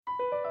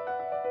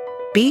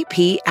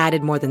BP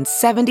added more than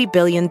 $70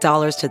 billion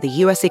to the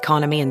U.S.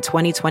 economy in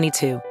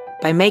 2022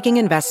 by making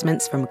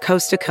investments from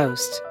coast to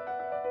coast.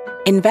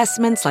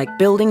 Investments like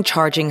building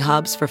charging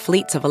hubs for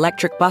fleets of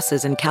electric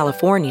buses in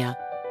California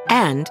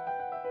and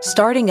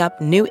starting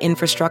up new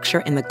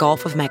infrastructure in the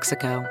Gulf of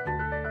Mexico.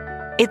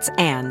 It's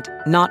and,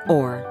 not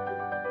or.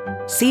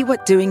 See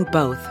what doing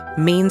both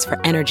means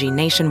for energy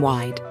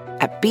nationwide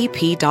at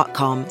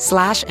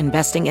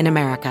bp.com/investing in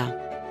America.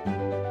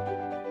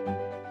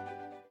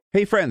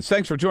 Hey friends,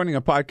 thanks for joining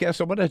our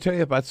podcast. I want to tell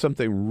you about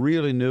something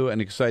really new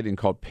and exciting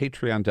called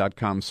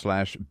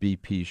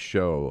patreon.com/BP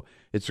show.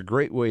 It's a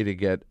great way to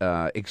get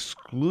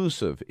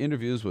exclusive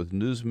interviews with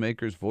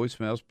newsmakers,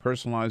 voicemails,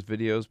 personalized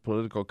videos,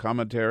 political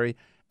commentary,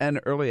 and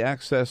early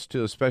access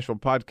to a special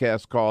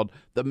podcast called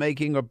The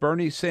Making of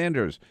Bernie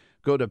Sanders.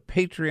 Go to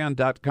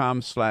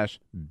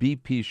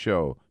patreon.com/BP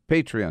show.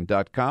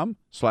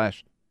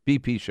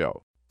 Patreon.com/BP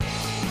show.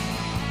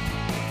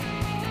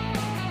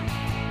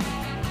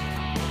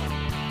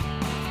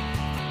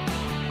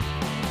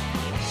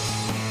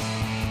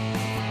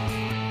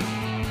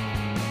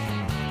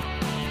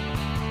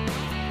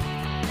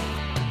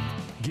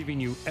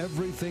 Giving you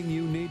everything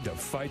you need to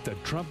fight the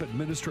Trump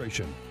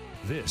administration.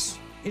 This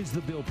is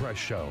The Bill Press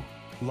Show,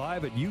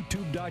 live at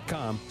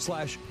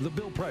youtube.com/The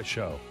Bill Press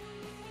Show.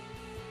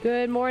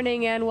 Good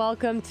morning and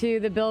welcome to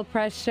The Bill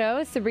Press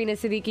Show. Sabrina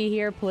Siddiqui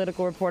here,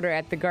 political reporter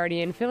at The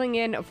Guardian, filling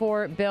in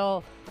for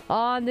Bill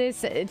on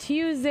this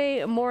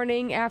Tuesday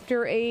morning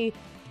after a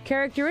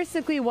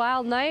characteristically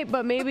wild night,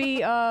 but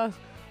maybe a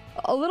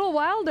little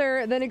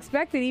wilder than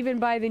expected, even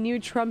by the new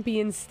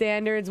Trumpian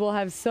standards. We'll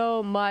have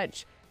so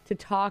much to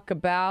talk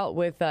about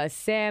with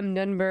Sam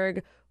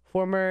Nunberg,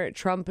 former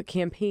Trump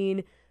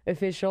campaign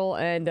official,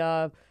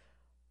 and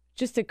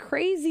just a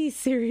crazy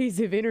series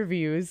of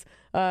interviews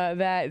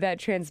that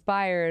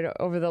transpired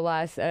over the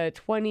last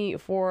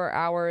 24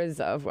 hours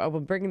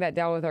of bringing that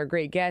down with our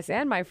great guests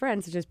and my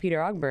friends, such as Peter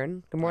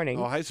Ogburn. Good morning.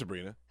 Oh, hi,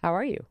 Sabrina. How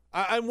are you?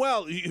 I'm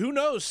well. Who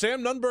knows?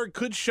 Sam Nunberg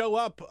could show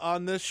up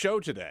on this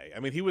show today. I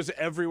mean, he was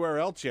everywhere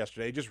else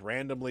yesterday, just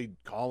randomly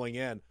calling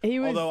in.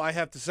 Although I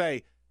have to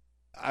say,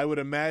 I would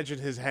imagine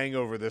his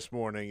hangover this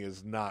morning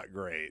is not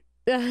great.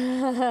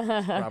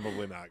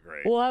 Probably not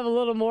great. We'll have a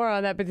little more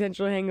on that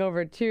potential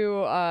hangover,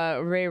 too.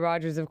 Ray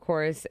Rogers, of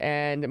course,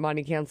 and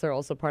Monty Counselor,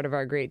 also part of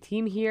our great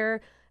team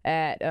here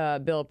at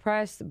Bill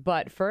Press.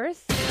 But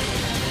first,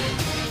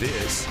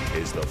 this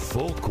is the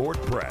Full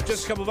Court Press.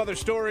 Just a couple of other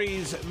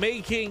stories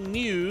making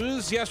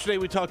news. Yesterday,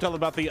 we talked all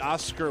about the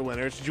Oscar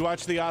winners. Did you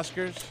watch the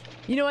Oscars?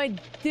 You know, I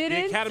didn't.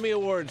 The Academy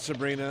Awards,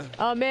 Sabrina.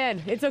 Oh,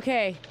 man, it's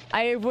okay.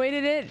 I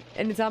avoided it,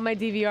 and it's on my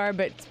DVR,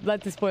 but let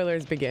the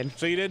spoilers begin.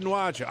 So you didn't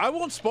watch it. I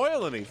won't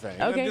spoil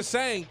anything. Okay. I'm just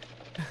saying,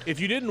 if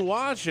you didn't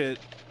watch it,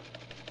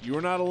 you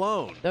were not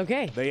alone.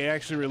 Okay. They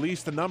actually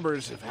released the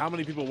numbers of how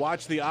many people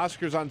watched the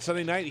Oscars on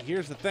Sunday night.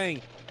 Here's the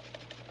thing.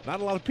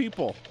 Not a lot of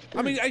people.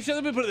 I mean,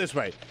 let me put it this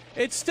way.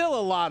 It's still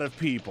a lot of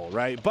people,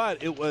 right?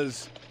 But it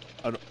was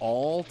an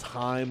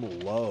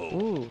all-time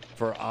low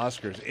for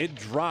Oscars. It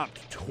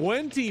dropped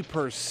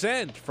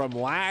 20% from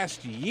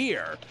last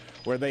year,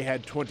 where they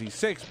had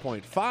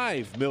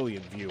 26.5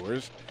 million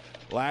viewers.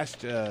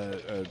 Last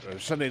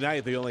Sunday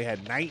night, they only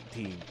had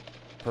 19%.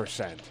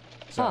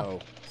 So,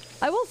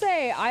 I will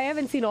say I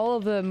haven't seen all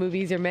of the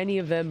movies or many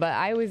of them, but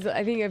I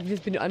think I've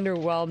just been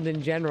underwhelmed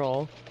in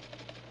general.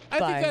 I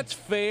think that's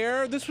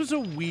fair. This was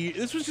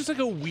just like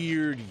a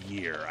weird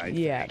year, I think.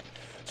 Yeah.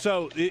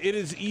 So it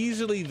is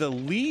easily the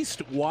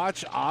least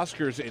watched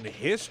Oscars in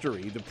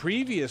history. The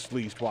previous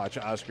least watched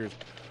Oscars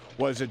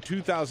was in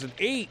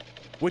 2008,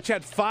 which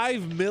had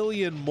 5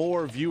 million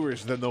more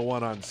viewers than the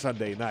one on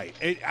Sunday night.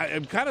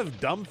 I'm kind of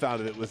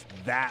dumbfounded it was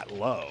that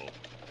low.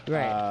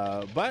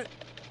 Right. But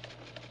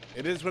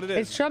it is what it is.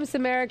 It's Trump's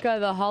America.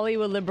 The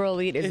Hollywood liberal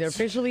elite is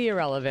officially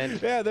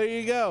irrelevant. Yeah, there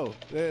you go.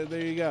 There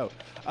you go.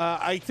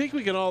 I think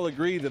we can all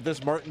agree that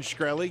this Martin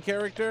Shkreli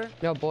character,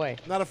 Oh, boy.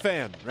 not a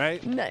fan,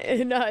 right?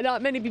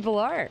 Not many people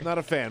are. Not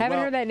a fan. Haven't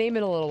heard that name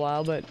in a little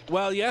while, but...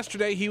 Well,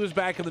 yesterday he was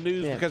back in the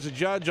news because a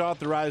judge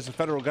authorized the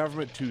federal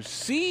government to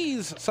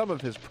seize some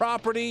of his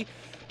property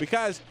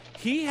because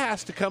he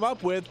has to come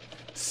up with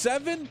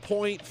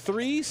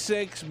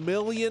 $7.36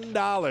 million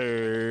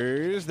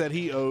that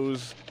he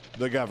owes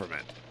the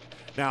government.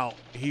 Now,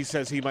 he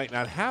says he might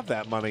not have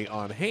that money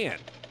on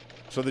hand.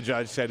 So the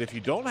judge said, if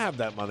you don't have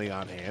that money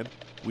on hand,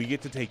 we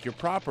get to take your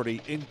property,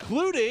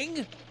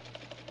 including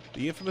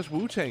the infamous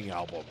Wu-Tang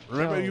album. You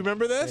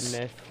remember this?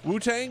 Goodness.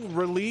 Wu-Tang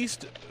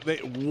released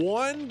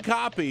one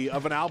copy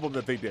of an album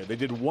that they did. They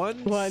did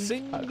one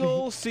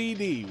single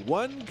CD,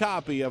 one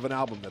copy of an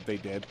album that they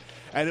did,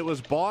 and it was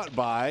bought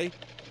by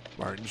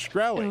Martin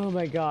Shkreli. Oh,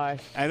 my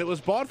gosh. And it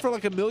was bought for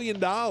like $1 million.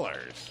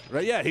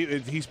 Right? Yeah,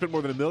 he spent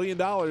more than $1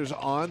 million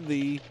on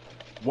the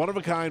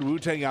one-of-a-kind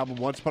Wu-Tang album,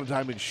 Once Upon a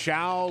Time in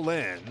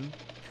Shaolin.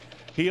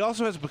 He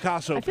also has a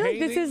Picasso I feel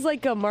painting. like this is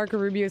like a Marco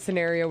Rubio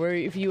scenario where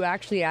if you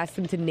actually asked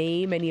him to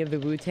name any of the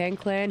Wu-Tang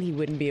Clan, he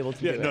wouldn't be able to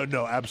do it.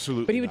 No,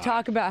 absolutely. But he would not.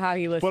 talk about how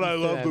he listens But I to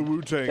love the them.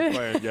 Wu-Tang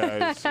Clan,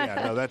 guys.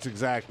 Yeah, no, that's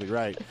exactly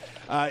right.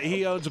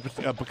 He owns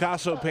a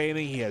Picasso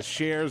painting. He has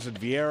shares in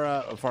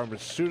Vieira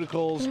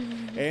Pharmaceuticals,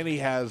 and he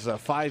has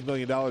 $5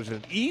 million in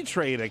an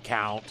E-Trade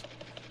account.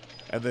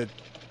 And the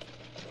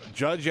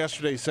judge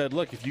yesterday said,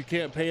 look, if you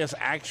can't pay us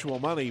actual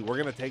money,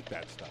 we're going to take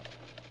that stuff.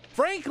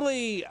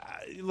 Frankly,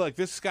 look,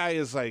 this guy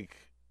is like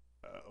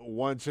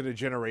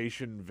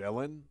once-in-a-generation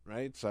villain,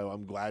 right? So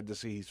I'm glad to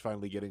see he's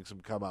finally getting some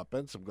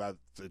comeuppance. I'm glad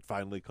it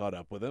finally caught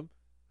up with him.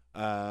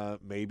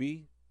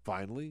 Maybe,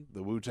 finally,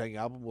 the Wu-Tang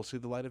album will see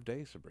the light of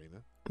day,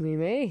 Sabrina. We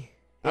may.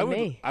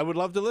 I would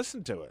love to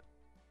listen to it.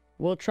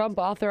 Will Trump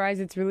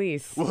authorize its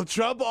release? Will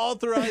Trump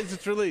authorize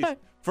its release?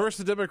 First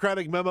the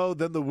Democratic memo,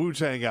 then the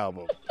Wu-Tang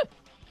album.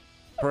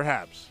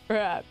 Perhaps.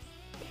 Perhaps.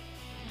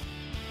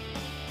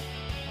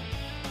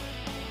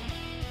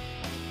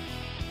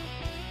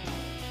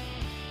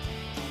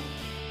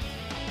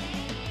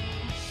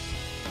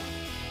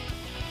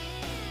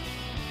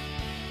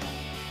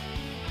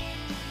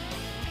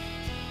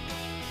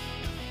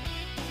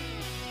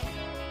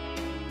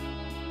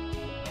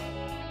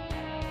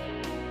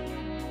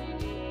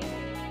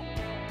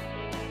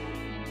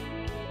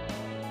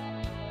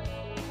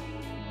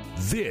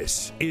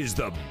 This is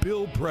the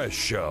Bill Press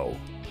Show.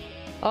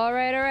 All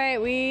right.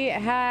 We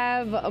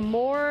have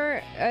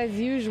more, as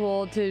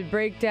usual, to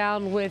break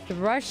down with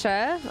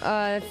Russia.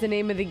 That's the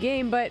name of the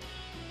game, but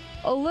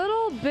a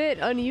little bit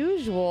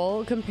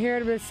unusual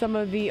compared with some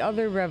of the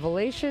other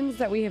revelations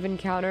that we have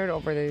encountered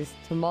over this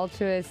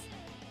tumultuous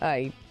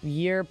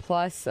year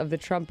plus of the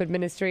Trump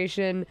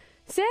administration.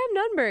 Sam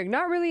Nunberg,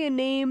 not really a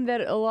name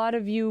that a lot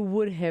of you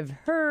would have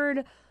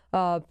heard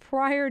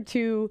prior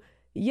to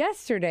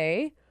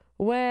yesterday,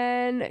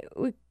 when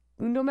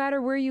no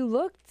matter where you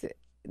looked,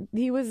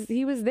 he was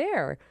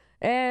there.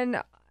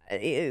 And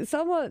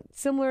somewhat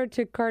similar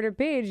to Carter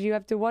Page, you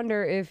have to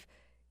wonder if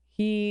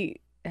he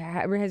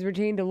has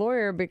retained a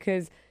lawyer,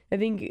 because I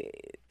think,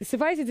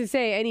 suffice it to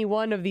say, any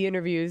one of the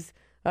interviews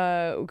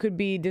could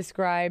be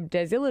described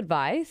as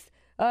ill-advised.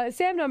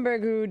 Sam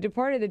Nunberg, who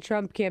departed the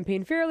Trump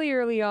campaign fairly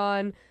early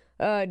on,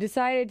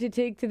 decided to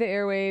take to the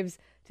airwaves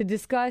to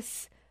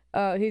discuss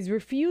his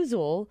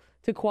refusal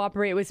to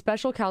cooperate with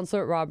Special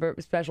Counsel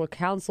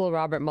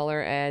Robert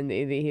Mueller and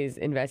his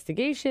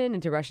investigation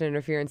into Russian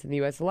interference in the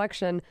U.S.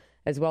 election,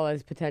 as well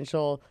as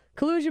potential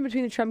collusion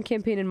between the Trump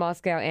campaign in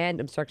Moscow and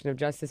obstruction of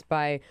justice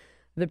by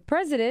the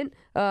president,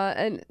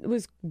 and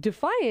was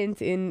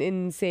defiant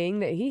in saying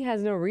that he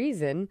has no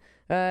reason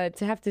to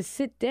have to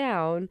sit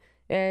down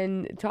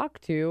and talk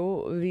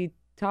to the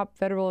top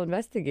federal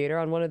investigator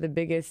on one of the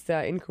biggest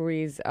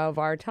inquiries of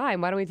our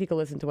time. Why don't we take a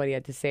listen to what he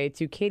had to say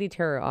to Katie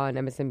Tur on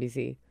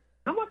MSNBC?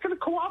 I'm not going to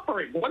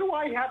cooperate. Why do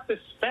I have to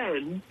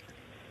spend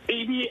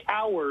 80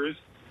 hours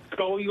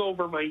going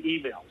over my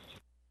emails?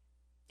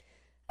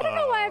 I don't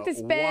know why I have to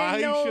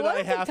spend. Why should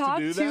I have to talk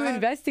do to that?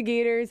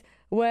 investigators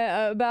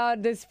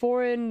about this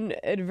foreign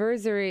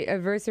adversary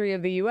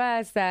of the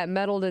U.S. that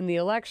meddled in the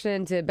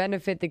election to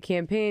benefit the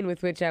campaign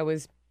with which I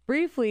was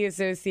briefly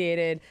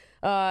associated.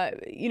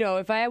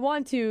 If I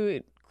want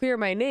to clear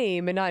my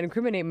name and not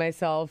incriminate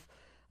myself,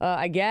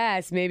 I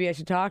guess maybe I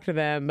should talk to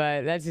them,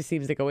 but that just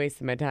seems like a waste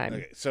of my time.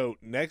 Okay, so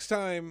next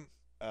time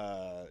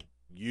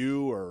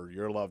you or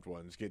your loved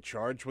ones get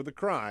charged with a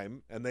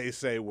crime and they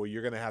say, well,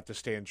 you're going to have to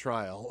stand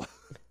trial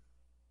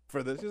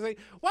for this, you say,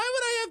 why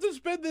would I have to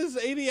spend this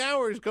 80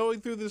 hours going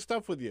through this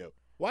stuff with you?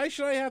 Why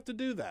should I have to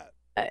do that?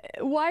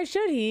 Why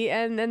should he?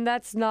 And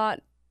that's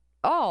not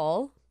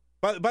all.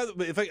 By the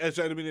way, I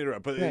didn't mean to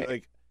interrupt, but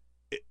Right.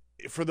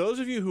 For those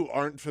of you who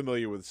aren't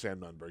familiar with Sam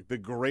Nunberg, the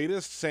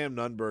greatest Sam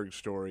Nunberg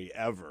story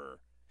ever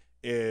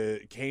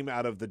came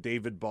out of the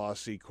David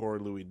Bossie, Corey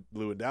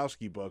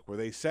Lewandowski book, where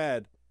they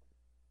said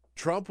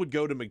Trump would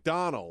go to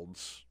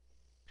McDonald's,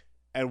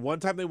 and one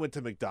time they went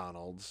to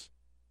McDonald's,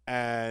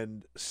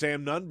 and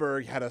Sam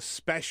Nunberg had a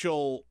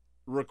special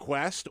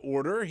request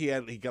order. He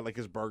got like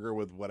his burger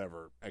with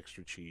whatever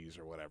extra cheese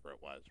or whatever it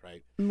was,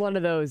 right? One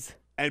of those.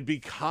 And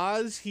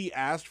because he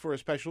asked for a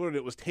special order and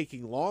it was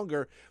taking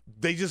longer,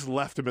 they just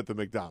left him at the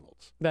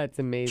McDonald's. That's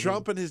amazing.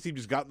 Trump and his team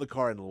just got in the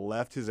car and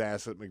left his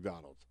ass at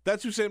McDonald's.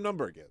 That's who Sam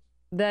Nunberg is.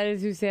 That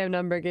is who Sam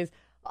Nunberg is.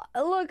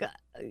 Look,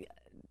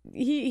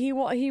 he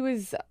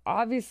was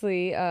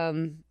obviously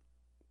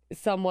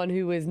someone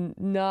who was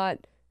not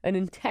an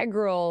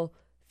integral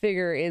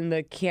figure in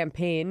the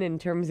campaign in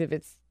terms of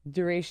its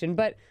duration.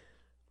 But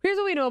here's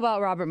what we know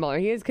about Robert Mueller.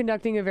 He is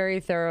conducting a very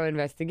thorough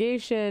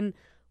investigation.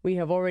 We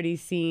have already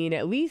seen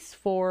at least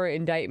 4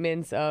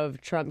 indictments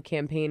of Trump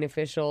campaign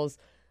officials.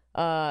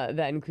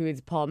 That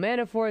includes Paul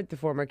Manafort, the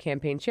former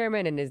campaign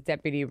chairman, and his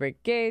deputy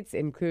Rick Gates.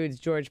 Includes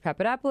George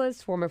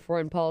Papadopoulos, former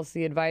foreign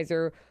policy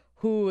advisor,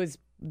 who was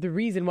the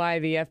reason why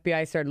the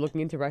FBI started looking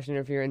into Russian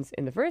interference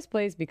in the first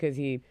place, because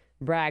he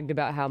bragged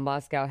about how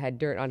Moscow had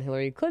dirt on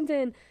Hillary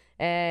Clinton.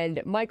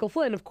 And Michael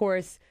Flynn, of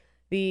course,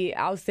 the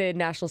ousted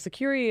national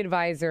security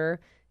advisor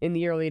in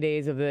the early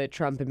days of the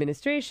Trump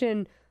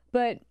administration,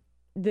 but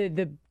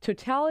the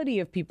totality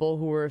of people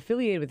who were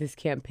affiliated with this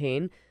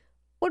campaign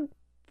would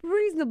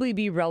reasonably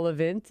be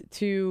relevant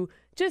to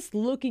just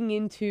looking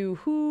into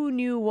who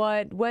knew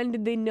what, when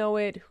did they know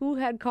it, who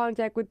had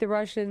contact with the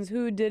Russians,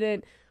 who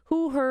didn't,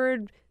 who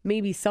heard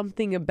maybe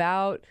something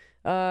about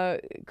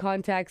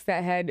contacts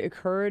that had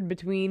occurred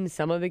between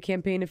some of the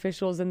campaign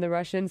officials and the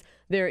Russians,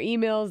 their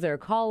emails, their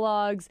call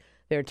logs,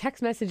 their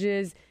text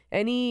messages.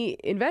 Any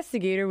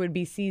investigator would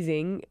be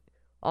seizing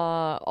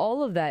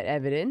all of that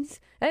evidence.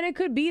 And it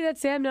could be that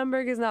Sam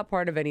Nunberg is not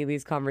part of any of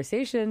these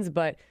conversations,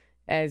 but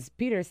as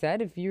Peter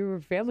said, if your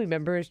family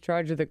member is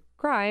charged with a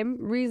crime,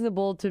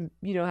 reasonable to,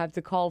 have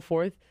to call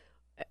forth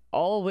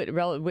all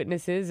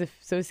witnesses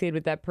associated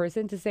with that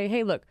person to say,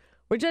 hey, look,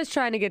 we're just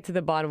trying to get to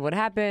the bottom of what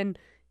happened.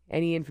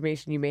 Any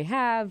information you may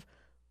have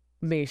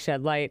may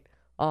shed light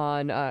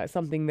on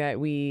something that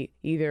we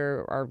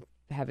either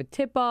have a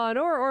tip on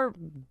or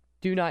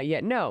do not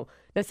yet know.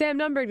 Now, Sam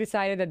Nunberg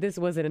decided that this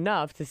wasn't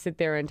enough to sit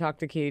there and talk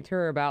to Katie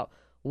Tur about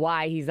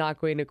why he's not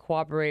going to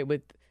cooperate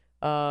with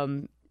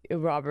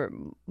Robert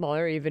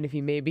Mueller, even if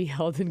he may be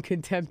held in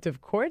contempt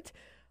of court.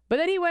 But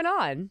then he went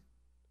on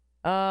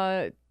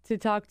to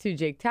talk to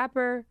Jake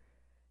Tapper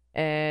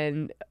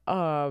and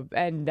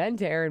then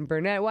to Aaron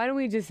Burnett. Why don't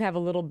we just have a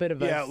little bit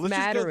of a smattering? Let's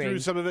just go through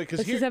some of it.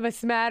 Let's just have a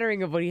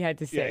smattering of what he had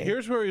to say. Yeah,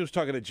 here's where he was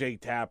talking to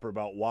Jake Tapper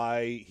about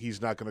why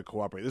he's not going to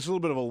cooperate. This is a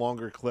little bit of a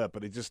longer clip,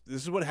 but this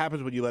is what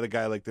happens when you let a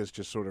guy like this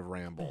just sort of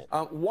ramble.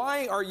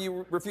 Why are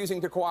you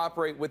refusing to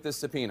cooperate with this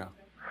subpoena?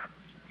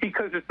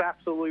 Because it's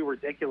absolutely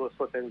ridiculous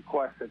what they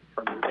requested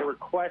from me. They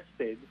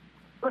requested,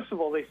 first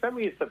of all, they sent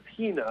me a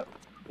subpoena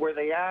where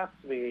they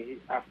asked me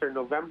after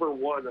November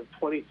 1 of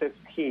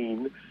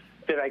 2015,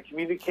 did I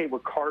communicate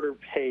with Carter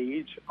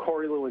Page,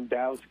 Corey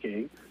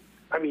Lewandowski?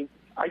 I mean,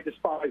 I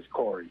despise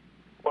Corey.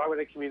 Why would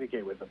I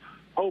communicate with him?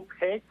 Hope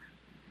Hicks,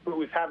 who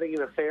was having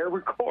an affair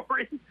with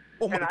Corey,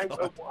 and I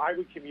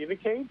would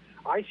communicate?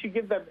 I should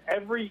give them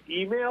every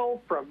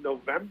email from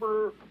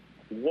November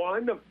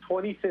 1 of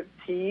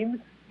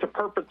 2015 to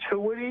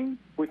perpetuity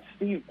with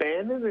Steve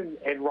Bannon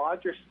and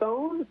Roger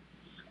Stone?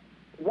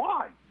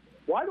 Why?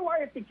 Why do I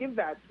have to give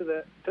that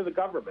to the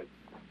government?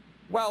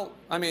 Well,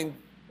 I mean,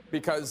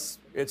 because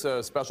it's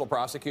a special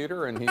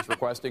prosecutor and he's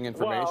requesting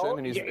information, well,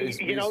 and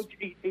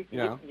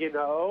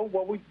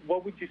what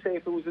would you say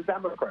if it was a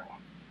Democrat?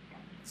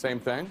 Same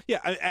thing.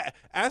 Yeah,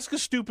 ask a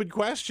stupid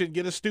question,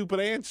 get a stupid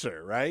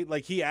answer, right?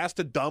 Like he asked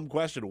a dumb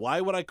question.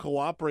 Why would I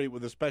cooperate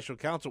with a special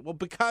counsel? Well,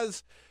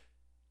 because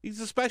he's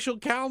a special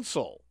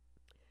counsel.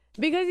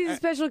 Because he's a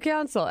special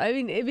counsel. I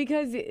mean,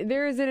 because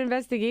there is an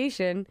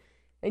investigation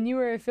and you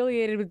were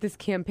affiliated with this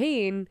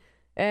campaign.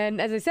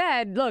 And as I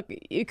said, look,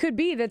 it could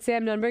be that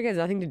Sam Nunberg has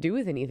nothing to do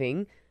with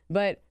anything.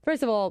 But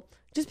first of all,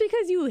 just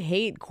because you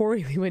hate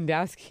Corey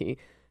Lewandowski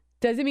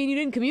doesn't mean you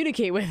didn't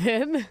communicate with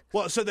him.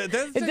 Well, so it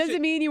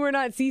doesn't mean you were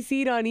not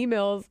CC'd on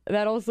emails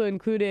that also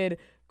included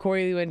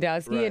Corey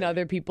Lewandowski and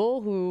other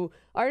people who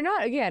are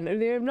not, again,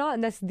 they're not,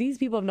 these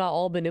people have not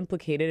all been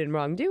implicated in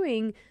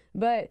wrongdoing,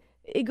 but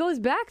it goes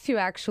back to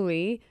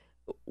actually,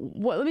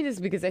 let me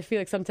just, because I feel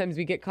like sometimes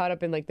we get caught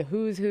up in like the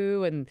who's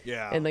who and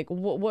like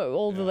what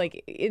all the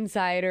like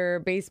insider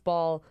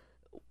baseball.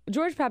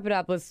 George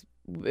Papadopoulos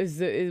was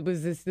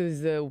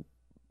the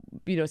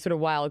sort of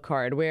wild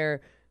card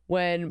where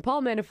when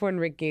Paul Manafort and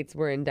Rick Gates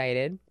were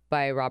indicted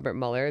by Robert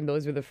Mueller, and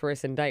those were the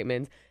first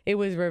indictments, it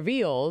was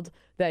revealed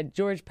that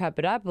George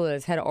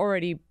Papadopoulos had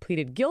already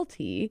pleaded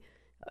guilty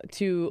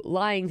to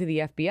lying to the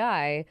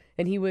FBI,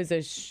 and he was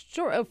a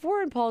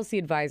foreign policy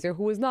advisor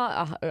who was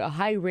not a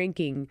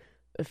high-ranking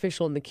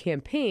official in the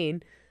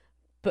campaign,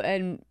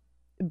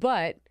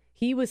 but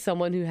he was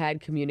someone who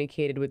had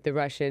communicated with the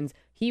Russians.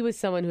 He was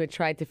someone who had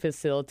tried to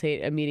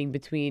facilitate a meeting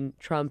between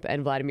Trump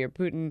and Vladimir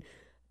Putin.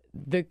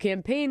 The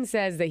campaign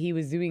says that he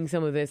was doing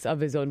some of this of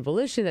his own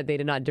volition, that they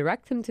did not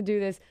direct him to do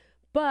this,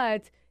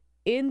 but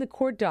in the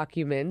court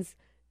documents,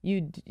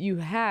 you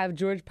have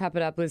George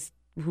Papadopoulos,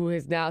 who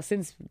has now,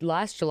 since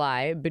last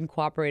July, been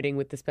cooperating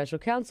with the special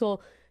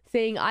counsel,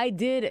 saying, I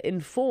did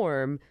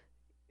inform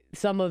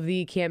some of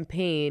the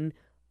campaign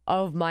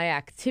of my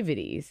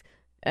activities.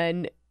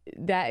 And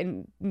that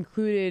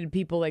included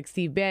people like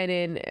Steve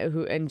Bannon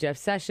and Jeff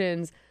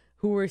Sessions,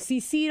 who were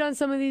CC'd on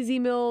some of these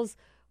emails,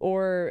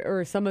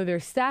 or some of their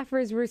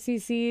staffers were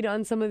CC'd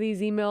on some of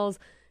these emails.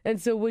 And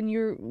so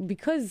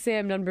because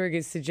Sam Nunberg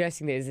is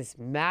suggesting there's this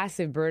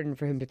massive burden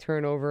for him to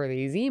turn over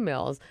these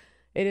emails,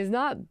 it is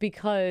not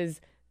because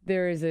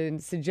there is a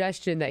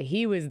suggestion that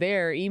he was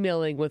there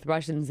emailing with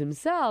Russians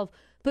himself,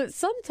 but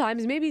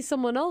sometimes maybe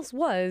someone else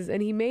was,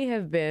 and he may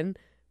have been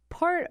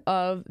part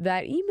of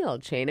that email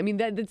chain. I mean,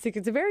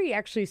 it's a very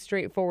actually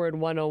straightforward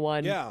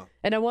 101. Yeah.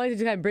 And I wanted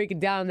to kind of break it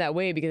down that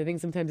way because I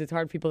think sometimes it's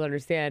hard for people to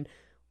understand,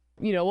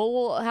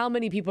 well, how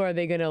many people are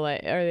they going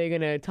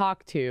to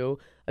talk to?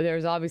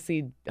 There's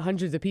obviously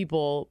hundreds of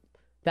people,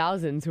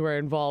 thousands who are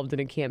involved in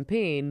a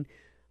campaign.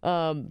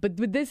 But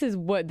this is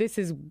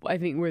I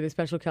think where the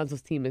special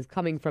counsel's team is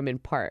coming from in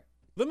part.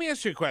 Let me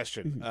ask you a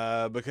question,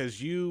 because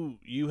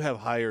you have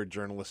higher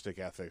journalistic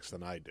ethics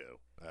than I do.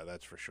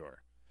 That's for sure.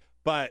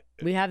 But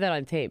We have that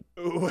on tape.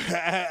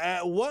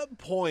 at what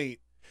point?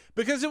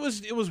 Because it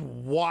was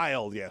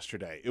wild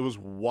yesterday. It was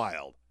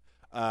wild.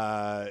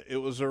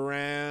 It was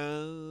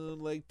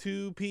around like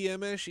 2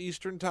 p.m. ish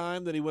Eastern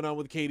time that he went on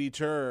with Katie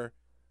Tur.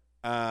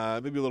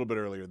 Maybe a little bit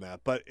earlier than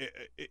that, but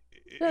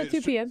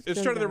 2 p.m. It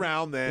started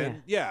around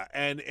then, yeah,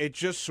 and it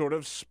just sort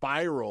of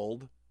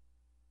spiraled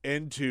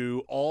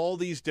into all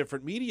these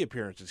different media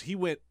appearances. He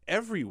went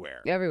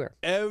everywhere. Everywhere.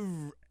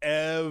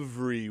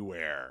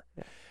 Everywhere.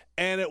 Yeah.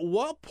 And at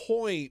what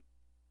point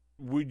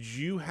would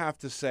you have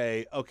to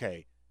say,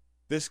 okay,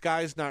 this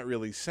guy's not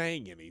really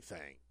saying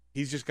anything.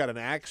 He's just got an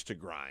axe to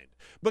grind.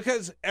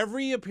 Because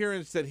every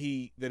appearance that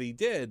he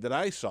did that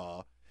I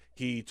saw,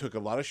 he took a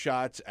lot of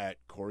shots at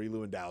Corey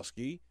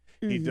Lewandowski.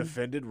 He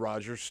defended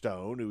Roger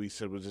Stone, who he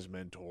said was his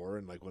mentor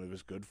and like one of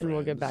his good friends. And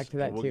we'll get back to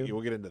that too.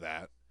 We'll get into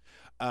that.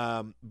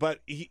 But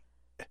he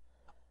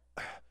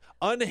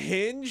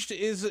unhinged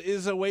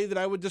is a way that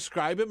I would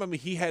describe him. I mean,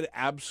 he had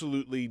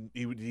absolutely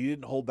he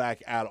didn't hold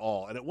back at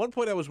all. And at one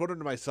point, I was wondering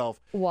to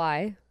myself,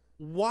 why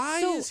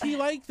is he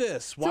like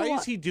this? Why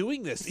is he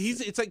doing this?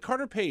 It's like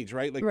Carter Page,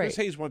 right? Like Chris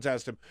Hayes once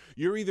asked him,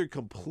 "You're either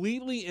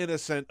completely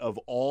innocent of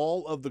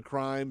all of the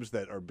crimes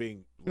that are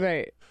being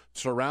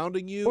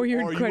surrounding you, or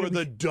you are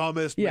the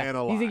dumbest man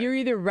alive." He's like, you're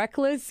either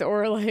reckless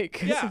or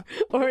like,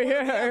 or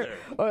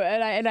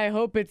and I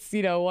hope it's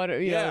like and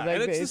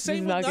it's the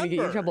same not going to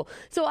get you in trouble.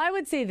 So I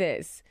would say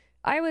this.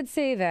 I would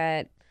say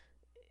that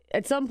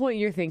at some point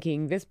you're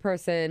thinking this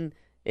person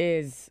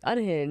is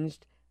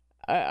unhinged,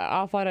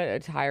 off on a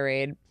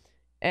tirade.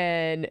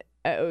 And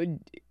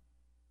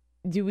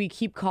do we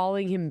keep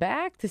calling him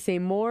back to say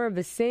more of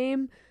the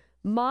same?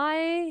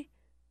 My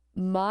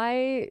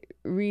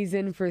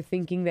reason for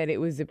thinking that it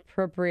was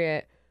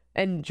appropriate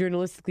and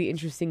journalistically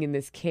interesting in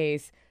this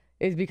case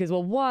is because,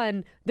 well,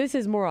 one, this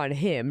is more on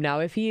him.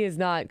 Now, if he is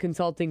not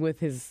consulting with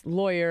his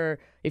lawyer,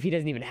 if he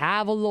doesn't even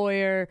have a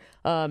lawyer,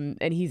 and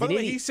he's By the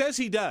way, he says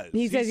he does.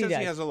 He says he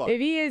has a lawyer. If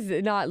he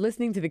is not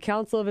listening to the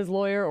counsel of his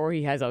lawyer, or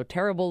he has a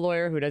terrible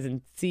lawyer who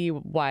doesn't see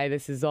why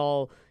this is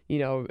all,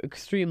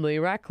 extremely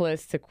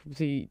reckless, to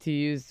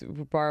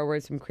borrow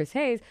words from Chris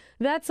Hayes,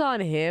 that's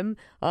on him.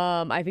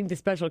 I think the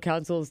special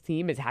counsel's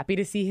team is happy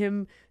to see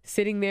him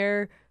sitting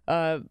there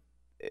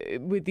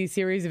with these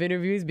series of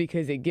interviews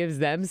because it gives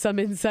them some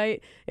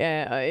insight.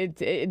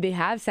 They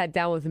have sat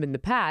down with him in the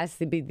past.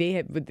 They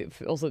have,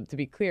 also, to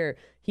be clear,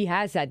 he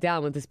has sat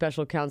down with the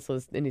special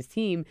counsel and his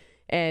team,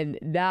 and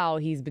now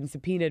he's been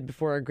subpoenaed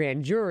before a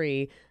grand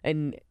jury.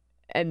 And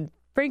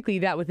frankly,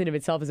 that within of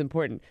itself is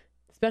important.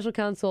 Special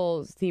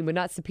counsel's team would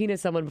not subpoena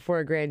someone before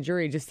a grand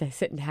jury just to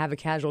sit and have a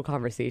casual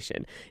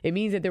conversation. It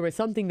means that there was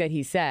something that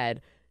he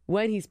said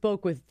when he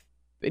spoke with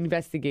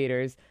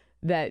investigators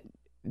that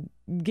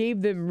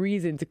gave them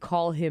reason to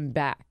call him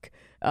back.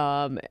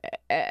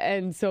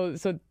 And so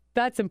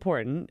that's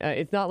important.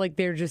 It's not like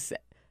they're just,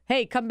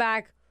 hey, come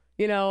back.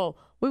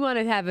 We want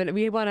to have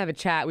a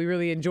chat. We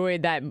really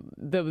enjoyed that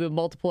the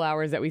multiple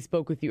hours that we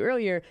spoke with you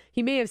earlier.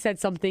 He may have said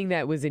something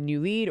that was a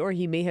new lead, or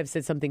he may have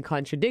said something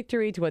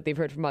contradictory to what they've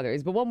heard from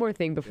others. But one more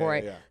thing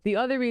before the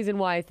other reason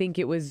why I think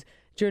it was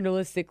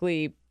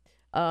journalistically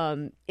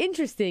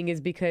interesting is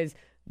because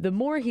the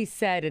more he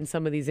said in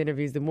some of these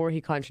interviews, the more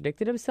he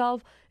contradicted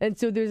himself. And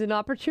so there's an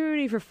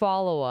opportunity for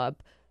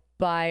follow-up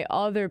by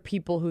other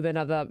people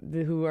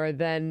who are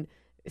then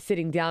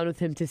sitting down with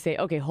him to say,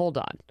 okay, hold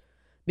on.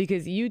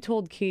 Because you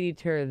told Katie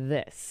Tur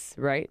this,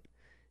 right?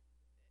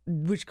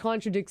 Which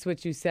contradicts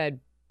what you said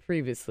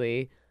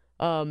previously.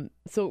 So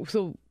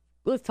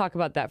let's talk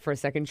about that for a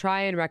second.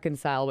 Try and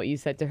reconcile what you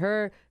said to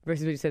her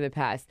versus what you said in the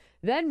past.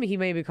 Then he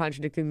may be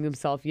contradicting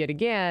himself yet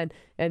again,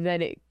 and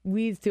then it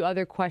leads to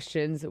other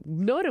questions,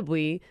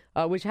 notably,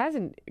 which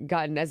hasn't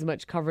gotten as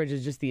much coverage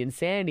as just the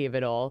insanity of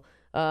it all.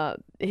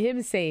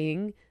 Him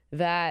saying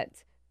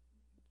that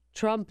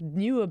Trump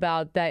knew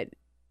about that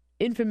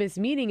infamous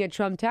meeting at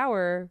Trump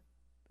Tower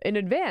in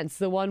advance,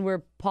 the one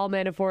where Paul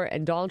Manafort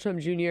and Donald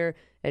Trump Jr.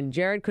 and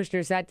Jared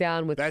Kushner sat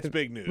down with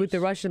big news. With the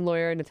Russian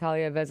lawyer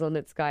Natalia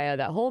Veselnitskaya.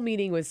 That whole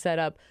meeting was set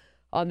up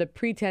on the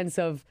pretense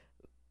of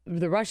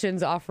the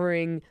Russians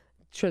offering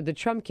the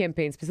Trump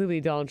campaign, specifically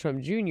Donald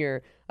Trump Jr.,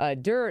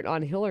 dirt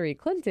on Hillary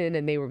Clinton,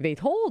 and they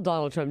told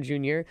Donald Trump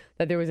Jr.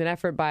 that there was an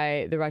effort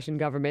by the Russian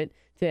government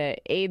to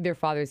aid their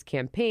father's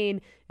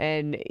campaign,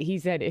 and he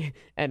said,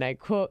 and I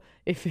quote,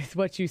 "If it's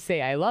what you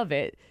say, I love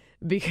it."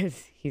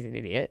 Because he's an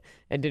idiot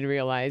and didn't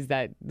realize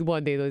that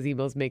one day those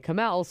emails may come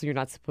out. Also, you're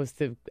not supposed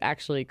to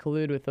actually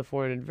collude with the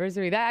foreign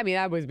adversary.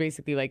 That was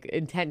basically like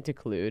intent to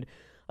collude.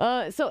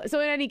 So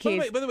in any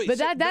case, by the way,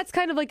 that's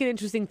kind of like an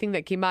interesting thing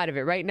that came out of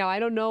it. Right now, I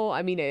don't know.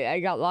 I mean,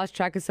 I got lost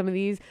track of some of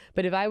these,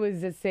 but if I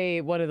was to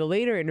say one of the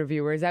later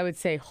interviewers, I would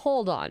say,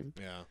 hold on.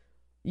 Yeah.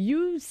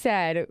 You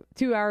said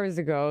 2 hours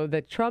ago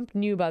that Trump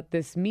knew about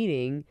this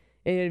meeting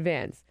in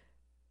advance.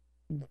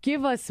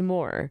 give us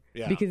more,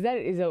 because that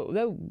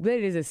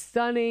is a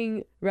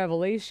stunning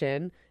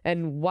revelation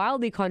and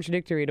wildly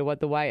contradictory to what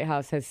the White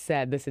House has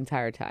said this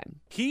entire time.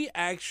 He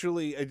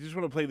actually, I just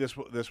want to play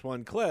this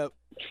one clip.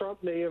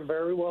 Trump may have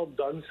very well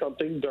done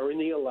something during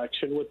the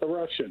election with the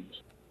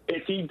Russians.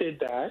 If he did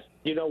that,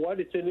 you know what?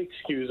 It's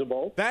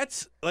inexcusable.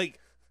 That's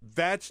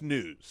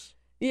news.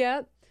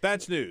 Yeah.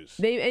 That's news.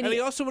 And he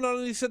also went on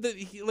and he said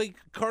that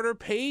Carter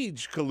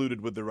Page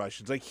colluded with the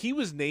Russians. Like, he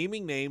was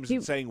naming names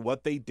and saying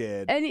what they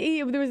did. And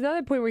there was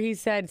another point where he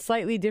said,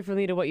 slightly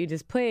differently to what you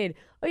just played,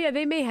 oh yeah,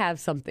 they may have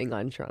something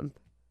on Trump,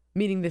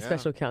 meaning the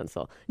special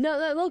counsel.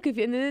 Now, look,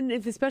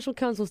 if the special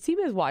counsel's team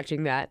is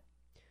watching that,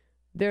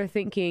 they're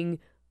thinking,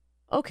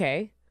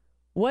 okay,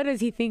 what does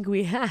he think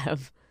we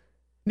have?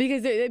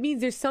 Because it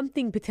means there's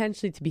something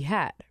potentially to be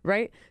had,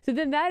 right? So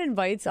then that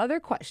invites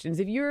other questions.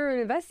 If you're an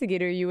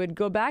investigator, you would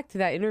go back to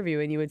that interview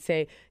and you would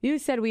say, you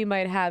said we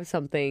might have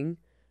something.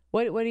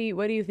 What do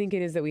you think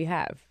it is that we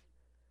have?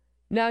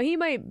 Now, he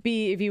might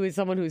be, if he was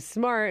someone who's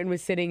smart and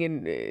was sitting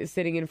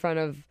in front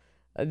of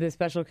the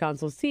special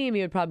counsel's team,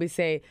 he would probably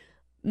say,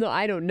 no,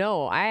 I don't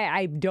know.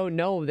 I don't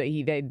know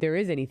that there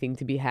is anything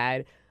to be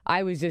had.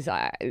 I was just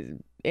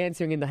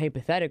answering in the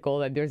hypothetical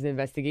that there's an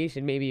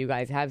investigation. Maybe you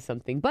guys have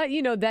something. But,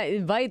 that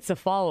invites a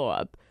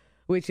follow-up,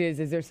 which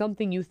is there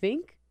something you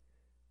think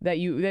that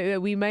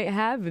we might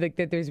have, like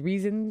that there's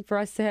reason for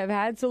us to have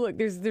had? So, look,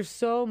 there's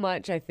so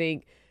much, I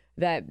think,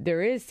 that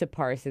there is to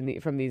parse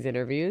from these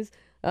interviews.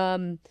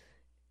 And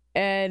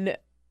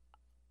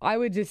I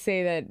would just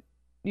say that,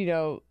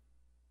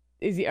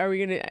 is he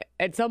going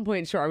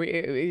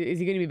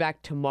to be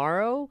back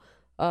tomorrow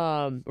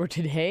or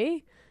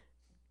today?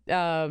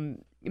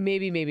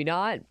 Maybe, maybe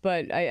not.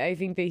 But I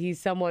think that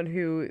he's someone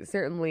who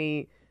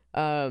certainly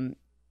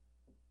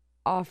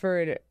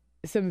offered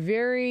some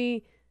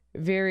very,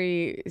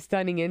 very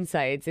stunning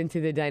insights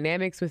into the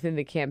dynamics within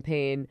the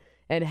campaign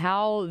and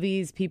how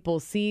these people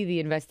see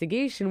the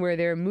investigation, where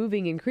they're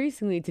moving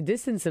increasingly to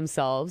distance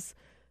themselves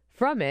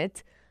from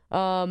it.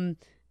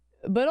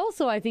 But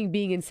also, I think,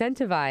 being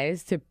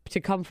incentivized to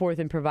come forth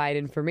and provide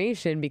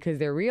information because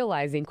they're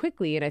realizing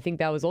quickly, and I think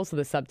that was also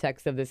the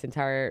subtext of this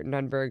entire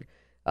Nuremberg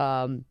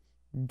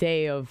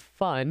day of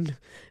fun,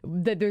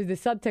 that there's the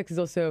subtext is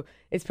also,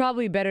 it's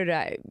probably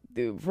better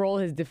for all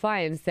his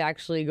defiance to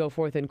actually go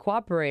forth and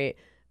cooperate,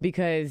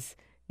 because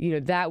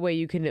that way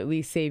you can at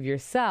least save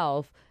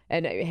yourself.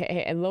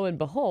 And lo and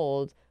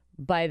behold,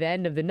 by the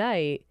end of the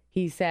night,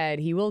 he said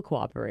he will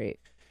cooperate.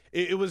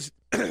 It was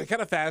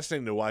kind of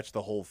fascinating to watch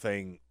the whole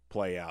thing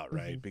play out,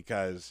 right? Mm-hmm.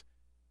 Because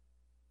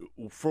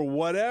for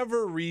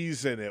whatever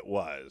reason it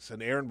was,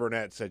 and Erin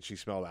Burnett said she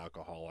smelled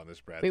alcohol on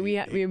his breath. We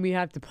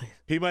have to play.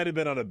 He might have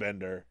been on a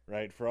bender,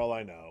 right? For all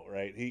I know,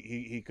 right?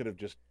 He could have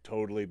just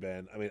totally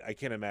been. I mean, I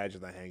can't imagine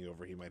the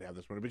hangover he might have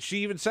this morning. But she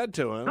even said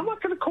to him, "I'm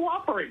not going to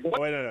cooperate." Oh,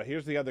 wait, no.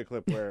 Here's the other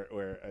clip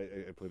where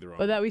I played the wrong.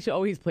 Well, that we should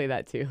always play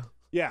that too.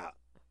 Yeah.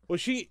 Well,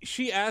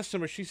 she asked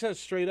him, or she says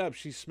straight up,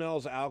 she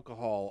smells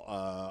alcohol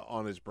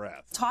on his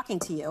breath. Talking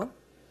to you,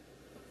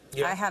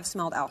 I have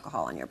smelled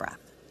alcohol on your breath.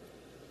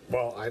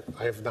 Well, I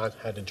have not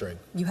had a drink.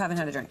 You haven't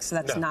had a drink, so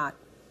that's not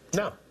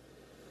true. No.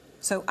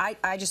 So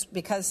I just,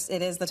 because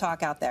it is the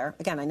talk out there,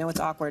 again, I know it's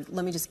awkward,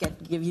 let me just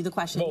give you the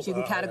questions. Well, you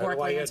can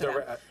categorically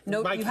answer them.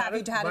 No, you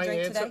haven't had a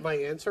drink today? My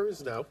answer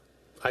is no.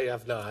 I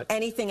have not.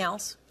 Anything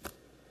else?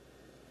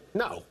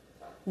 No.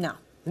 No.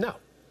 No.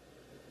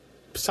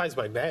 Besides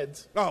my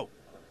meds. Oh.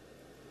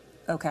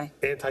 Okay.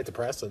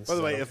 Antidepressants. By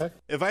the way,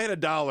 if I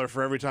had $1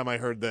 for every time I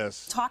heard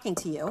this. Talking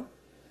to you,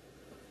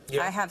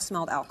 I have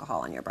smelled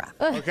alcohol on your breath.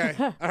 Okay.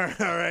 All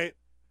right.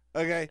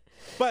 Okay.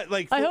 But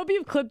I hope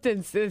you've clipped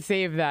and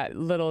saved that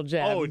little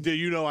gem. Oh, do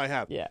you know I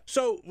have? Yeah.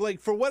 So,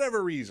 for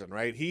whatever reason,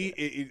 right?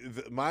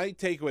 My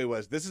takeaway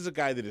was this is a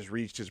guy that has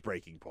reached his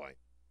breaking point.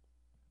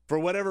 For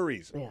whatever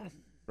reason. Yeah.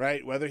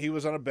 Right? Whether he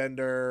was on a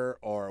bender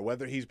or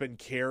whether he's been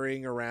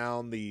carrying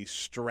around the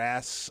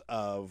stress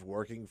of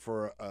working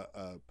for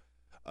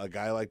a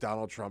guy like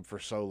Donald Trump for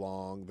so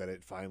long that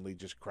it finally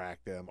just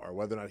cracked him, or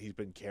whether or not he's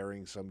been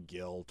carrying some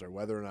guilt, or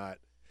whether or not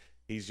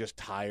he's just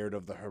tired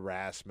of the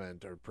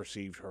harassment or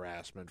perceived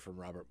harassment from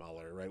Robert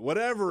Mueller, right?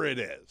 Whatever it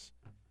is,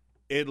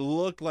 it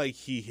looked like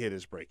he hit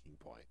his breaking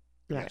point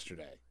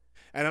yesterday.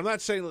 And I'm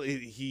not saying that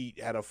he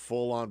had a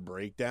full-on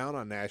breakdown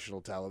on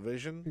national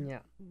television,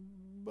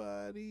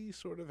 but he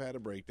sort of had a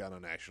breakdown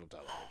on national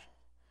television.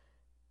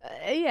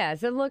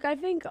 Yes, and look, I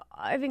think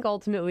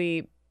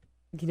ultimately,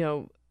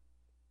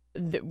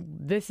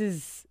 this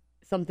is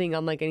something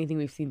unlike anything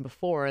we've seen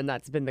before, and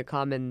that's been the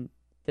common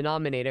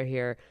denominator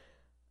here.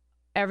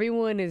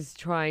 Everyone is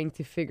trying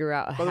to figure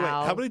out By the way,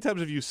 how many times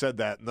have you said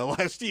that in the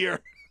last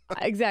year?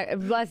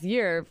 Exactly. Last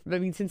year, I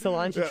mean, since the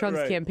launch of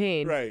Trump's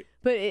campaign. Right.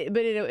 But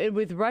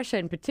with Russia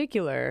in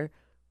particular,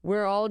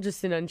 we're all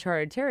just in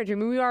uncharted territory. I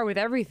mean, we are with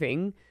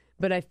everything,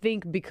 but I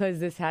think because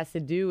this has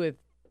to do with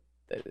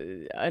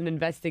an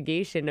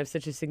investigation of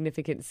such a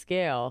significant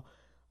scale,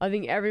 I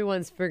think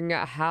everyone's figuring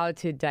out how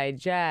to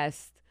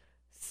digest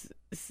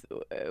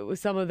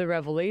some of the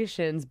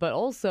revelations, but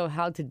also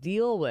how to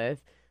deal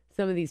with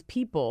some of these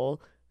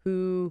people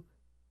who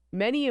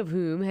many of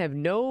whom have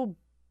no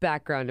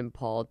background in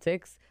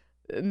politics,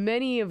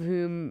 many of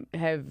whom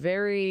have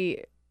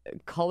very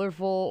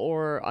colorful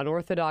or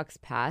unorthodox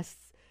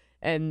pasts,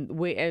 and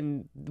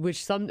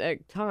which some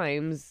at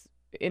times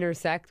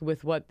intersect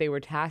with what they were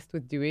tasked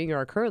with doing or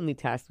are currently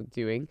tasked with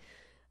doing.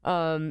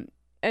 And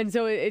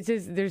so it's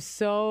just, there's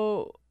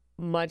so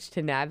much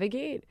to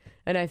navigate.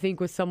 And I think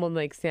with someone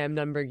like Sam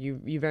Nunberg,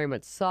 you very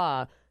much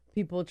saw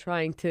people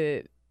trying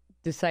to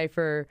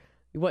decipher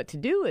what to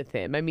do with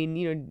him. I mean,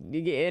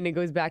 and it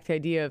goes back to the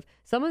idea of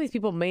some of these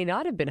people may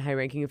not have been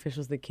high-ranking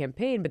officials of the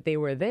campaign, but they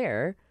were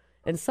there,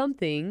 and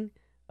something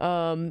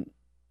there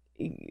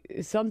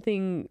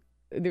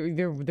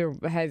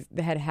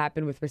had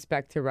happened with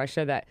respect to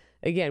Russia that,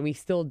 again, we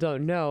still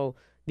don't know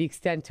the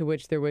extent to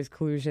which there was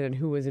collusion and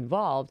who was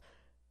involved,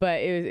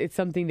 but it's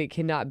something that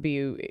cannot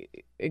be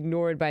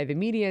ignored by the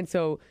media. And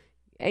so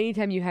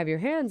anytime you have your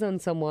hands on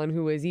someone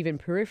who is even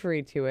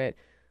periphery to it,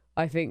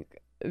 I think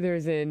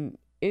there's an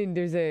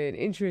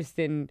interest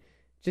in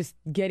just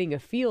getting a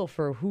feel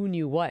for who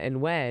knew what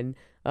and when.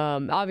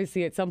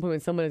 Obviously, at some point when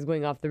someone is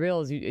going off the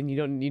rails and you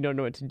don't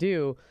know what to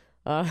do,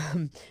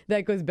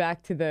 that goes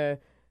back to the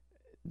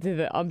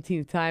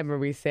umpteenth time where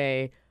we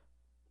say,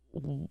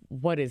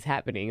 what is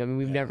happening? I mean,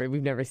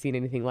 we've never seen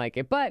anything like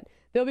it. But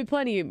there'll be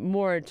plenty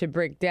more to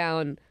break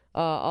down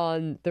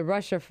on the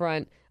Russia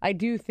front. I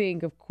do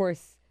think, of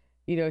course,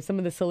 some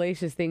of the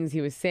salacious things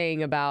he was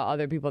saying about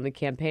other people in the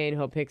campaign,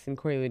 Hope Hicks and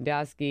Corey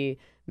Lewandowski,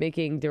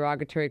 making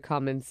derogatory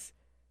comments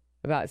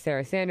about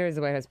Sarah Sanders,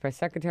 the White House press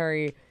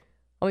secretary.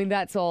 I mean,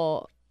 that's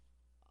all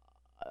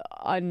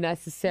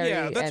unnecessary.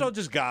 Yeah, that's all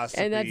just gossip.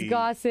 And that's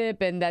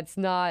gossip, and that's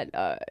not,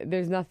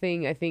 there's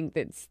nothing, I think,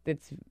 that's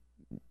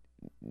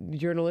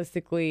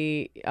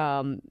journalistically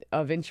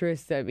of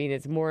interest. I mean,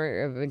 it's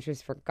more of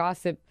interest for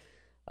gossip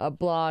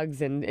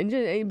blogs and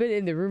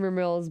in the rumor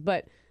mills.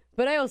 But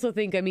I also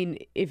think, I mean,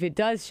 if it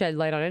does shed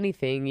light on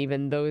anything,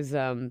 even those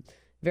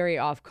very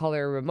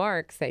off-color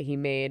remarks that he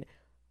made,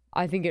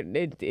 I think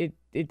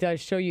it does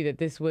show you that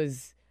this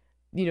was,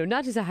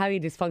 not just a highly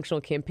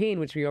dysfunctional campaign,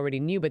 which we already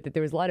knew, but that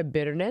there was a lot of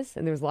bitterness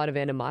and there was a lot of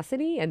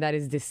animosity, and that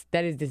is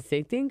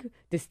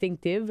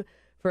distinctive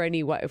for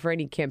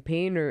any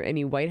campaign or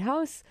any White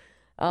House.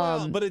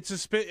 But it's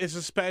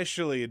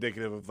especially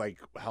indicative of like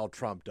how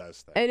Trump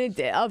does things. And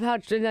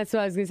that's what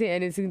I was going to say.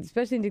 And it's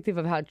especially indicative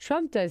of how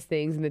Trump does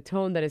things and the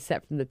tone that is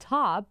set from the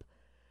top.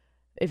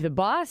 If the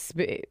boss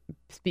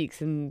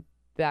speaks in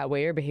that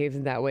way or behaves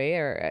in that way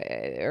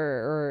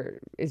or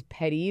is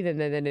petty,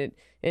 then it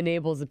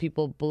enables the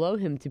people below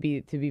him to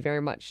be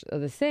very much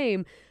the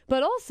same.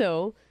 But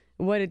also,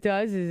 what it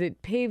does is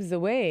it paves the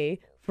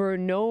way for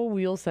no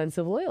real sense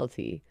of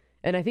loyalty.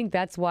 And I think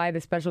that's why the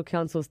special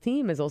counsel's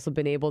team has also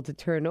been able to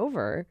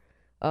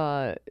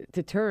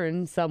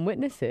turn some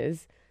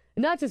witnesses,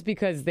 not just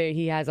because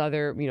he has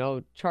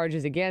other,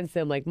 charges against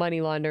them like money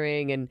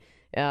laundering and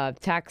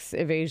tax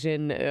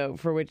evasion,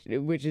 for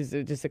which is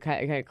just a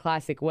kind of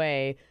classic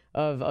way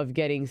of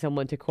getting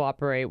someone to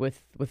cooperate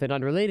with an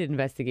unrelated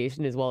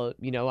investigation as well.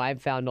 I've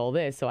found all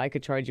this, so I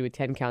could charge you with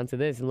 10 counts of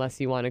this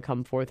unless you want to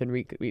come forth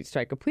and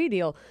strike a plea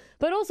deal.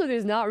 But also,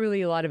 there's not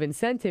really a lot of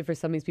incentive for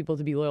some of these people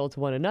to be loyal to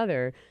one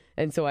another.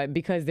 And so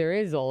because there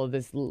is all of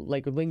this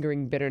like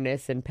lingering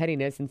bitterness and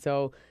pettiness, and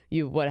so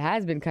what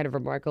has been kind of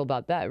remarkable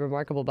about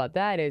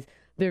that is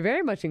they're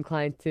very much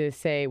inclined to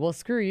say, well,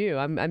 screw you,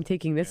 I'm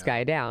taking this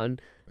guy down.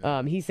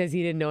 He says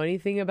he didn't know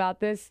anything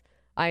about this.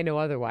 I know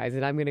otherwise,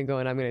 and I'm going to go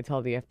and I'm going to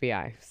tell the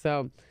FBI.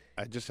 So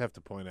I just have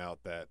to point out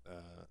that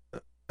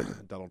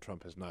Donald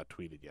Trump has not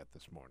tweeted yet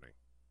this morning.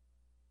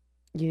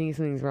 You think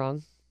something's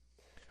wrong?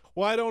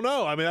 Well, I don't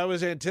know. I mean, I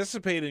was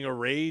anticipating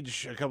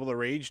a couple of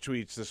rage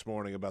tweets this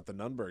morning about the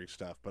Nunberg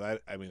stuff,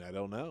 but I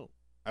don't know.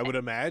 I would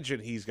imagine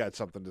he's got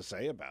something to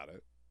say about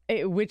it.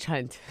 A witch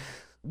hunt.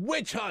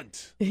 Witch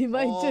hunt. He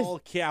might all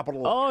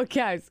capital. All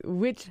caps.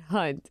 Witch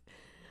hunt.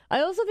 I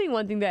also think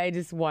one thing that I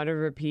just want to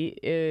repeat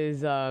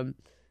is, and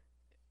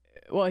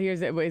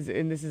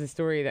this is a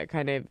story that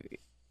kind of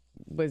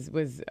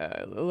was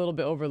a little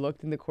bit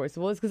overlooked in the course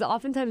of all this, because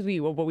oftentimes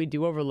what we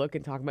do overlook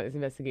and talk about this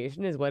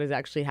investigation is what has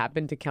actually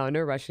happened to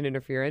counter Russian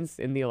interference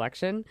in the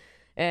election.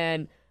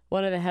 And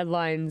one of the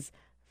headlines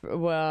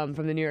from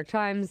the New York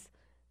Times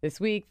this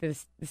week, the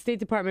State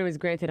Department was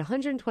granted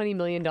 $120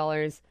 million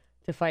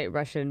to fight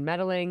Russian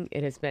meddling.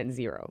 It has spent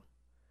zero.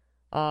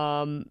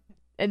 And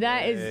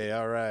that is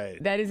all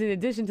right. That is in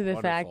addition to the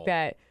fact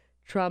that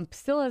Trump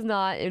still has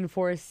not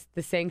enforced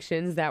the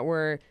sanctions that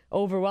were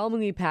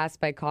overwhelmingly passed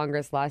by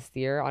Congress last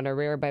year on a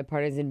rare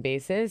bipartisan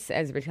basis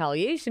as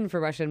retaliation for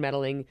Russian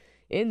meddling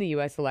in the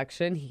U.S.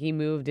 election. He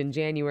moved in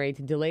January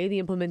to delay the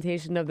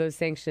implementation of those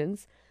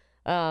sanctions.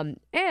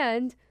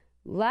 And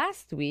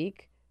last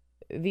week,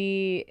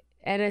 the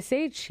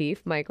NSA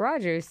chief, Mike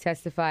Rogers,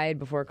 testified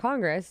before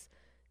Congress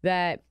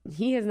that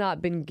he has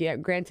not been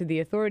granted the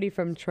authority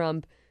from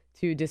Trump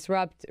to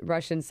disrupt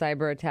Russian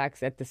cyber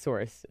attacks at the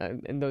source,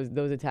 and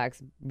those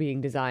attacks being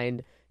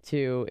designed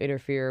to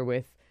interfere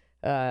with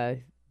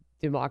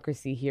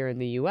democracy here in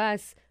the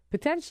U.S.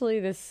 Potentially,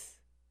 this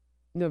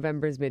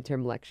November's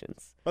midterm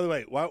elections. By the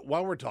way,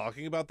 while we're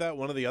talking about that,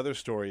 one of the other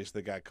stories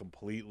that got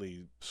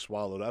completely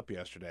swallowed up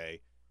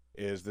yesterday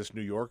is this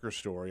New Yorker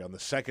story on the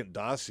second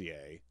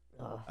dossier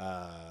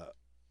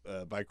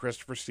by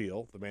Christopher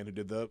Steele, the man who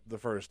did the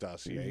first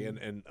dossier.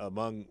 And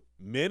among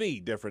many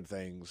different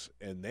things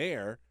in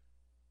there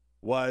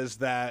was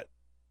that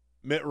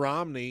Mitt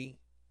Romney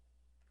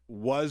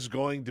was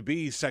going to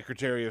be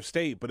Secretary of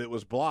State, but it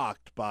was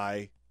blocked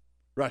by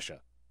Russia.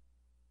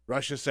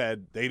 Russia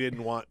said they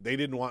didn't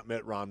want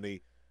Mitt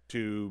Romney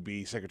to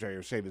be Secretary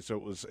of State, and so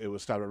it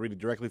was stopped. I'm reading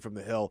directly from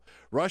the Hill.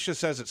 Russia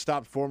says it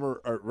stopped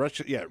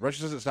Russia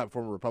says it stopped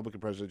former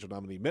Republican presidential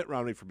nominee Mitt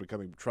Romney from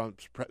becoming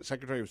Trump's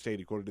Secretary of State,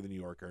 according to the New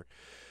Yorker.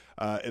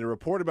 In a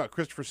report about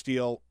Christopher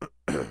Steele,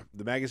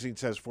 the magazine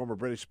says former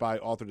British spy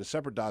authored a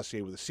separate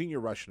dossier with a senior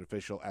Russian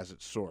official as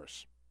its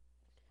source.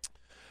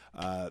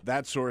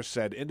 That source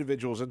said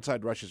individuals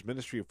inside Russia's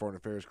Ministry of Foreign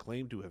Affairs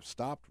claim to have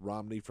stopped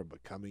Romney from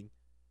becoming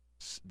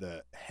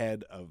the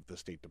head of the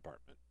State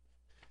Department.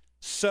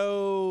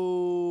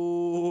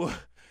 So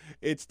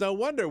it's no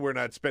wonder we're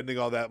not spending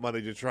all that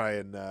money to try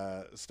and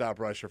stop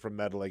Russia from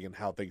meddling in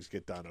how things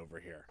get done over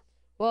here.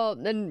 Well,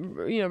 and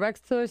Rex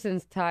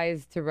Tillerson's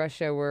ties to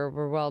Russia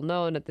were well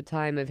known at the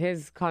time of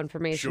his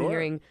confirmation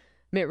hearing.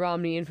 Mitt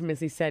Romney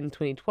infamously said in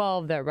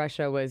 2012 that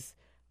Russia was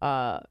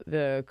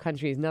the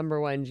country's number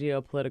one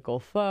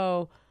geopolitical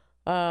foe.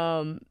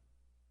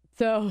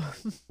 So,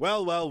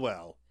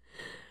 well.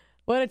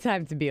 What a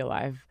time to be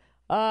alive.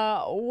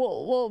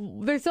 Well,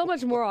 there's so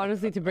much more,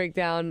 honestly, to break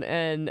down,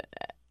 and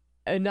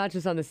not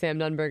just on the Sam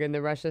Nunberg and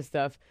the Russia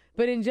stuff,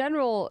 but in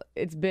general,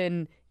 it's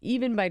been,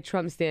 even by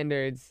Trump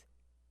standards,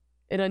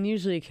 an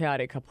unusually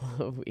chaotic couple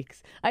of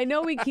weeks. I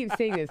know we keep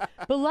saying this,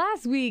 but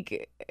last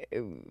week,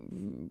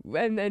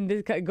 and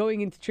this,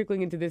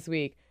 trickling into this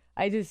week,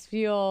 I just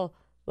feel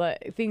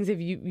like things have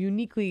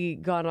uniquely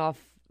gone off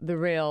the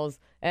rails,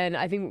 and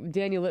I think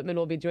Daniel Littman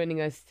will be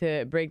joining us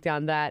to break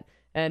down that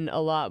and a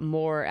lot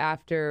more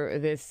after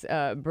this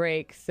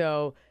break.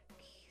 So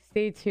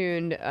stay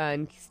tuned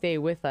and stay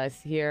with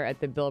us here at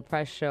the Bill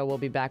Press Show. We'll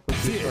be back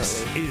with you shortly.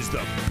 This is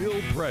the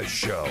Bill Press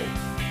Show.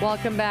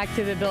 Welcome back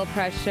to the Bill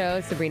Press Show.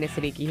 Sabrina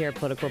Siddiqui here,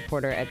 political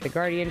reporter at The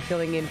Guardian,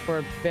 filling in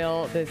for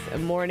Bill this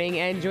morning.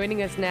 And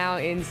joining us now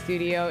in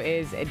studio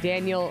is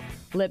Daniel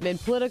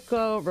Littman,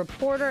 political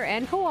reporter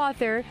and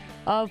co-author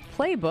of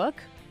Playbook,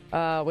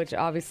 which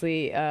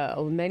obviously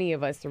many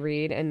of us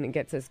read and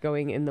gets us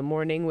going in the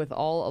morning with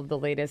all of the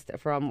latest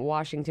from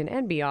Washington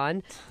and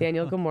beyond.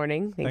 Daniel, good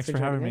morning. Thanks for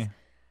having me.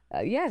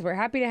 Yes, we're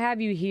happy to have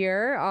you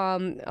here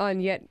on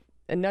yet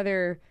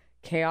another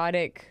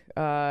chaotic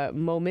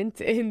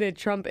moment in the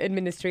Trump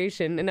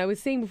administration. And I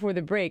was saying before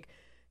the break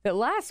that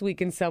last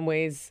week in some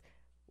ways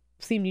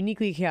seemed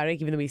uniquely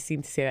chaotic, even though we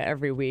seem to say that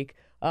every week,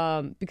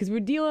 because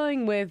we're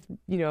dealing with,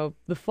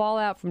 the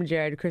fallout from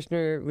Jared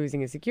Kushner losing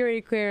his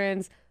security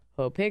clearance.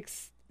 Hope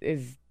Hicks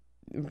is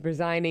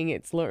resigning.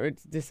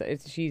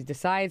 She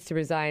decides to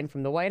resign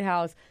from the White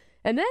House.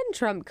 And then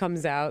Trump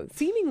comes out,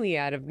 seemingly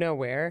out of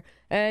nowhere,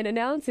 and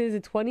announces a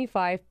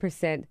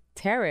 25%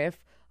 tariff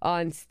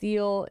on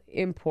steel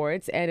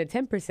imports and a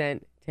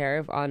 10%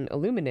 tariff on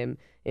aluminum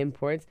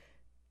imports,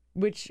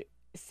 which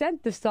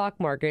sent the stock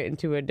market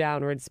into a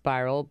downward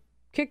spiral,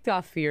 kicked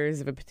off fears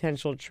of a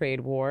potential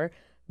trade war.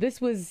 This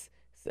was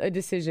a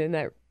decision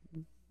that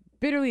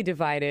bitterly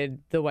divided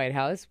the White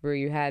House, where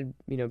you had,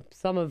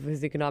 some of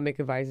his economic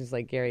advisors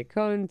like Gary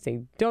Cohn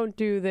saying, don't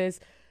do this.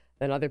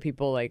 Then other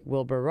people like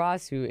Wilbur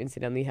Ross, who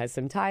incidentally has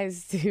some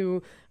ties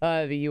to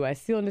the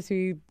U.S. steel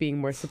industry, being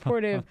more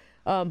supportive.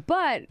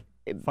 But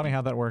Funny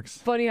how that works,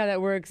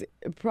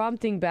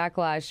 prompting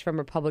backlash from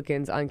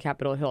Republicans on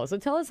Capitol Hill. So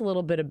tell us a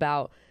little bit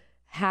about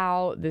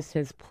how this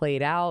has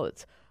played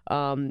out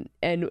and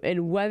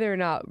whether or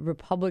not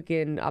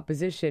Republican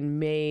opposition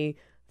may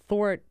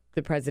thwart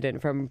the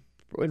president from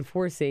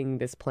enforcing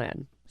this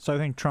plan. So I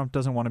think Trump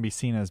doesn't want to be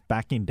seen as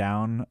backing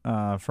down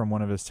from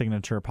one of his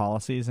signature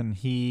policies. And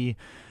he,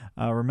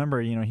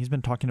 remember, he's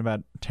been talking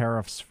about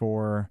tariffs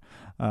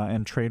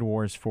and trade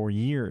wars for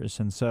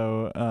years. And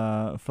so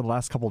for the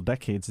last couple of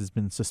decades, has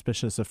been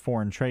suspicious of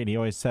foreign trade. He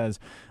always says,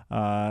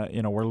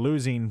 we're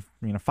losing,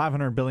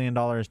 $500 billion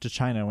to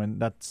China,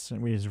 when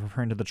he's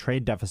referring to the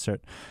trade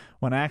deficit,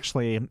 when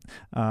actually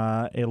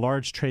a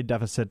large trade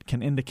deficit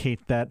can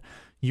indicate that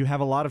you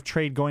have a lot of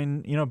trade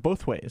going,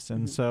 both ways.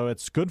 And so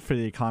it's good for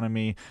the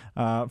economy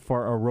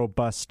for a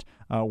robust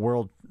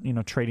world,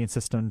 trading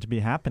system to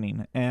be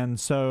happening. And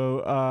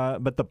so,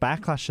 but the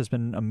backlash has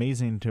been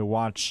amazing to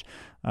watch.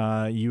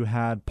 You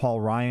had Paul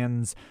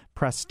Ryan's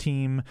press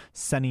team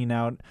sending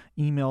out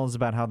emails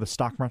about how the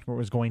stock market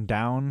was going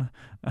down.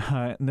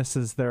 And this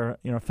is their,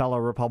 fellow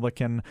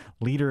Republican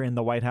leader in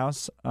the White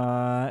House.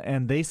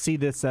 And they see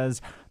this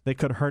as they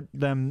could hurt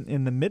them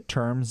in the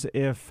midterms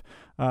if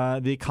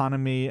the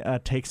economy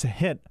takes a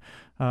hit.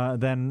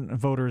 Then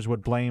voters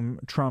would blame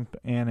Trump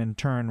and in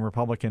turn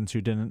Republicans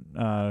who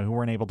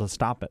weren't able to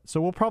stop it.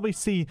 So we'll probably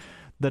see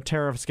the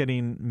tariffs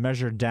getting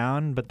measured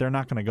down, but they're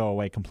not going to go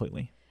away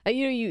completely.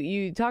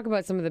 You talk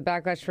about some of the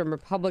backlash from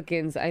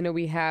Republicans. I know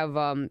we have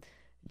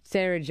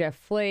Senator Jeff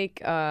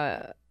Flake,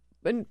 a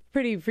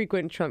pretty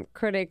frequent Trump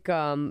critic,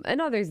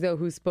 and others, though,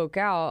 who spoke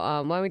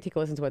out. Why don't we take a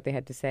listen to what they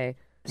had to say?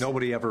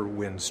 Nobody ever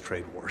wins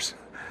trade wars.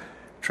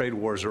 Trade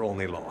wars are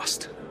only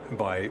lost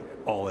by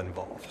all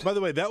involved. By the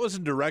way, that was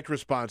in direct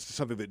response to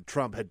something that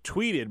Trump had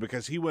tweeted,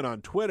 because he went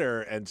on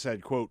Twitter and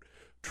said, quote,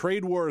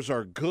 "Trade wars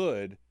are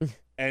good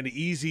and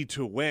easy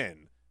to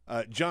win."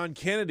 John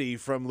Kennedy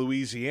from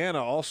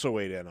Louisiana also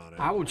weighed in on it.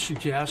 I would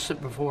suggest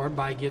that before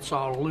everybody gets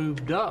all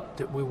lubed up,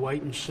 that we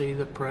wait and see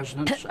the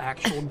president's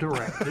actual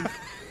directive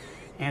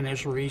and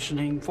his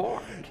reasoning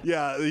for it.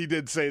 Yeah, he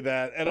did say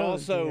that. And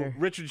also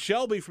Richard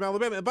Shelby from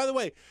Alabama. And by the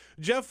way,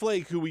 Jeff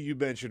Flake, who you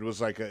mentioned,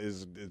 was like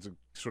is a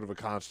sort of a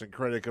constant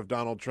critic of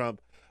Donald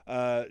Trump.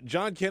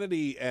 John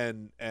Kennedy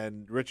and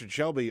Richard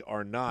Shelby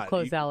are not.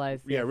 Close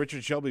allies. Yeah,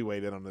 Richard Shelby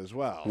weighed in on it as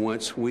well.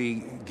 Once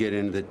we get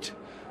into the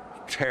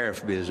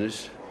tariff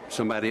business,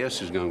 somebody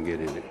else is going to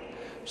get in it.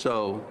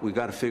 So we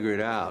got to figure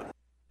it out.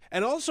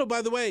 And also,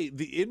 by the way,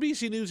 the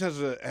NBC News has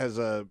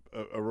a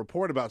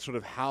report about sort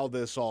of how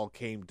this all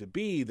came to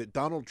be, that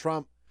Donald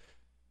Trump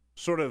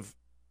sort of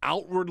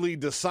outwardly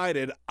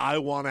decided, I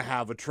want to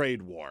have a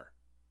trade war.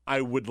 I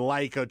would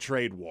like a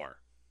trade war.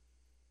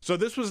 So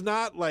this was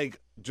not like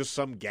just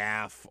some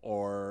gaffe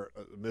or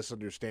a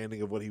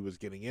misunderstanding of what he was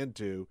getting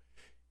into.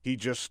 He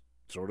just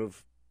sort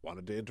of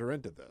wanted to enter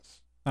into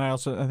this. And I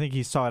think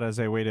he saw it as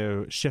a way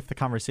to shift the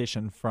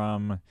conversation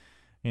from,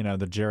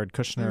 the Jared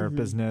Kushner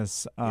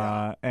business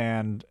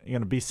and,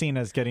 be seen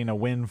as getting a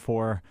win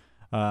for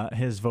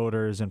his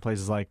voters in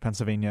places like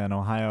Pennsylvania and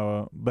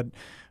Ohio. But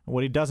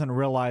what he doesn't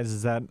realize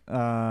is that,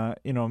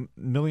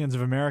 millions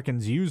of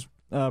Americans use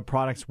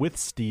products with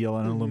steel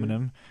and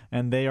aluminum,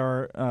 and they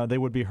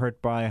would be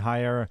hurt by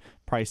higher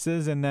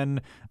prices. And then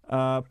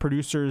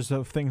producers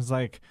of things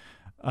like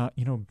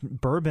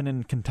bourbon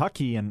in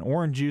Kentucky and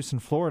orange juice in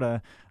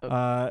Florida,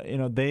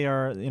 they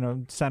are,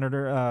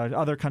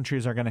 other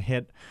countries are going to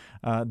hit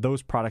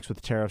those products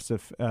with tariffs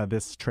if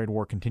this trade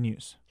war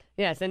continues.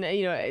 Yes, and,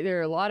 there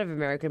are a lot of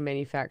American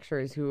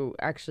manufacturers who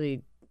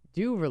actually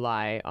do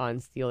rely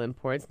on steel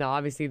imports. Now,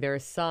 obviously, there are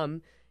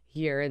some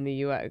here in the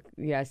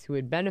U.S. who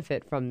would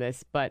benefit from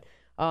this, but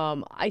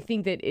I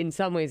think that in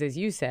some ways, as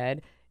you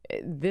said,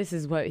 this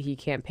is what he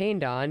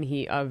campaigned on.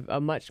 A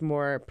much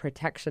more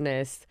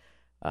protectionist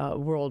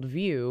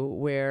worldview,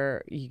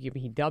 where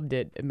he dubbed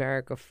it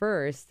America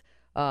First,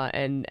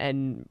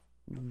 and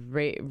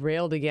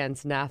railed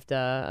against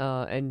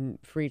NAFTA and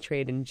free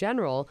trade in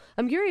general.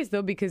 I'm curious,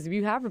 though, because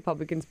you have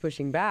Republicans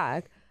pushing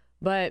back,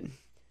 but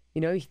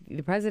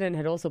the president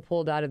had also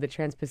pulled out of the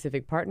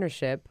Trans-Pacific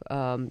Partnership,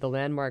 the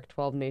landmark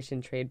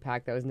 12-nation trade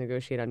pact that was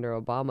negotiated under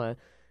Obama.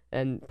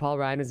 And Paul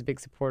Ryan was a big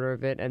supporter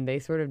of it, and they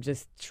sort of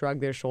just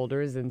shrugged their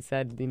shoulders and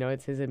said,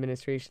 it's his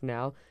administration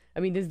now.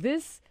 I mean, does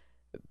this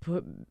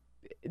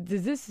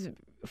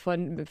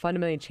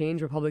fundamentally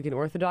change Republican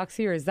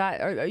orthodoxy, or is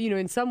that,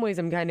 in some ways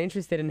I'm kind of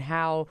interested in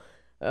how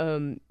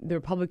the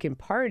Republican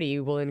Party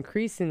will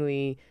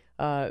increasingly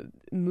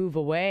move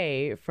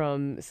away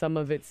from some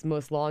of its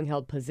most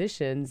long-held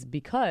positions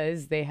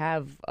because they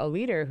have a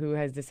leader who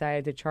has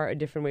decided to chart a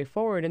different way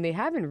forward, and they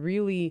haven't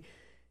really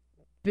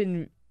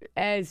been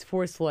as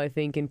forceful, I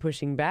think, in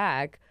pushing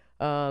back.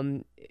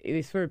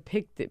 They sort of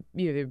picked,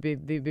 they've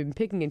been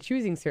picking and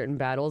choosing certain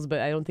battles, but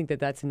I don't think that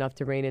that's enough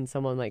to rein in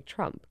someone like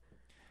Trump.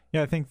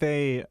 Yeah, I think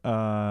they,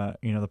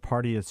 the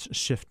party is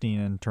shifting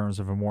in terms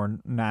of a more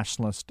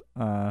nationalist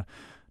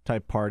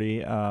type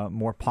party,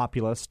 more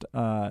populist.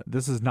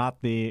 This is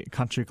not the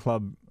country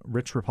club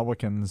rich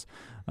Republicans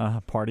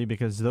party,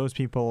 because those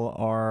people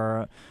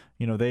are,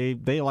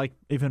 they like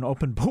even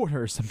open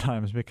borders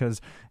sometimes, because,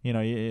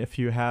 if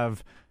you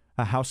have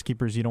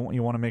housekeepers, you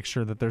want to make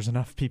sure that there's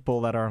enough people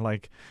that are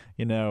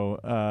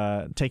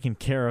taking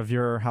care of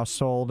your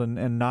household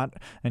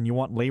and you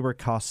want labor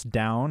costs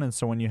down. And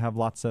so when you have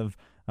lots of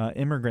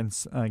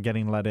immigrants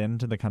getting let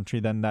into the country,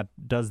 then that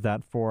does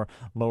that for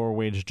lower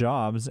wage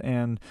jobs.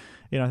 And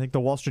I think the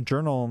Wall Street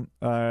Journal,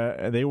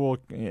 they will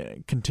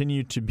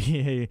continue to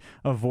be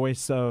a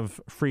voice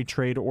of free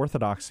trade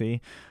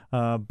orthodoxy.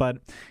 But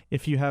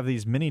if you have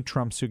these mini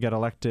Trumps who get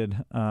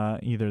elected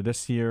either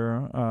this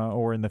year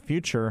or in the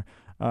future,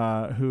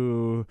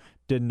 who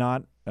did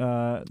not,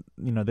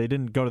 they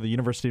didn't go to the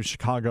University of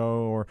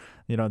Chicago, or,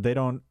 they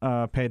don't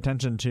pay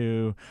attention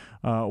to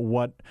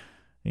what,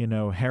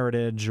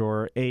 Heritage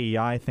or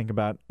AEI think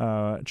about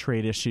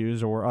trade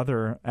issues or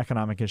other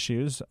economic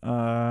issues,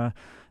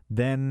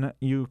 then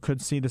you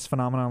could see this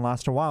phenomenon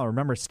last a while.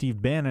 Remember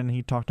Steve Bannon,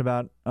 he talked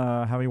about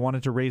how he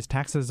wanted to raise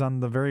taxes on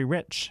the very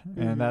rich,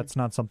 and that's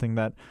not something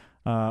that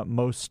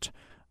most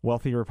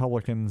wealthy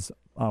Republicans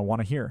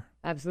want to hear.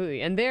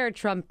 Absolutely. And there,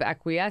 Trump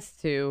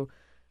acquiesced to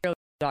the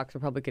orthodox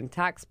Republican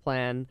tax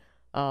plan.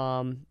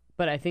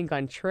 But I think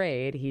on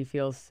trade, he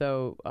feels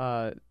so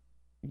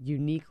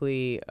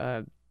uniquely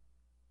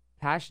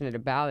passionate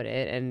about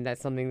it. And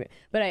that's something that,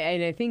 but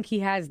I think he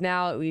has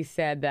now at least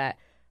said that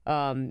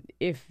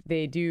if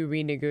they do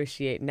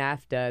renegotiate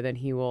NAFTA, then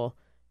he will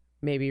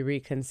maybe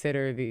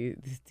reconsider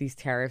these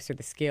tariffs or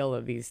the scale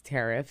of these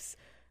tariffs.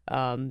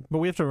 But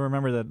we have to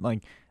remember that,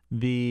 like,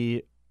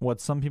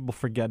 what some people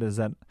forget is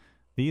that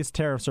these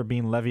tariffs are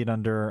being levied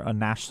under a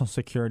national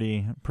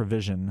security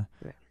provision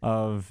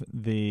of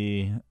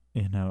the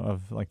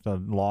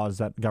laws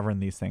that govern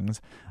these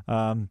things.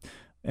 And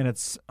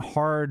it's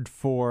hard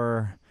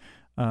for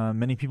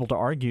many people to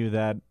argue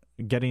that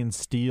getting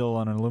steel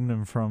and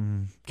aluminum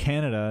from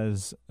Canada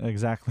is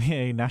exactly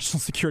a national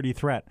security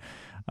threat.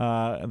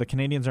 The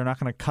Canadians are not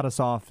going to cut us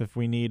off if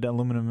we need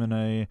aluminum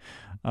in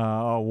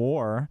a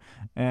war.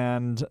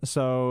 And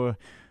so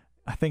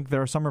I think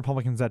there are some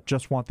Republicans that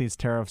just want these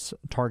tariffs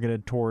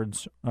targeted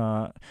towards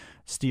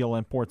steel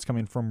imports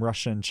coming from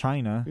Russia and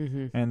China,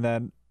 and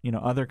that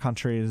other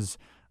countries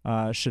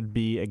should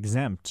be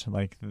exempt.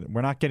 Like,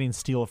 we're not getting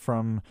steel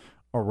from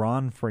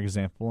Iran, for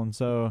example, and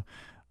so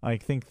I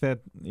think that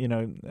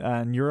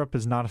and Europe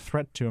is not a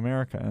threat to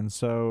America, and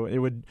so it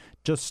would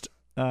just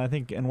I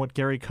think, and what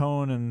Gary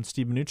Cohn and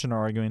Steve Mnuchin are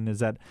arguing is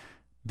that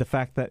the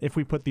fact that if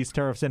we put these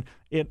tariffs in,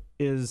 it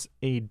is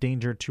a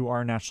danger to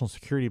our national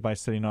security by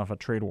setting off a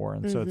trade war.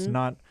 And so it's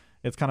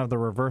kind of the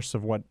reverse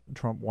of what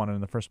Trump wanted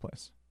in the first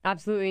place.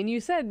 Absolutely. And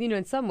you said,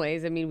 in some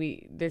ways, I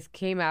mean, this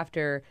came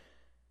after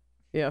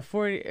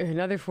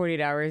another 48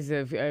 hours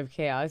of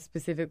chaos,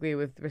 specifically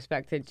with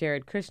respect to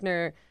Jared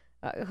Kushner.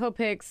 Hope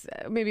Hicks,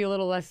 maybe a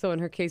little less so in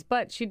her case,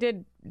 but she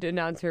did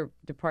announce her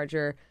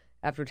departure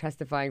after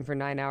testifying for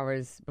 9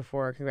 hours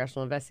before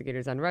congressional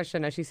investigators on Russia.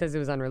 Now, she says it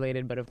was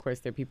unrelated, but of course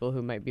there are people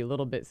who might be a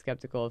little bit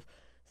skeptical of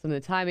some of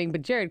the timing.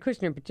 But Jared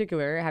Kushner in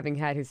particular, having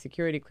had his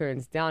security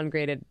clearance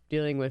downgraded,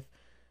 dealing with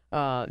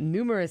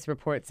numerous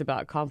reports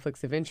about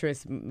conflicts of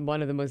interest,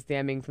 one of the most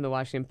damning from the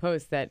Washington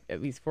Post, that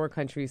at least 4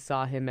 countries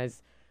saw him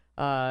as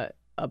a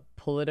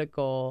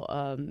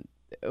political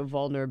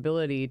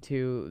vulnerability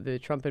to the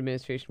Trump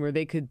administration, where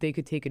they could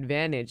take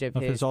advantage of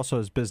his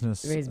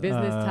business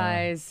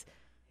ties,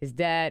 his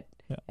debt,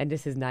 and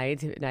just his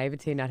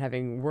naivete, not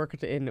having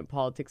worked in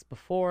politics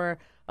before.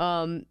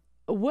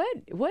 What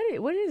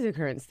is the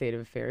current state of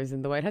affairs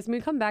in the White House? I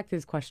mean, we come back to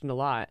this question a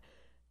lot,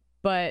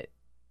 but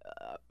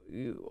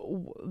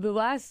the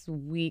last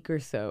week or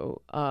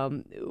so,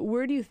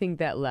 where do you think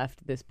that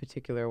left this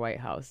particular White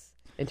House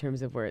in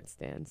terms of where it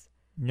stands?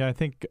 Yeah, I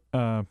think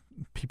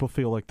people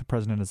feel like the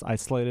president is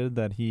isolated,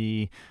 that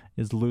he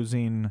is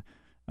losing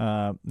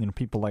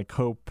people like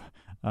Hope,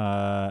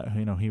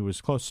 he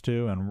was close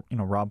to,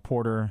 and Rob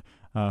Porter,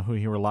 who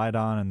he relied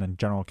on, and then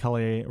General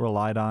Kelly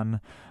relied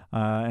on,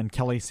 and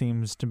Kelly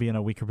seems to be in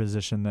a weaker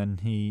position than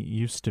he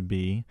used to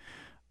be.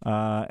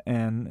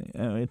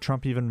 And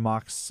Trump even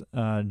mocks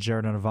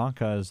Jared and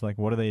Ivanka as like,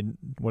 what do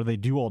they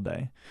do all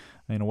day?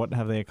 What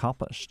have they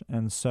accomplished?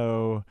 And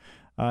so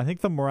I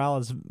think the morale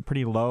is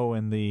pretty low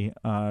in the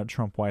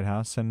Trump White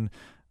House, and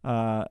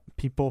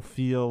people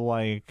feel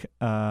like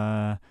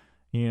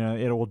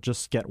it will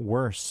just get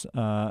worse.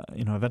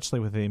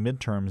 Eventually with the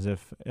midterms,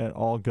 if it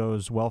all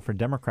goes well for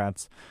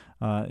Democrats,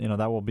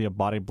 that will be a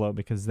body blow,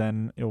 because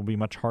then it will be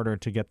much harder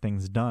to get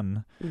things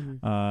done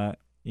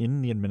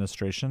in the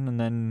administration, and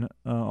then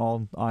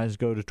all eyes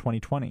go to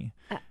 2020.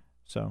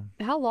 So,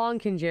 how long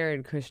can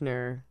Jared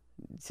Kushner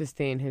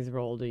sustain his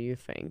role, do you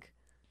think?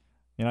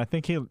 I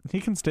think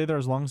he can stay there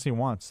as long as he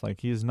wants.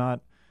 Like, he's not.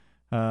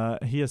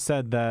 He has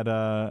said that,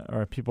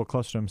 or people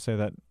close to him say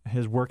that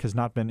his work has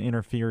not been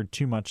interfered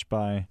too much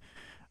by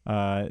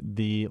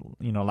the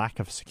lack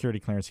of security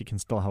clearance. He can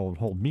still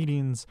hold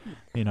meetings.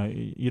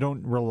 You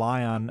don't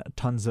rely on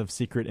tons of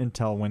secret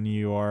intel when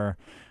you are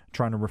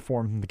trying to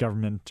reform the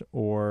government,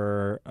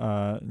 or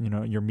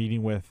you're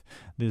meeting with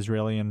the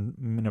Israeli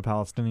and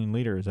Palestinian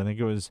leaders. I think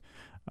it was,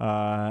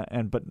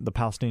 but the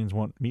Palestinians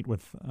won't meet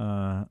with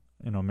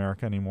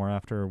America anymore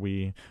after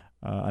we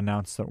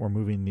announced that we're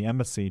moving the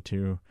embassy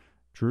to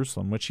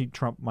Jerusalem, which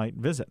Trump might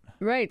visit.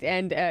 Right,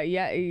 and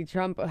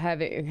Trump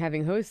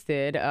having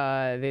hosted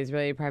the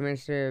Israeli Prime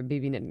Minister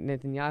Bibi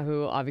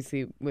Netanyahu,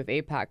 obviously with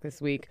AIPAC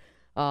this week,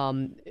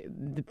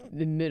 the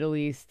Middle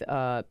East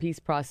peace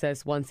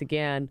process once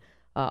again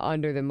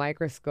under the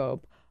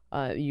microscope.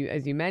 As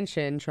you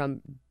mentioned,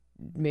 Trump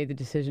made the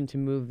decision to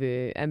move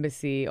the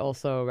embassy,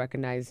 also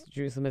recognized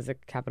Jerusalem as the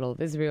capital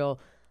of Israel.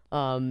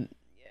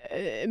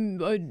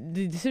 The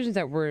decisions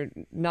that were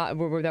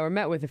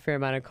met with a fair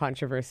amount of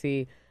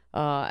controversy.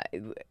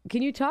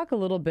 Can you talk a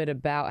little bit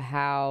about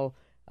how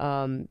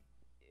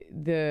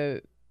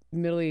the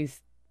Middle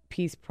East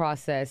peace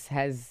process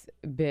has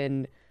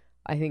been,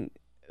 I think,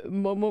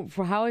 what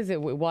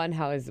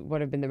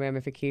have been the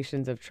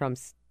ramifications of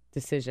Trump's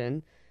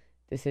decisions,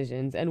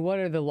 and what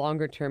are the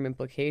longer term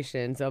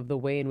implications of the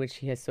way in which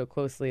he has so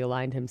closely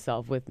aligned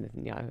himself with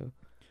Netanyahu?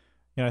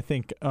 I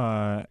think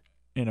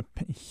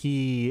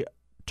he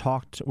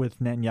talked with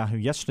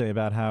Netanyahu yesterday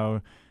about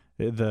how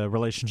the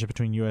relationship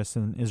between U.S.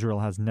 and Israel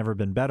has never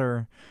been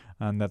better,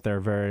 and that they're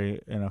very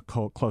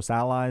close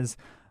allies.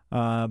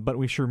 But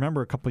we should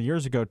remember a couple of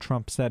years ago,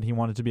 Trump said he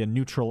wanted to be a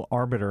neutral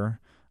arbiter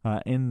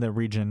in the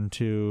region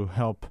to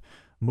help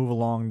move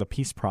along the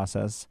peace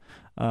process.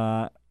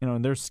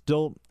 There's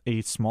still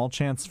a small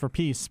chance for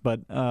peace, but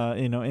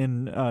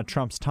in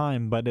Trump's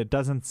time, but it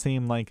doesn't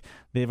seem like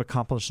they've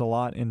accomplished a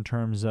lot in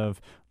terms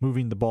of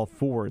moving the ball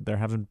forward. There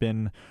haven't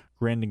been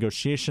grand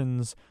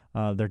negotiations.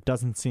 There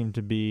doesn't seem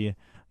to be,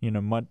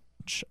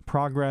 much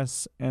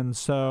progress, and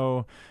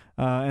so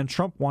and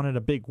Trump wanted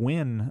a big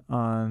win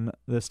on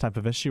this type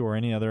of issue or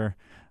any other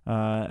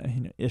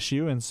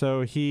issue, and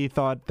so he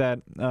thought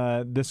that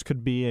this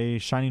could be a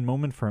shining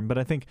moment for him. But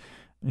I think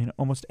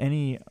almost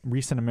any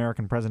recent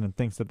American president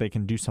thinks that they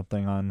can do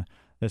something on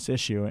this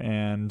issue,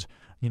 and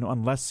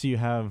unless you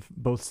have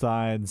both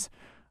sides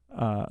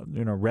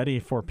ready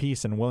for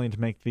peace and willing to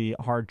make the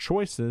hard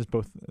choices,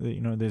 both the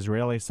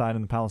Israeli side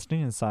and the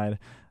Palestinian side,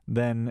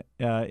 then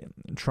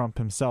Trump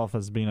himself,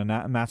 as being a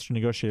master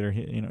negotiator,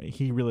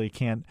 he really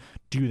can't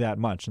do that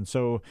much. And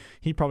so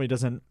he probably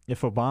doesn't.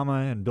 If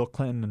Obama and Bill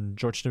Clinton and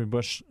George W.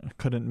 Bush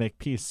couldn't make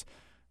peace,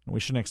 we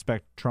shouldn't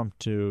expect Trump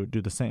to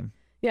do the same.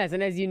 Yes,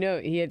 and as you know,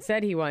 he had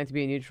said he wanted to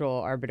be a neutral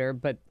arbiter,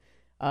 but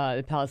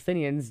the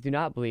Palestinians do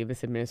not believe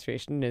this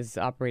administration is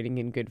operating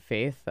in good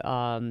faith.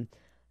 And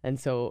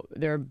so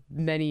there are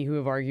many who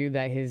have argued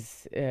that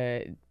his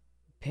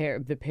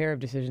the pair of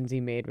decisions he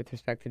made with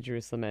respect to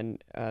Jerusalem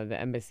and the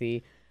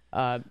embassy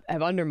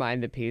have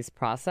undermined the peace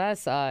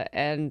process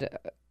and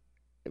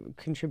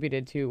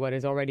contributed to what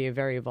is already a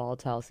very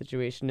volatile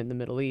situation in the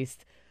Middle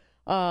East.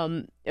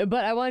 But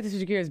I wanted to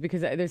switch gears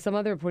because there's some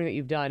other reporting that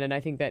you've done, and I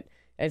think that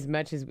as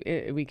much as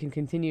we can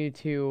continue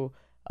to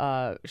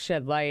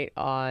shed light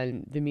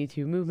on the Me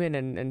Too movement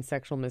and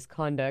sexual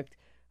misconduct,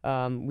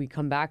 we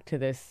come back to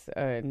this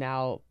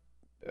now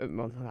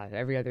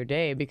every other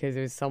day because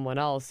there's someone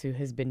else who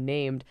has been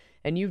named.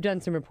 And you've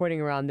done some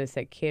reporting around this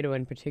at Cato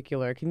in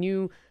particular. Can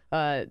you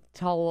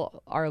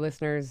tell our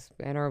listeners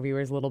and our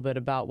viewers a little bit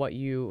about what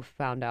you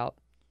found out?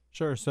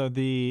 Sure. So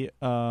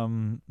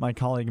my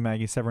colleague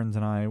Maggie Severns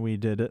and I, we've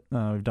done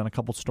a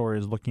couple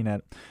stories looking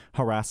at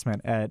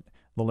harassment at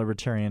the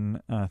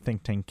libertarian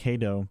think tank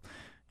Cato,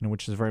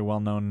 which is very well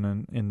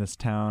known in this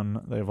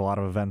town. They have a lot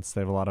of events. They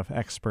have a lot of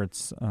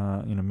experts.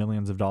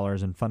 Millions of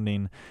dollars in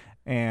funding,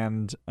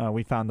 and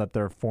we found that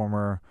their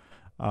former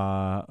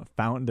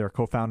their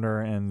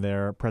co-founder and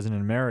their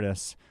president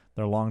emeritus,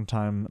 their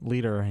longtime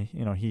leader,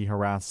 he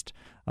harassed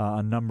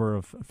a number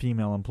of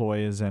female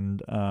employees,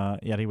 and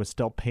yet he was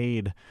still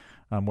paid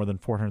more than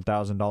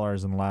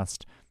 $400,000 in the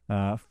last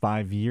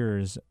 5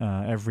 years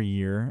every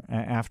year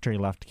after he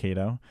left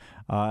Cato,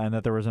 and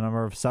that there was a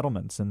number of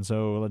settlements. And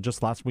so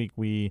just last week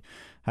we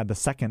had the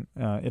second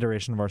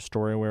iteration of our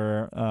story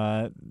where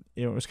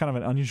it was kind of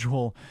an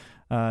unusual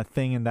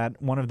thing in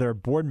that one of their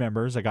board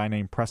members, a guy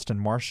named Preston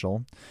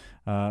Marshall,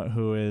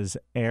 who is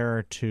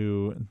heir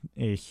to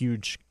a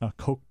huge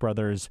Koch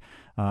brothers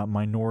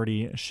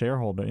minority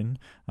shareholding.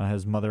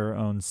 His mother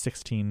owns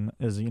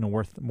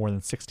worth more than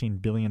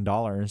 $16 billion.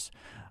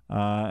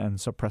 And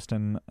so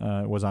Preston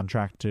was on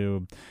track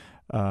to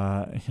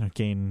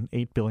gain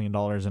 $8 billion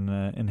in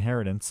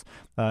inheritance.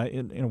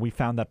 We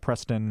found that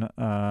Preston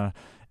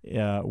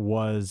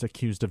was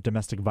accused of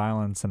domestic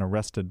violence and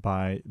arrested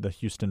by the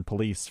Houston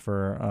police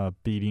for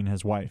beating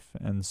his wife.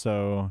 And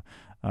so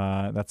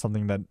that's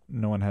something that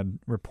no one had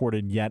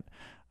reported yet.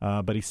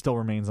 But he still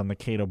remains on the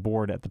Cato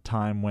board at the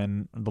time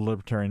when the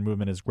libertarian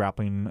movement is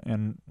grappling,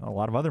 and a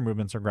lot of other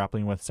movements are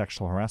grappling with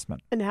sexual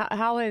harassment. And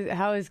how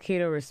has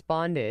Cato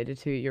responded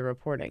to your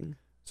reporting?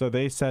 So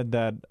they said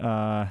that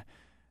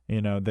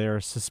they're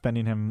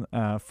suspending him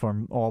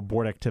from all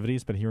board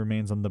activities, but he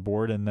remains on the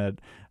board, and that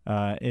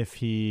if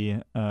he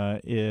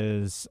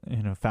is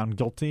found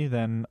guilty,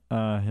 then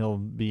he'll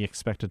be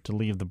expected to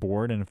leave the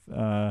board, and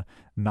if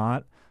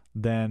not,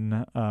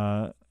 then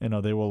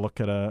they will look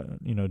at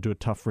do a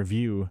tough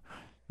review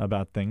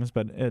about things.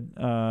 But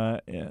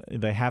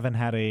they haven't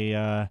had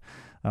a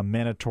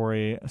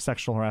mandatory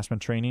sexual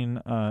harassment training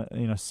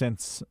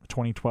since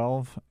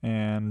 2012,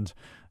 and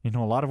a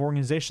lot of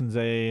organizations,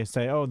 they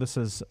say,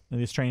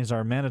 these trainings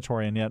are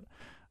mandatory, and yet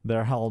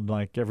they're held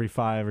like every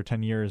 5 or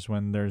 10 years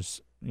when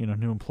there's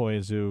new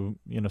employees who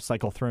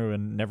cycle through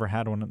and never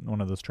had one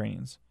of those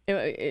trainings.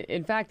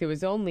 In fact, it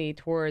was only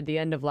toward the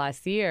end of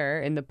last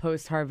year, in the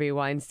post-Harvey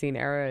Weinstein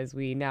era, as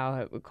we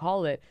now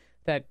call it,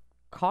 that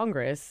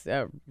Congress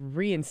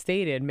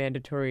reinstated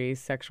mandatory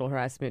sexual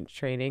harassment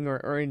training,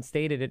 or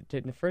instated it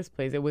in the first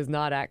place. It was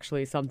not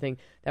actually something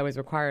that was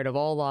required of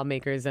all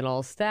lawmakers and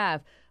all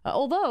staff,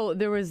 although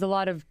there was a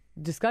lot of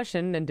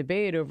discussion and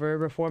debate over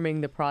reforming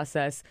the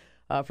process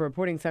for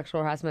reporting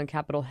sexual harassment on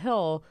Capitol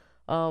Hill,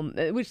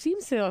 which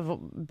seems to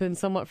have been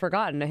somewhat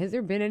forgotten. Has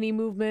there been any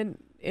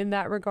movement in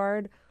that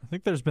regard? I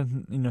think there's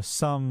been,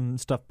 some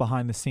stuff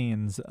behind the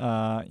scenes.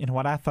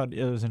 What I thought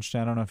it was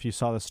interesting, I don't know if you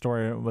saw the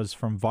story, it was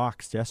from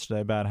Vox yesterday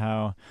about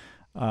how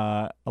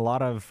a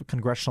lot of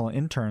congressional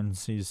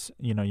interns, these,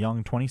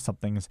 young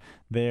 20-somethings,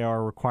 they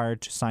are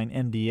required to sign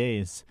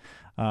NDAs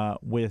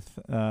with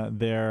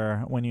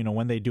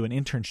when they do an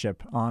internship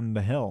on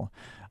the Hill.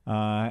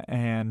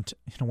 And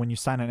when you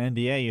sign an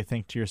NDA, you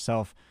think to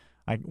yourself,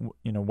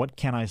 what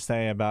can I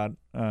say about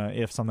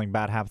if something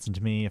bad happens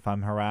to me, if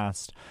I'm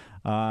harassed,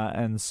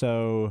 and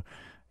you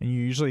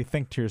usually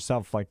think to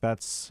yourself, like,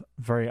 that's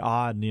very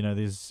odd.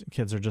 These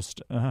kids are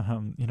just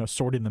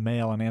sorting the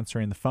mail and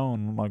answering the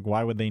phone. Like,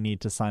 why would they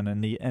need to sign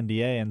an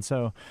NDA? And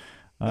so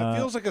that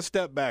feels like a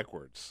step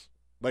backwards.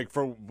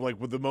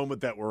 With the moment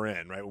that we're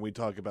in, right? When we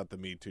talk about the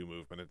Me Too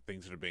movement and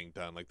things that are being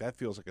done, like that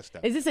feels like a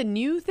step. Is this a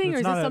new thing, or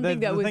is this something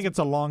that was? I think it's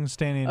a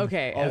long-standing.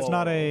 Okay, it's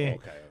not a.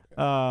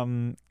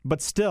 Okay.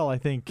 But still, I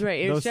think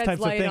those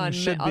types of things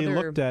should be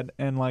looked at,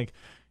 and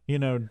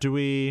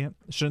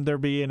shouldn't there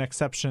be an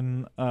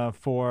exception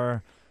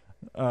for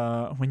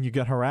when you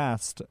get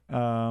harassed?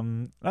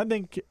 I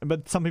think,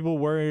 but some people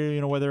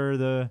worry, whether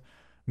the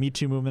Me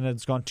Too movement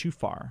has gone too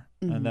far,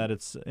 and that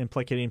it's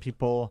implicating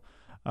people.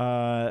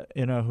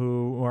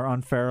 Who are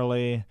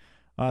unfairly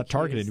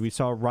targeted. We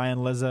saw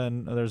Ryan Lizza,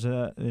 and there's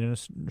a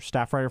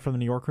staff writer from the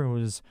New Yorker who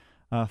was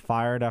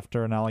fired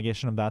after an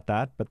allegation about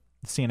that. But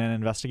CNN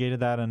investigated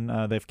that,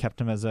 and they've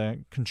kept him as a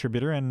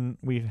contributor. And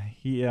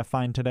he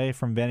find today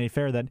from Vanity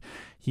Fair that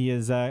he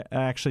is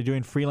actually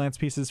doing freelance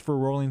pieces for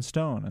Rolling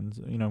Stone,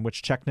 and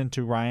which checked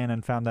into Ryan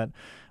and found that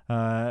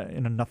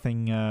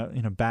nothing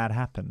bad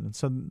happened. And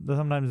so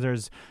sometimes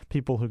there's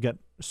people who get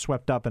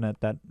swept up in it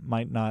that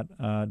might not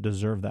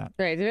deserve that.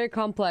 Right, it's a very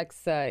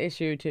complex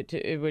issue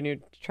to when you're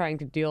trying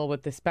to deal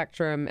with the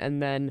spectrum,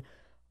 and then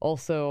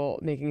also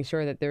making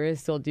sure that there is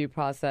still due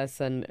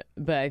process.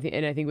 But I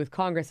think with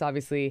Congress,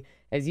 obviously,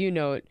 as you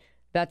note,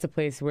 that's a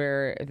place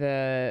where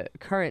the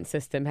current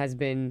system has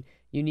been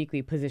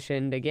uniquely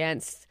positioned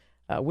against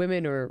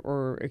women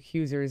or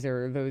accusers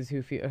or those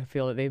who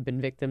feel that they've been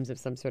victims of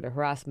some sort of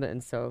harassment.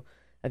 And so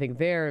I think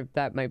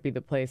that might be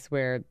the place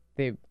where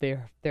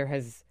there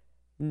has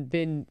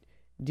been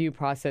due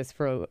process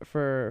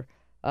for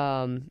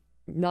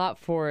not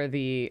for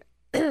the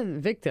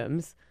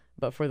victims,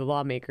 but for the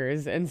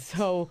lawmakers. And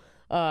so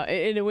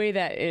in a way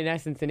that, in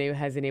essence,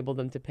 has enabled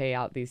them to pay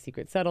out these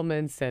secret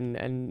settlements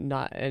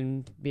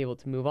and be able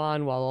to move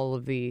on, while all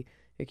of the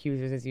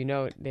accusers, as you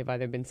know, they've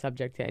either been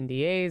subject to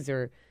NDAs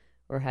or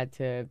had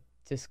to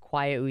just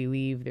quietly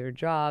leave their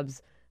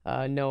jobs,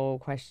 no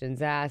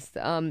questions asked.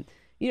 I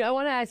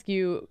want to ask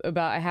you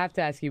I have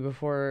to ask you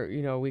before,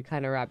 we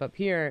kind of wrap up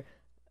here,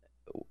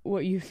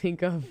 what you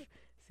think of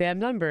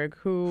Sam Nunberg,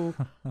 who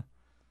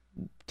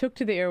took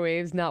to the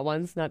airwaves not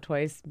once, not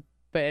twice,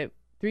 but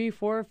 3,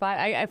 4,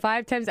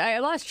 5 times. I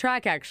lost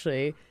track,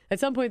 actually. At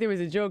some point, there was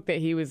a joke that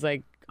he was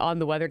like on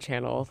the Weather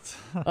Channel,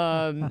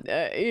 because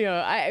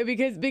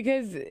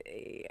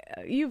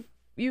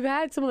you've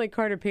had someone like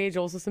Carter Page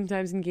also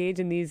sometimes engage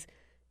in these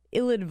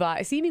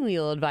seemingly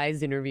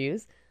ill-advised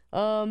interviews.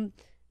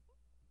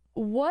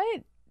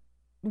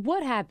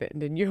 What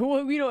happened? And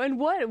and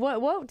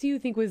what do you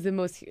think was the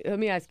most? Let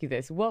me ask you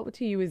this: what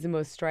to you is the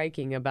most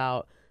striking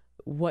about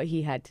what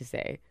he had to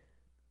say?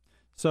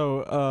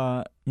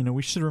 So,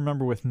 we should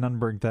remember with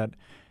Nunberg that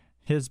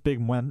his big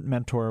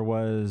mentor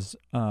was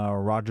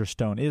Roger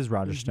Stone,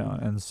 Stone.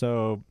 And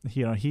so,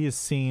 he has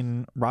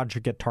seen Roger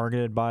get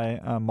targeted by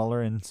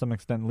Mueller in some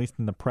extent, at least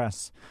in the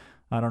press.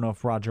 I don't know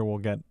if Roger will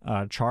get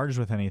charged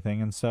with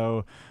anything. And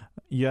so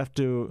you have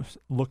to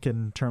look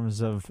in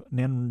terms of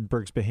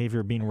Nunberg's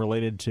behavior being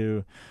related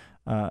to,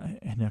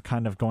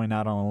 kind of going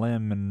out on a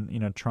limb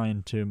and,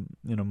 trying to,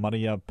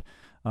 muddy up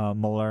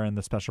Mueller and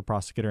the special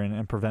prosecutor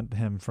and prevent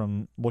him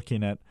from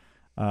looking at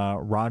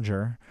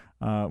Roger,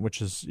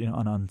 which is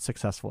an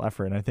unsuccessful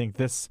effort. And I think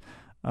this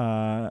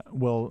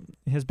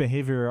his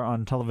behavior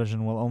on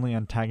television will only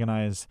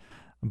antagonize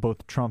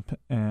both Trump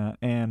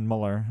and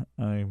Mueller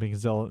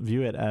because they'll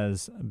view it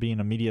as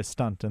being a media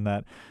stunt, and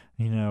that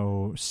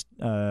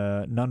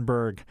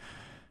Nunberg,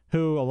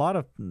 who a lot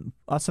of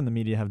us in the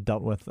media have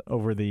dealt with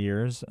over the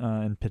years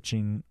in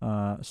pitching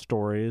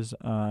stories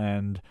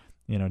and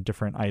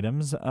different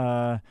items.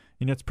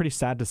 It's pretty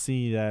sad to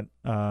see that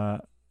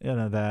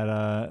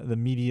the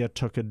media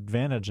took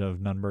advantage of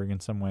Nunberg in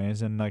some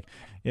ways, and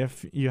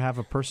if you have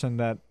a person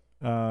that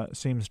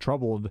seems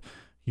troubled,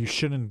 you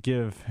shouldn't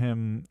give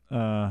him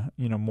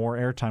more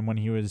airtime when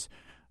he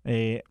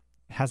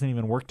hasn't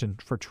even worked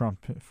for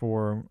Trump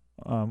for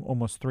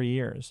almost 3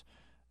 years.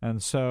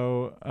 And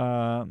so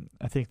I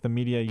think the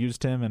media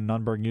used him, and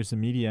Nunberg used the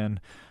media.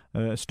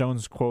 And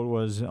Stone's quote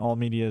was, all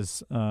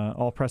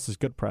press is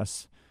good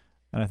press.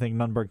 And I think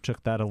Nunberg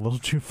took that a little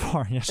too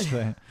far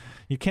yesterday.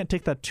 You can't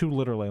take that too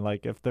literally.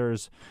 Like, if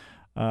there's,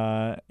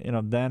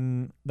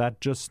 then that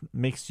just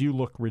makes you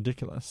look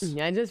ridiculous.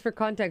 Yeah, and just for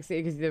context,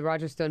 because the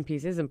Roger Stone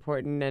piece is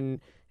important, and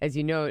as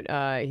you note,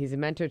 he's a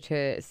mentor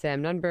to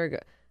Sam Nunberg.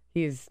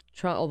 He's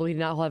Trump, although he did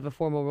not have a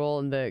formal role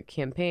in the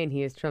campaign,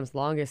 he is Trump's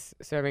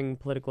longest-serving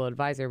political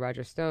advisor,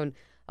 Roger Stone.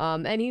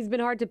 And he's been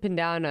hard to pin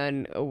down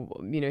on,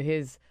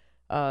 his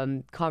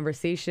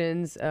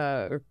conversations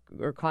or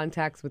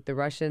contacts with the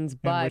Russians,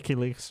 but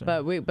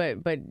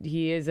WikiLeaks. But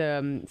he is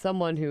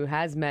someone who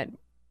has met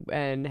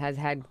and has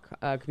had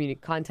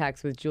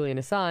contacts with Julian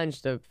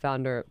Assange, the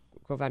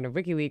co-founder of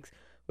WikiLeaks,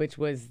 which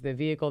was the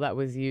vehicle that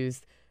was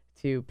used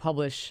to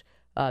publish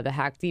the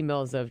hacked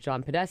emails of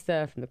John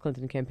Podesta from the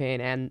Clinton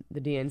campaign and the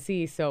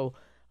DNC. So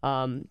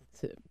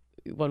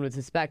one would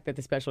suspect that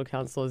the special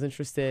counsel is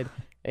interested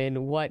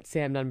in what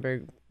Sam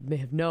Nunberg may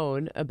have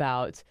known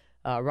about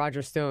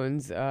Roger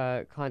Stone's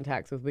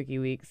contacts with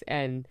WikiLeaks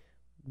and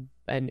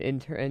in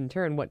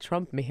turn what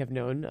Trump may have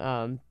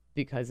known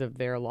because of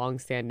their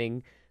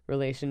longstanding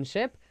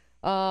relationship.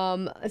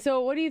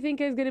 So what do you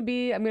think is going to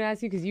be, I'm going to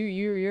ask you because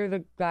you're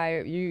the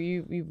guy,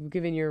 you've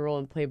given your role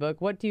in Playbook.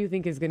 What do you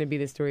think is going to be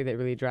the story that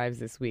really drives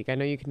this week? I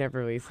know you can never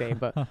really say,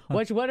 but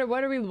what should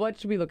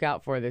we look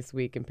out for this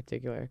week in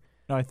particular?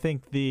 No, I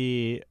think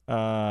the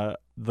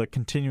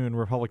continuing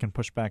Republican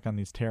pushback on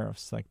these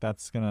tariffs, like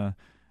that's going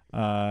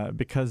to,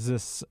 because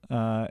this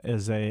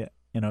is a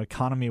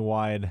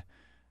economy-wide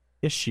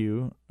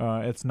issue,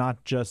 it's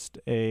not just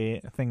a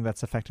thing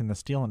that's affecting the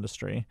steel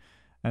industry.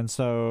 And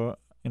so,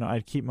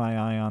 I'd keep my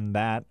eye on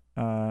that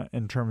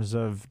in terms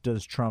of,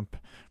 does Trump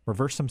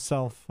reverse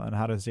himself and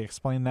how does he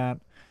explain that?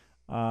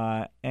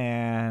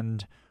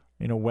 And,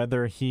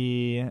 whether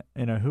he,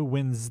 who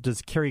wins,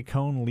 does Kerry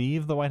Cohn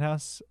leave the White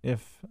House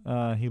if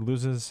he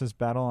loses his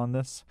battle on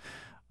this?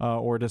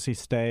 Or does he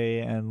stay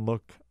and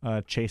look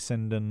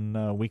chastened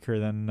and weaker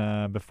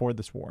than before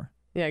this war?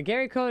 Yeah,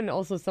 Gary Cohn,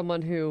 also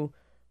someone who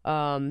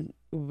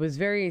was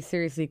very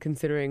seriously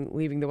considering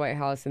leaving the White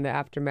House in the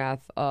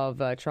aftermath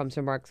of Trump's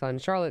remarks on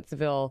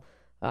Charlottesville.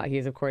 He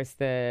is, of course,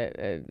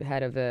 the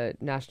head of the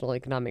National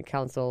Economic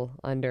Council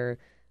under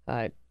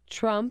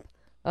Trump.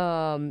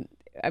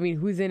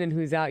 Who's in and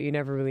who's out, you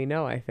never really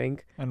know, I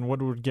think. And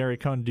what would Gary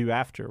Cohn do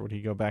after? Would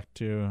he go back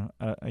to,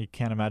 you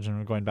can't imagine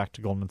him going back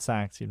to Goldman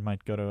Sachs. He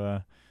might go to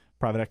a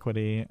private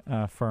equity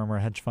firm or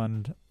hedge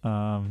fund,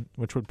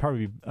 which would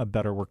probably be a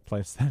better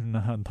workplace than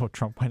the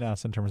Trump White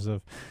House in terms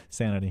of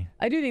sanity.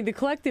 I do think the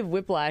collective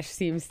whiplash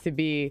seems to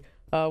be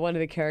one of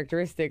the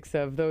characteristics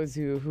of those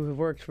who have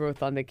worked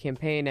both on the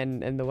campaign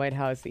and the White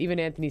House. Even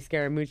Anthony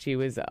Scaramucci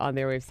was on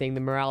their way of saying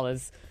the morale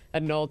is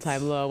at an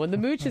all-time low. When the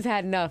mooch has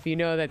had enough, you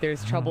know that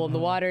there's trouble in the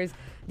waters.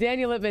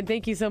 Daniel Lippman,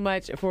 thank you so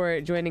much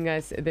for joining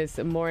us this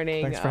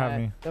morning. Thanks for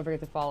having me. Don't forget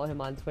to follow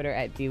him on Twitter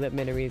at @DLippman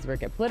and read his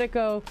work at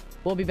Politico.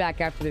 We'll be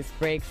back after this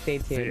break. Stay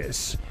tuned.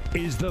 This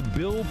is the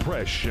Bill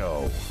Press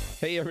Show.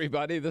 Hey,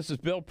 everybody, this is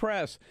Bill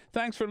Press.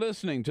 Thanks for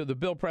listening to the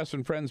Bill Press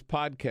and Friends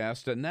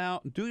podcast. And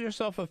now, do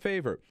yourself a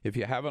favor. If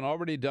you haven't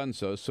already done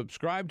so,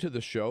 subscribe to the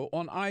show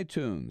on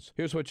iTunes.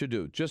 Here's what you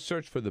do. Just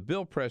search for the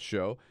Bill Press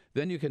Show.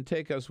 Then you can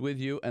take us with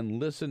you and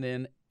listen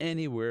in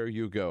anywhere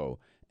you go.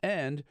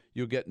 And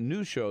you'll get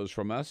new shows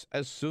from us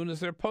as soon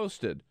as they're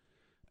posted.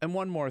 And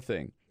one more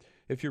thing.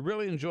 If you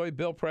really enjoy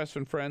Bill Press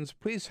and Friends,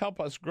 please help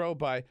us grow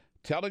by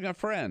telling a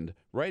friend,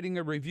 writing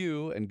a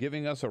review, and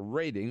giving us a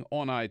rating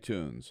on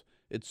iTunes.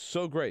 It's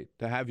so great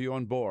to have you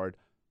on board.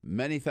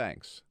 Many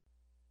thanks.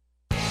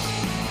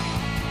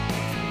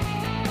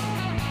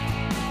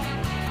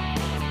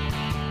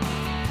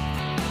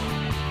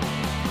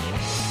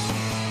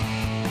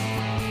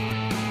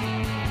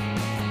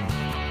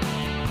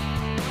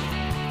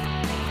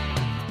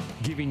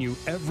 Giving you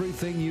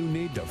everything you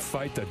need to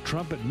fight the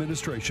Trump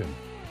administration.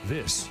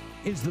 This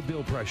is The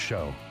Bill Press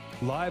Show.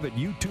 Live at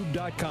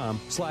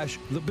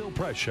youtube.com/The Bill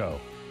Press Show.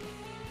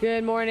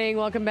 Good morning.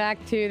 Welcome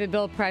back to the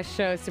Bill Press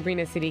Show.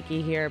 Sabrina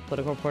Siddiqui here,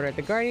 political reporter at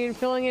The Guardian,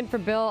 filling in for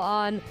Bill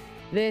on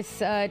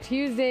this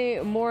Tuesday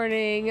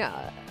morning.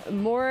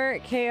 More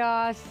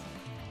chaos.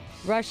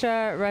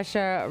 Russia,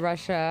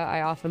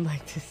 I often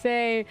like to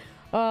say.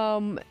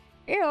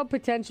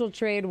 Potential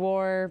trade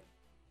war.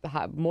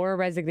 More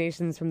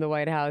resignations from the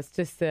White House.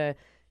 Just a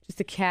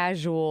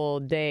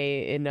casual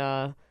day in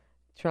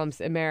Trump's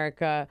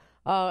America.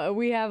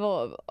 We have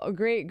a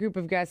great group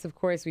of guests, of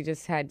course. We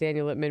just had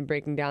Daniel Lippman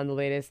breaking down the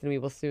latest, and we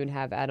will soon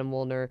have Adam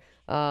Woolner.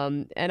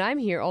 And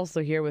I'm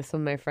also here with some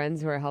of my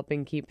friends who are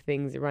helping keep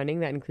things running.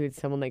 That includes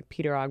someone like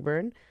Peter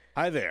Ogburn.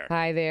 Hi there.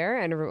 Hi there.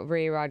 And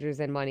Ray Rogers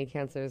and Monty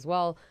Kanzler as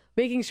well,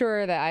 making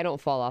sure that I don't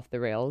fall off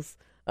the rails.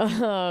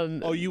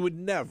 You would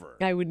never.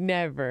 I would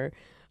never.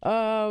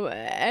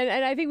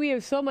 And I think we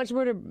have so much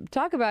more to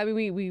talk about. I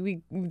mean,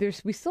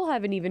 we still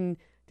haven't even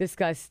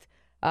discussed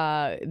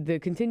the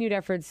continued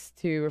efforts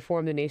to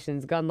reform the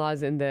nation's gun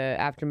laws in the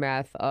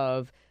aftermath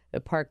of the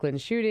Parkland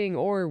shooting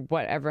or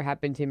whatever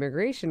happened to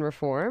immigration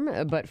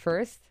reform. But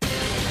first,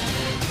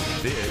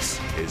 this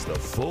is the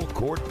Full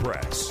Court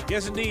Press.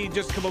 Yes, indeed.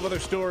 Just a couple of other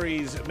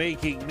stories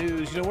making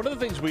news. One of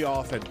the things we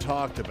often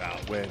talked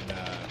about when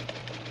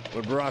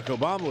Barack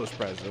Obama was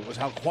president was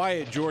how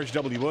quiet George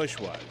W. Bush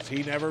was.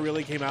 He never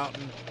really came out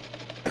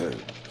and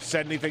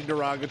said anything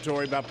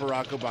derogatory about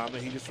Barack Obama.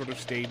 He just sort of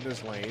stayed in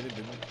his lane and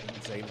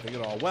didn't say anything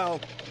at all.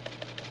 Well,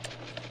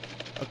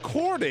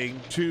 according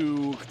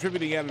to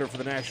contributing editor for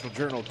the National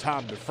Journal,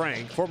 Tom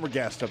DeFrank, former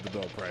guest of the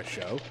Bill Press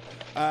Show,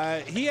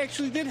 he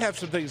actually did have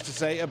some things to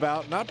say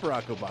about not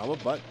Barack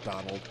Obama, but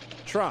Donald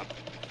Trump.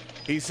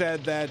 He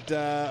said that,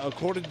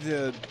 according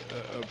to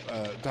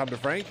Tom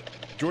DeFrank,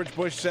 George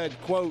Bush said,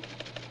 quote,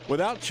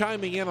 "Without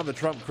chiming in on the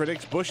Trump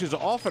critics, Bush is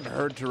often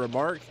heard to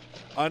remark,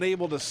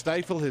 unable to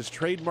stifle his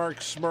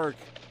trademark smirk,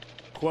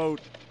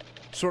 quote,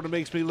 sort of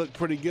makes me look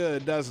pretty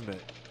good, doesn't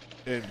it?"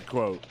 end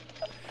quote.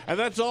 And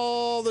that's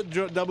all that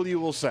W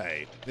will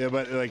say. Yeah,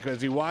 but like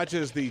as he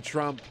watches the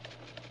Trump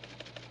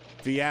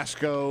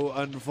fiasco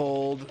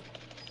unfold,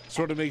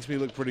 sort of makes me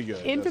look pretty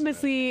good.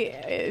 Infamously,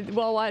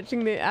 while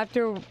watching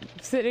after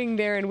sitting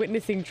there and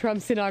witnessing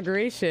Trump's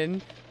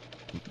inauguration,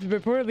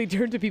 reportedly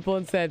turned to people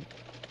and said,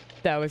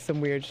 "That was some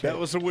weird shit." That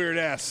was some weird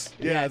ass.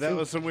 Yeah, that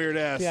was some weird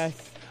ass.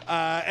 Yes.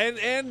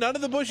 And none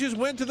of the Bushes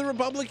went to the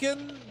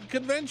Republican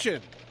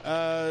convention.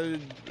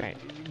 Right.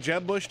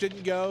 Jeb Bush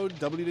didn't go.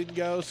 W didn't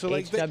go. So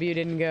like HW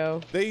didn't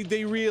go.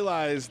 They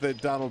realized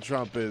that Donald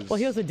Trump is. Well,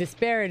 he also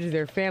disparaged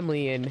their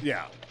family in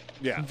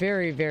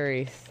very,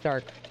 very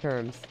stark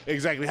terms.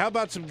 Exactly. How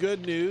about some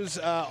good news?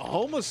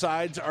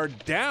 Homicides are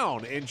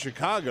down in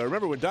Chicago.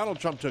 Remember when Donald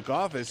Trump took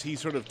office, he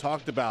sort of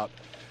talked about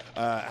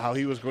how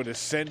he was going to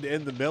send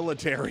in the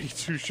military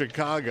to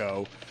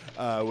Chicago,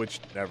 which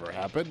never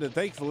happened. And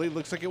thankfully, it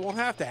looks like it won't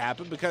have to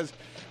happen because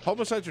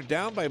homicides are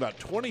down by about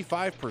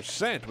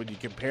 25% when you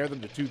compare them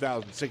to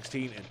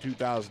 2016 and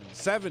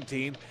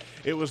 2017.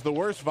 It was the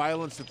worst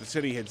violence that the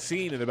city had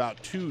seen in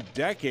about 2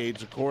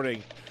 decades,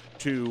 according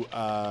to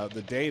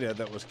the data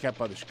that was kept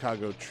by the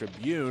Chicago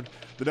Tribune.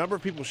 The number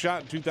of people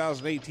shot in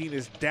 2018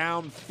 is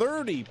down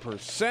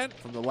 30%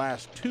 from the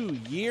last 2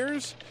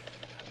 years.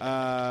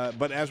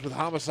 But as with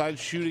homicides,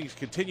 shootings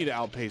continue to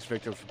outpace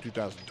victims from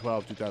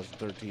 2012,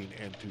 2013,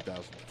 and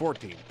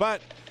 2014.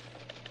 But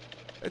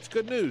it's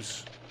good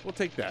news. We'll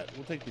take that.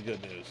 We'll take the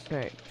good news.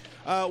 Right.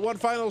 One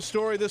final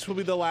story. This will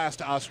be the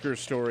last Oscar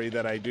story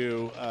that I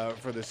do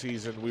for the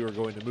season. We were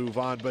going to move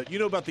on. But you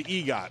know about the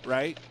EGOT,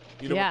 right?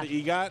 You know about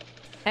the EGOT?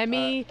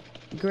 Emmy,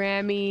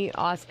 Grammy,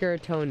 Oscar,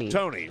 Tony.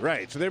 Tony,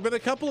 right. So there have been a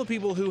couple of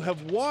people who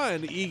have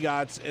won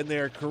EGOTs in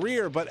their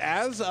career. But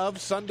as of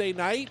Sunday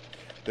night,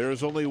 there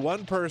is only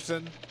one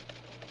person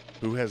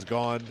who has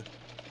gone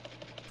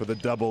for the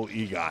double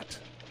EGOT.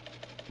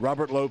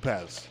 Robert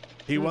Lopez.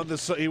 He won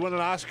an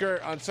Oscar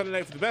on Sunday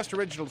night for the best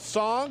original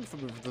song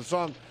from the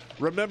song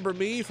 "Remember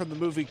Me" from the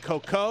movie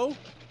Coco,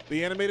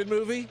 the animated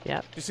movie.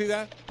 Yep. Did you see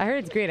that? I heard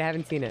it's great. I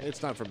haven't seen it.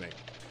 It's not for me.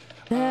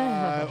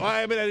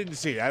 I didn't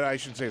see it. I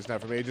shouldn't say it's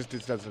not for me. It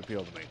doesn't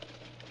appeal to me.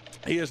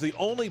 He is the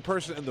only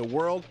person in the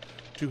world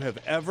to have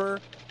ever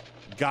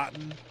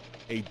gotten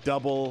a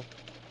double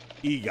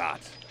EGOT.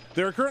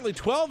 There are currently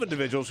 12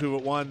 individuals who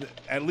have won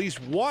at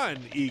least one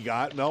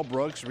EGOT. Mel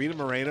Brooks, Rita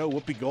Moreno,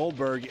 Whoopi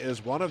Goldberg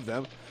is one of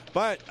them.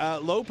 But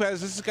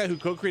Lopez, this is a guy who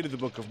co-created the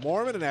Book of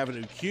Mormon and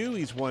Avenue Q.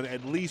 He's won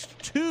at least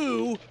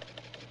 2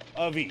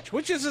 of each,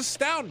 which is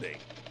astounding.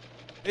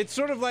 It's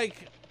sort of like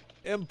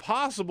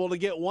impossible to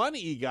get one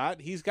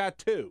EGOT. He's got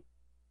 2.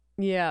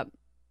 Yeah.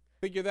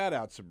 Figure that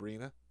out,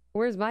 Sabrina.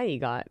 Where's my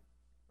EGOT?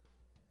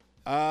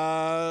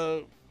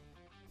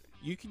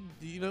 You can,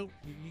 you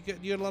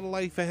got a lot of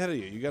life ahead of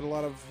you. You got a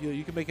lot of,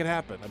 you can make it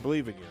happen. I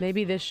believe in you.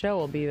 Maybe this show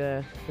will be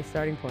the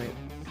starting point.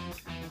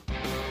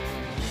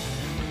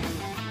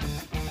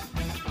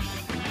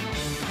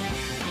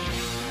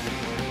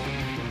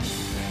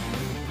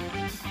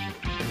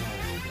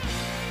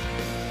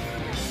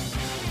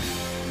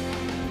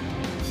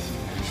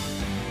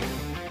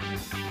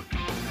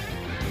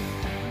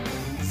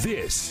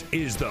 This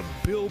is the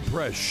Bill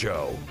Press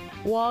Show.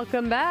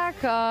 Welcome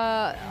back.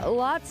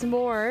 Lots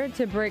more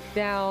to break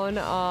down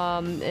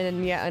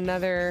in yet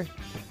another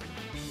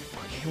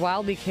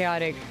wildly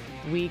chaotic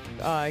week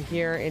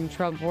here in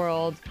Trump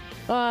world.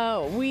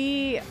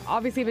 We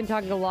obviously have been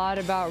talking a lot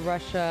about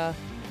Russia,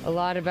 a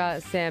lot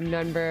about Sam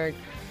Nunberg.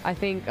 I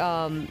think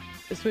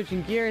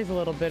switching gears a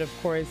little bit, of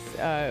course,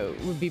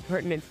 would be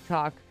pertinent to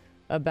talk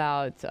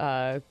about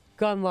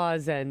gun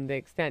laws and the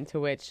extent to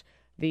which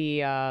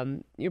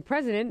your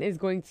president is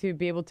going to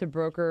be able to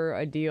broker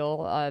a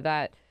deal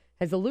that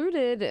has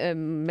eluded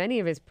many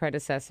of his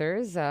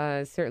predecessors.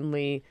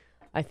 Certainly,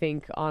 I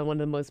think on one of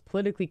the most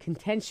politically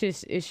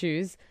contentious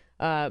issues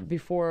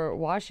before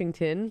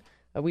Washington,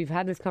 we've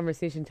had this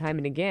conversation time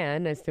and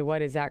again as to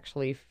what is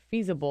actually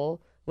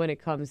feasible when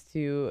it comes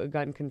to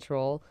gun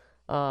control.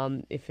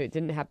 If it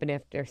didn't happen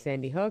after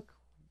Sandy Hook,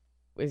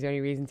 is there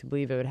any reason to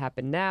believe it would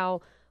happen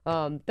now?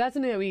 That's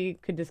something that we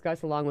could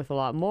discuss along with a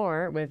lot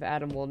more with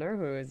Adam Woolner,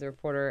 who is a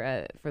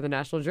reporter for the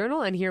National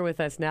Journal, and here with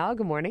us now.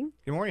 Good morning.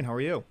 Good morning. How are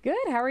you? Good.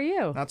 How are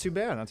you? Not too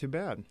bad. Not too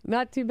bad.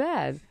 Not too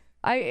bad.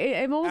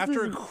 I'm almost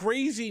after a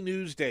crazy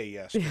news day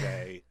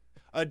yesterday,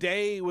 a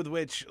day with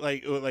which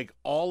like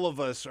all of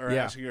us are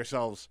asking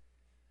ourselves,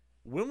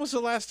 when was the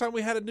last time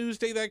we had a news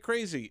day that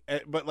crazy?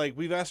 But like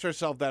we've asked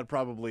ourselves that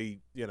probably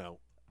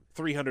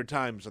 300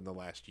 times in the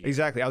last year.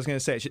 Exactly. I was going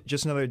to say,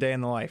 just another day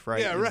in the life,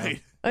 right? Yeah,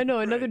 right. I know,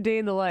 another day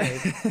in the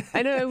life.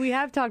 I know we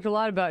have talked a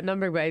lot about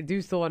Nunberg, but I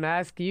do still want to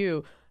ask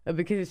you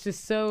because it's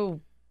just so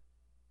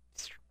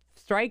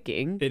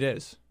striking. It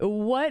is.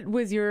 What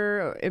was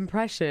your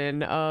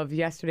impression of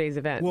yesterday's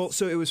event? Well,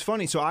 so it was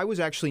funny. So I was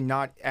actually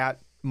not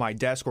at my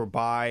desk or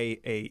by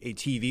a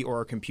TV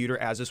or a computer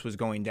as this was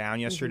going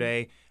down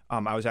yesterday.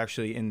 I was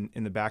actually in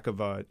the back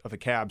of a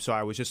cab, so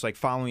I was just like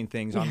following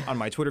things on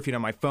my Twitter feed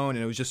on my phone,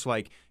 and it was just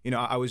like,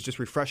 I was just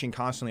refreshing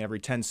constantly every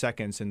 10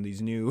 seconds, and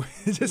these new,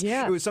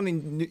 it was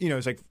something, it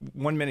was like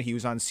 1 minute he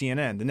was on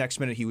CNN, the next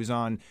minute he was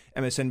on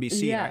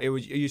MSNBC. Yeah. You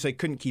just like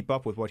couldn't keep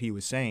up with what he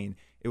was saying.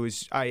 It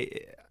was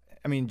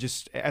I mean,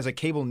 just as a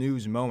cable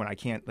news moment, I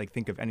can't like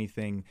think of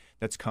anything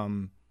that's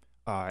come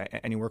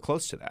anywhere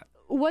close to that.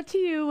 What to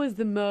you was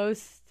the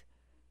most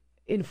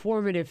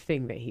informative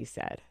thing that he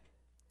said?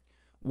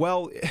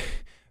 Well,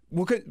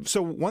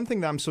 so one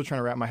thing that I'm still trying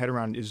to wrap my head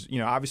around is,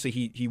 obviously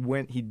he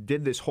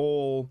did this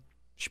whole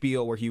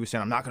spiel where he was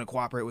saying, I'm not going to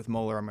cooperate with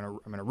Mueller. I'm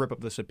going to rip up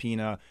the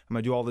subpoena. I'm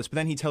going to do all this. But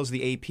then he tells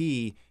the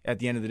AP at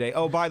the end of the day,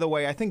 oh, by the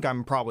way, I think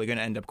I'm probably going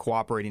to end up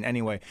cooperating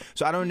anyway.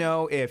 So I don't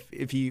know if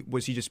he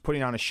just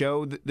putting on a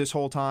show this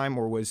whole time,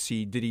 or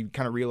did he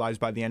kind of realize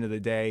by the end of the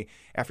day,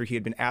 after he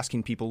had been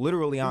asking people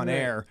literally on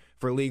air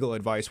for legal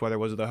advice, whether it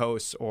was the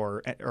hosts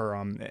or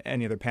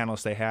any other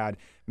panelists they had,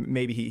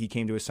 maybe he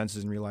came to his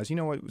senses and realized, you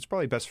know what, it's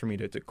probably best for me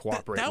to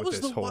cooperate with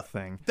this whole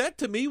thing. That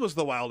to me was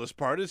the wildest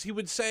part, is he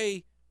would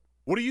say,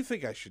 what do you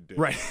think I should do?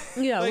 Right.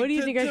 Yeah, what do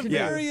you think I should do?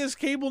 Various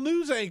cable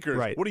news anchors.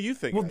 Right. What do you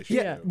think I should do?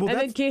 Yeah. Well, and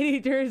then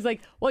Katie Turner's like,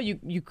 well,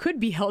 you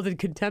could be held in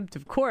contempt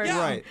of court. Yeah.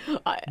 Right.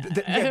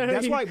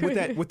 That's why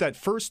with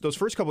those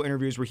first couple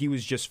interviews where he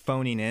was just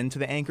phoning in to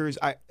the anchors,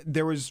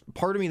 there was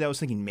part of me that was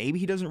thinking maybe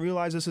he doesn't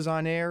realize this is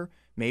on air.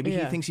 Maybe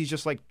he thinks he's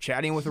just like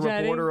chatting with a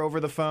reporter over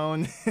the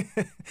phone.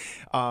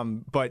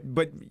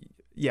 But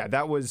yeah,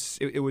 that was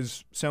it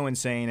was so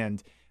insane,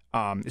 and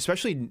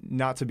especially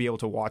not to be able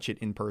to watch it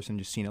in person,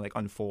 just seeing it like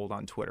unfold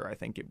on Twitter. I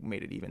think it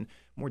made it even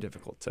more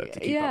difficult to keep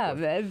up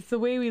with. Yeah, it's the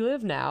way we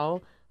live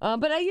now.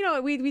 But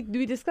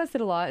we discussed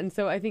it a lot, and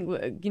so I think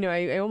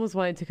I almost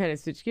wanted to kind of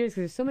switch gears because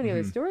there's so many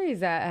other stories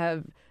that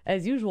have,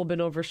 as usual,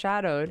 been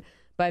overshadowed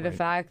by the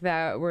fact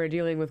that we're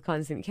dealing with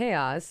constant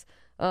chaos.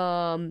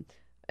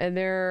 And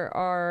there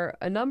are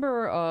a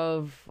number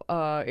of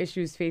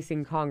issues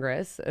facing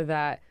Congress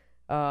that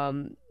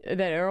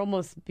are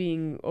almost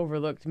being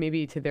overlooked,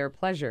 maybe to their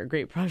pleasure,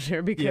 great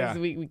pleasure, because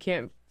we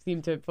can't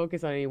seem to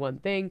focus on any one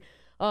thing.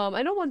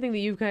 I know one thing that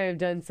you've kind of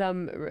done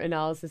some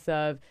analysis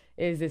of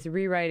is this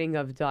rewriting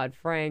of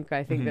Dodd-Frank.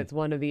 I think that's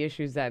one of the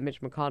issues that Mitch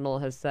McConnell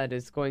has said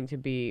is going to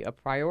be a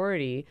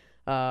priority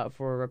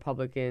for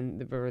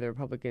the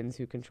Republicans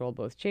who control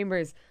both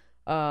chambers.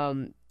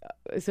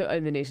 So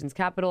in the nation's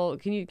capital,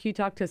 can you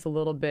talk to us a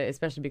little bit,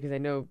 especially because I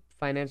know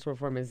financial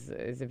reform is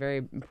a very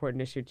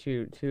important issue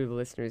to the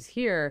listeners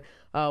here,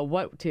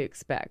 what to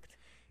expect?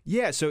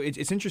 Yeah, so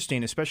it's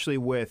interesting, especially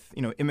with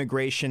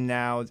immigration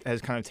now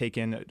has kind of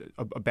taken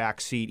a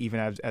back seat,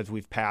 even as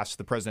we've passed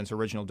the president's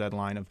original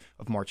deadline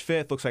of March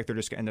 5th. Looks like they're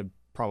just going to end up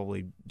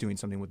probably doing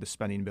something with the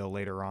spending bill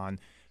later on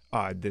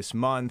this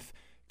month.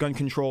 Gun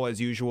control,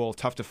 as usual,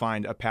 tough to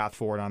find a path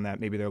forward on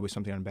that. Maybe there'll be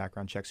something on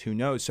background checks. Who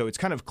knows? So it's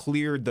kind of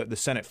cleared the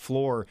Senate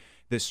floor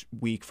this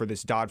week for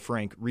this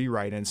Dodd-Frank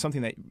rewrite, and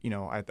something that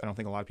I don't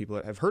think a lot of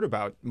people have heard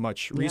about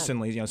much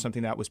recently.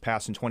 Something that was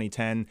passed in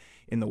 2010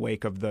 in the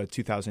wake of the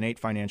 2008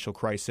 financial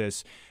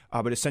crisis.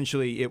 But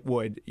essentially, it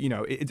would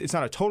it's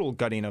not a total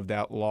gutting of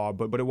that law,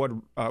 but it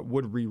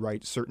would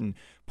rewrite certain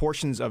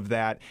portions of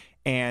that.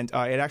 And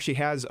it actually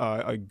has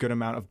a good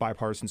amount of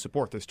bipartisan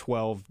support. There's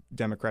 12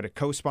 Democratic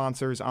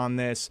co-sponsors on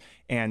this,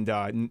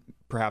 and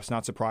perhaps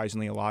not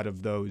surprisingly, a lot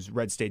of those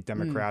red state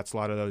Democrats, a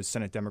lot of those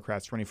Senate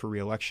Democrats running for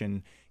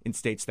re-election in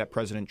states that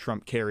President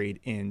Trump carried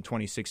in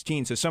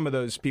 2016. So some of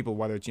those people,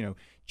 whether it's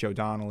Joe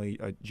Donnelly,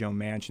 Joe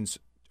Manchin,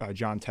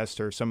 John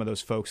Tester, some of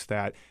those folks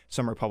that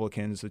some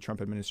Republicans, the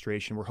Trump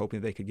administration, were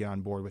hoping they could get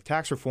on board with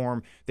tax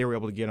reform. They were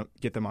able to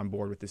get them on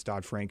board with this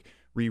Dodd-Frank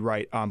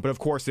rewrite. But of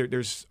course,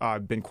 there's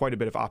been quite a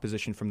bit of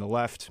opposition from the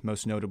left,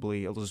 most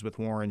notably Elizabeth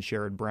Warren,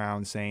 Sherrod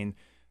Brown, saying,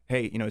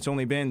 hey, it's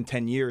only been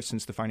 10 years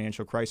since the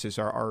financial crisis.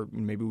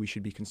 Maybe we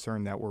should be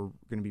concerned that we're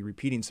going to be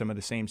repeating some of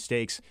the same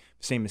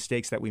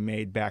mistakes that we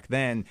made back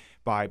then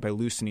by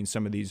loosening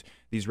some of these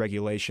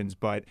regulations.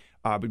 But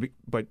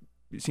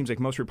it seems like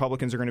most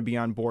Republicans are going to be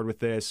on board with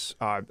this.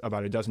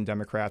 About a dozen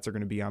Democrats are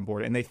going to be on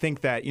board, and they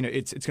think that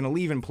it's going to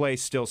leave in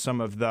place still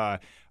some of the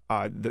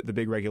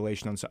big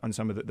regulation on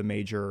some of the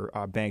major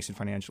banks and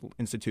financial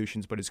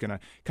institutions, but it's going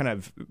to kind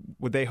of,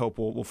 what they hope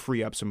will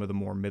free up some of the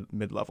more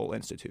mid-level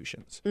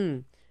institutions.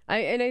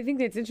 I think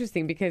that's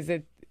interesting because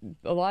a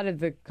lot of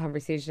the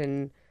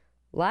conversation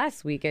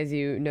last week, as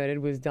you noted,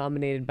 was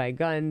dominated by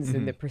guns.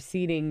 In the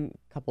preceding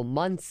couple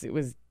months, it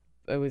was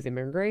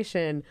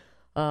immigration.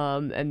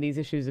 And these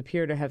issues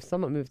appear to have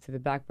somewhat moved to the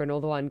back burner.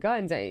 Although on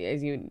guns,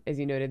 as you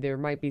noted, there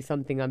might be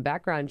something on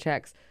background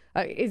checks.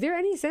 Is there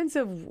any sense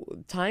of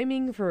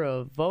timing for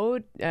a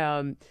vote?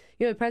 The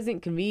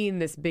president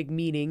convened this big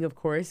meeting, of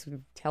course,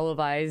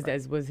 televised,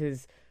 as was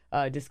his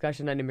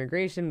discussion on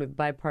immigration with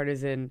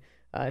bipartisan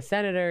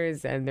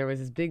senators, and there was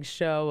this big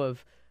show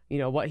of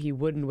what he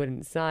would and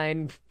wouldn't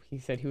sign. He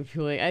said he would be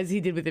willing, as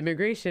he did with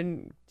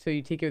immigration. So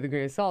you take it with a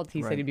grain of salt.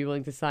 He said he'd be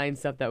willing to sign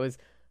stuff that was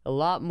a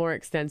lot more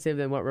extensive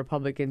than what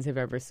Republicans have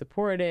ever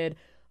supported.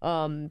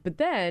 But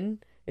then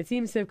it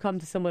seems to have come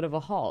to somewhat of a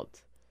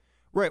halt.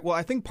 Right. Well,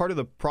 I think part of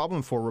the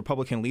problem for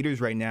Republican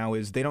leaders right now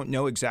is they don't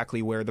know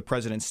exactly where the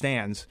president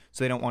stands,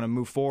 so they don't want to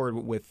move forward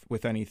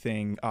with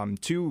anything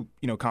too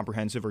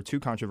comprehensive or too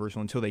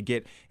controversial until they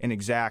get an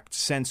exact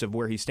sense of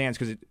where he stands.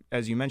 Because,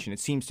 as you mentioned, it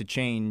seems to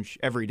change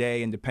every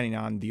day, and depending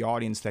on the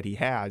audience that he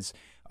has.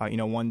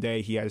 One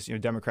day he has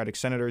Democratic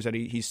senators that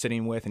he's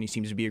sitting with, and he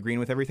seems to be agreeing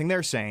with everything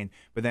they're saying.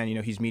 But then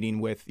he's meeting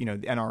with the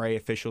NRA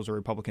officials or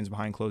Republicans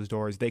behind closed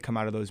doors. They come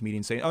out of those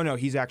meetings saying, "Oh no,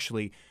 he's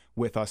actually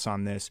with us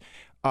on this."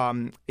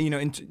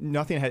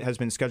 Nothing has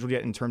been scheduled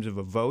yet in terms of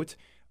a vote.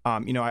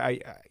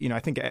 I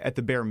think at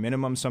the bare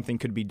minimum, something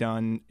could be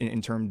done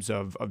in terms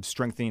of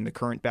strengthening the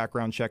current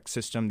background check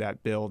system.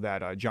 That bill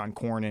that John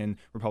Cornyn,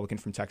 Republican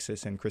from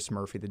Texas, and Chris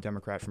Murphy, the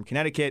Democrat from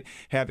Connecticut,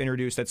 have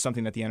introduced. That's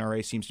something that the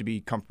NRA seems to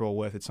be comfortable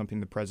with. It's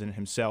something the president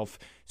himself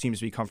seems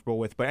to be comfortable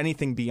with. But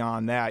anything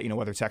beyond that,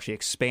 whether it's actually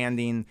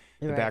expanding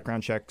the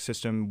background check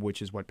system,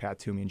 which is what Pat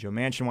Toomey and Joe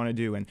Manchin want to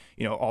do, and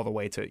all the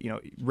way to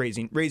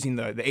raising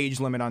the age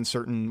limit on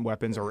certain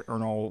weapons or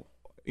an all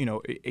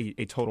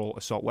a total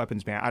assault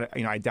weapons ban.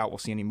 I doubt we'll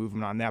see any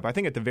movement on that. But I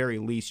think at the very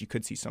least, you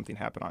could see something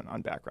happen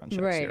on background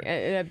checks. Right.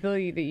 And that bill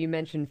that you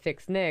mentioned,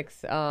 Fix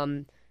Nix,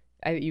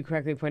 you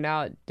correctly point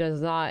out,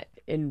 does not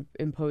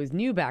impose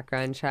new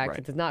background checks. Right.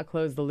 It does not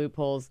close the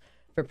loopholes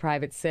for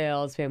private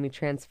sales, family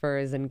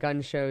transfers, and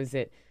gun shows.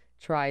 It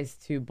tries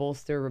to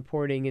bolster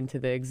reporting into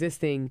the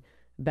existing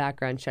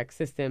background check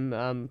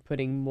system,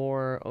 putting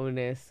more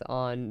onus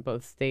on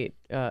both state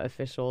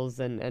officials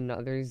and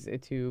others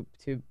to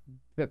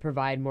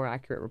provide more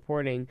accurate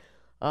reporting.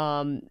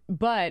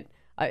 But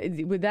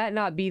would that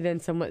not be then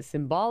somewhat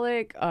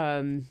symbolic?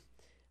 Do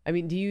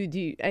you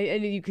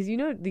because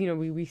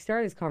we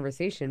started this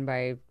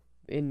conversation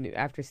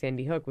after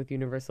Sandy Hook with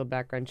universal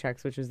background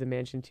checks, which was the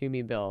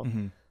Manchin-Toomey bill.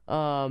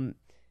 Mm-hmm.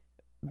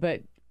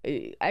 But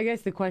I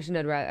guess the question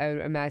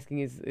I'm asking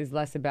is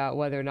less about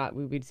whether or not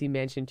we would see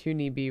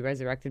Manchin-Toomey be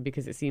resurrected,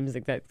 because it seems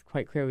like that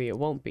quite clearly it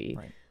won't be.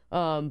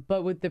 Right.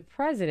 But with the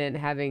president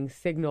having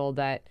signaled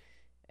that,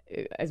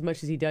 as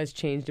much as he does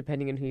change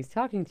depending on who he's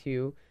talking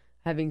to,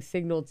 having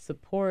signaled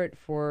support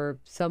for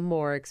some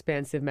more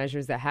expansive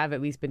measures that have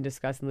at least been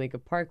discussed in Lake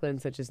of Parkland,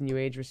 such as new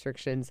age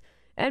restrictions,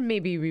 and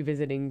maybe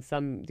revisiting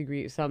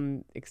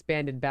some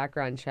expanded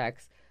background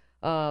checks,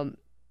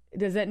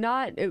 does that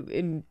not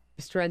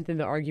strengthen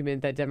the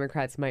argument that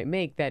Democrats might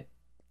make that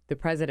the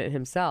president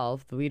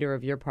himself, the leader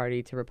of your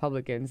party to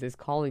Republicans, is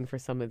calling for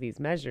some of these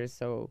measures?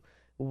 So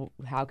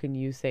how can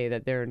you say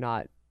that they're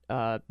not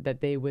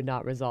that they would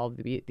not resolve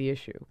the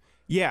issue?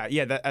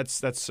 Yeah,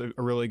 that's a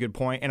really good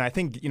point. And I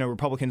think,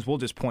 Republicans will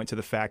just point to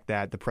the fact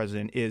that the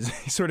president is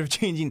sort of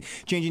changing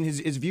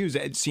his views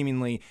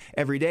seemingly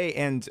every day.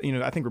 And,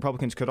 I think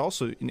Republicans could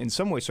also in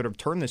some way sort of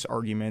turn this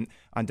argument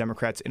on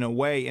Democrats in a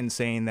way in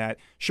saying that,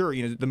 sure,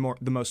 the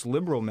most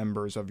liberal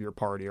members of your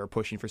party are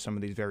pushing for some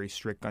of these very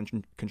strict gun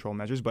control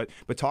measures, but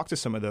talk to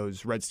some of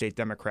those red state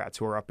Democrats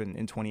who are up in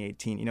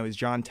 2018. Is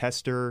John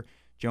Tester,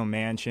 Joe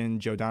Manchin,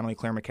 Joe Donnelly,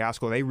 Claire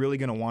McCaskill, are they really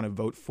going to want to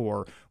vote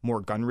for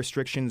more gun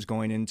restrictions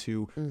going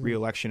into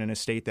re-election in a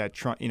state that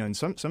Trump, in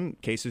some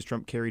cases,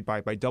 Trump carried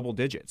by double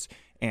digits?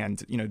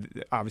 And,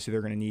 obviously they're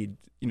going to need,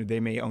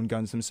 they may own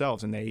guns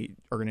themselves, and they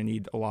are going to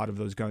need a lot of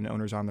those gun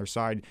owners on their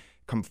side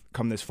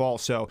come this fall.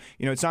 So,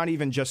 it's not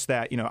even just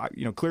that,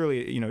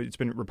 clearly, it's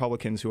been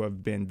Republicans who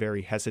have been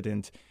very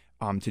hesitant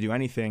to do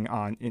anything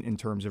in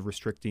terms of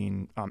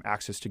restricting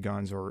access to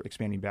guns or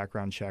expanding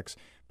background checks.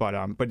 But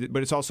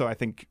it's also, I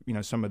think,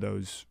 some of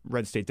those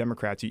red state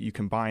Democrats, you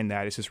combine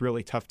that, it's just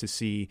really tough to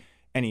see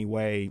any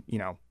way,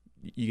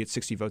 you get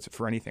 60 votes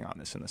for anything on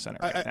this in the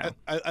Senate right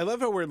now. I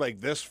love how we're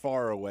this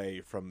far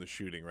away from the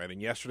shooting, right?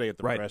 And yesterday at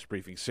the press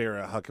briefing,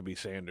 Sarah Huckabee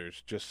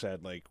Sanders just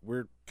said,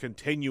 we're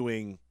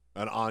continuing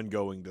an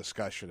ongoing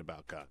discussion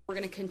about guns. We're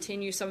going to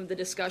continue some of the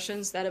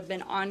discussions that have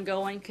been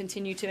ongoing,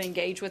 continue to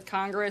engage with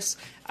Congress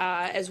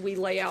as we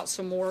lay out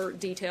some more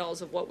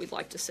details of what we'd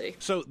like to see.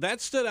 So that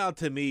stood out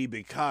to me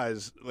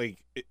because,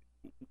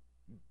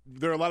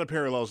 there are a lot of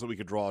parallels that we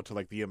could draw to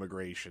the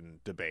immigration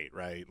debate,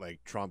 right?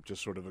 Trump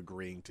just sort of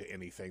agreeing to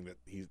anything that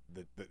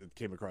that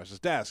came across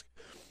his desk,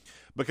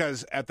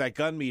 because at that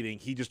gun meeting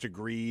he just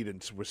agreed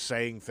and was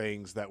saying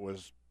things that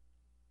was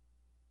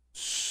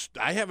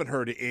I haven't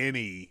heard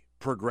any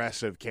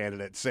progressive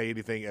candidate say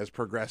anything as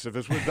progressive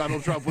as what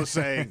Donald Trump was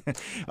saying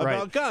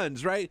about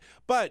guns, right?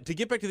 But to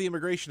get back to the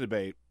immigration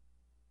debate,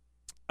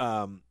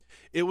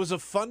 it was a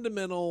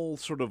fundamental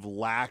sort of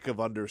lack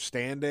of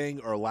understanding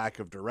or lack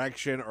of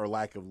direction or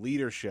lack of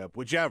leadership,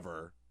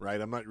 whichever,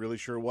 right? I'm not really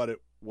sure what it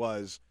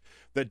was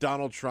that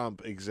Donald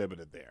Trump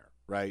exhibited there,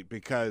 right?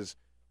 Because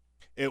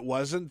it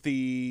wasn't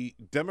the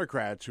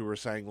Democrats who were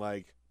saying,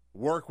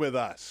 work with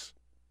us.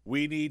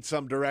 We need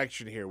some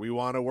direction here. We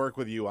want to work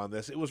with you on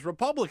this. It was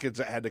Republicans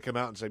that had to come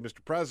out and say,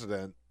 Mr.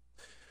 President,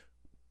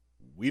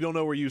 we don't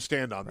know where you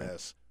stand on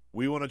this.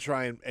 We want to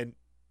try and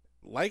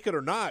like it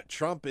or not,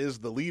 Trump is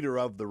the leader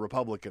of the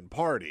Republican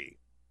Party.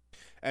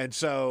 And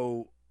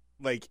so,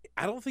 I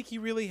don't think he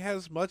really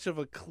has much of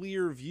a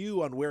clear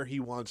view on where he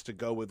wants to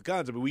go with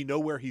guns. I mean, we know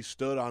where he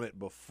stood on it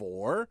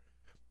before,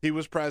 he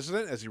was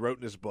president, as he wrote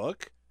in his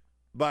book,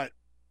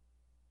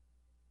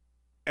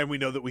 and we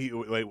know that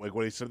like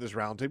what he said at this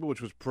roundtable,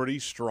 which was pretty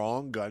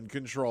strong gun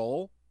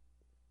control.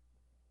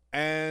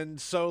 And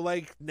so,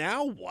 like,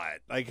 now what?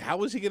 Like,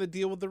 how is he going to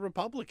deal with the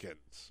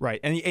Republicans? Right.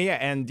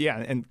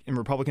 And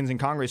Republicans in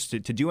Congress to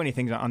do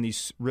anything on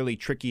these really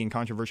tricky and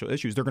controversial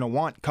issues, they're going to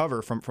want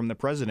cover from the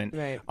president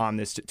on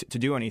this to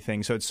do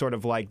anything. So it's sort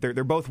of like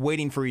they're both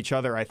waiting for each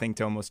other, I think,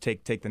 to almost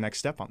take the next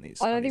step on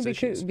these. I think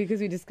because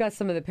we discussed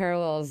some of the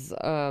parallels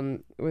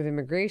with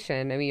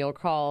immigration. I mean, you'll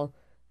recall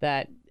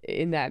that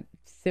in that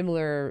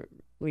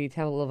similarly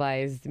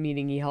televised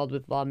meeting he held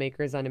with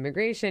lawmakers on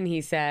immigration, he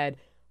said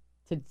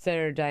to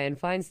Senator Dianne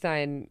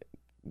Feinstein,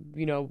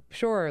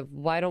 sure,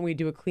 why don't we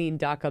do a clean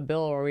DACA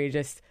bill where we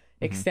just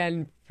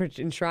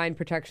enshrine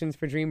protections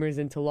for Dreamers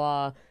into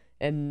law,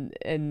 and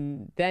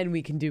then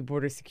we can do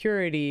border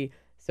security.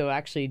 So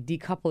actually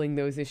decoupling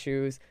those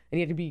issues, and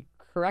he had to be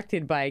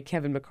corrected by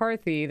Kevin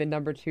McCarthy, the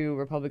number 2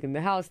 Republican in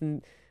the House,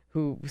 and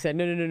who said,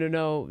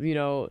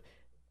 no.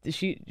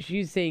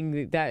 She's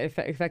saying that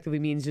effectively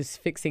means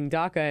just fixing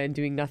DACA and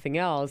doing nothing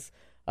else.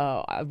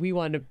 We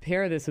want to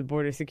pair this with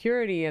border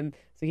security, and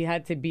so he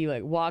had to be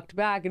walked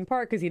back in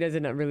part because he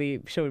doesn't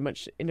really show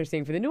much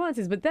understanding for the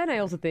nuances. But then I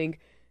also think,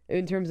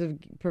 in terms of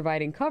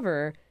providing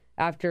cover,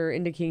 after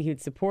indicating he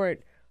would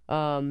support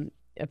a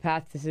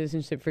path to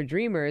citizenship for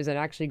Dreamers and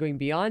actually going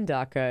beyond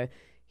DACA,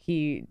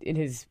 he, in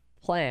his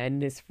plan,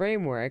 his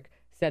framework,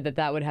 said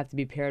that would have to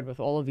be paired with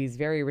all of these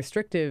very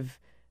restrictive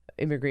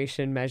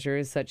immigration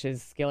measures, such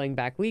as scaling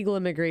back legal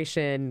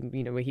immigration,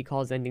 what he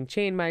calls ending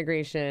chain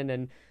migration,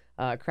 and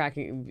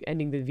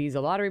ending the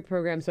visa lottery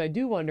program. So I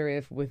do wonder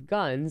if with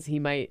guns, he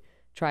might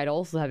try to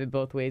also have it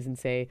both ways and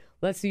say,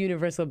 let's do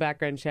universal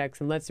background checks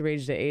and let's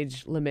raise the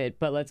age limit,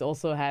 but let's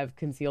also have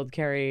concealed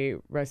carry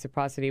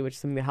reciprocity, which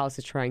something the House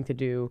is trying to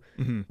do,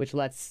 which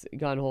lets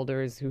gun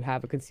holders who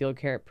have a concealed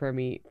carry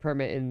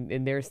permit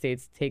in their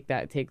states take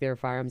their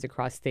firearms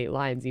across state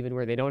lines, even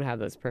where they don't have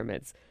those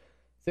permits.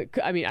 So,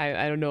 I mean,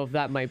 I don't know if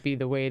that might be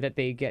the way that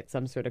they get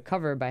some sort of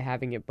cover by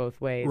having it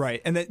both ways.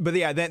 Right. And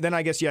then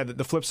I guess,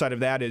 the flip side of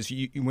that is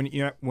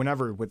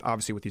whenever with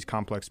these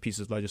complex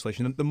pieces of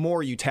legislation, the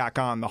more you tack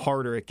on, the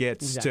harder it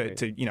gets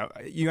to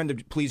you end up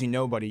pleasing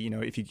nobody.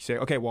 If you say,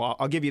 okay, well,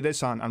 I'll give you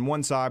this on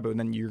one side, but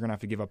then you're going to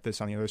have to give up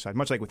this on the other side.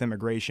 Much like with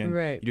immigration,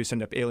 you just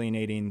end up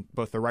alienating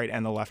both the right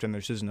and the left, and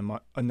there just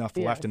isn't enough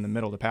left in the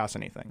middle to pass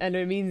anything. And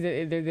it means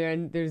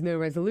that there's no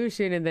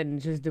resolution, and then it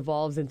just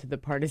devolves into the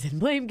partisan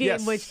blame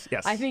game, which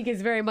I think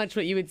is very much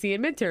what you would see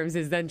in midterms,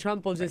 is then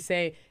Trump will just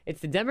say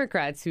it's the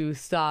Democrats who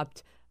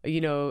stopped,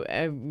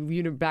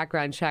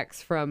 background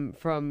checks from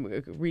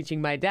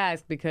reaching my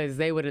desk because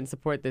they wouldn't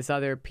support this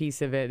other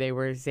piece of it. They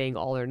were saying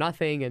all or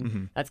nothing,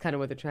 and that's kind of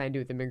what they're trying to do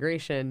with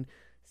immigration,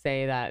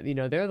 say that,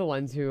 they're the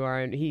ones who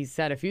aren't, he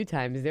said a few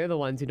times, they're the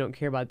ones who don't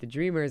care about the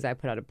Dreamers. I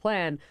put out a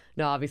plan.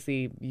 Now,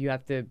 obviously, you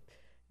have to,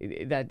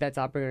 that's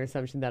operating on an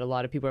assumption that a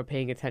lot of people are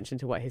paying attention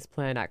to what his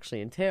plan actually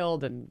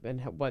entailed and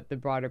what the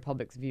broader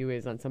public's view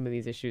is on some of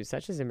these issues,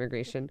 such as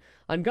immigration.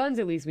 On guns,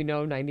 at least, we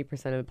know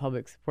 90% of the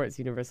public supports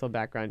universal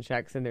background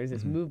checks, and there's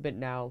this movement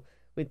now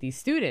with these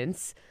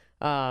students.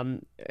 So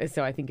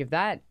I think if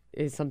that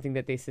is something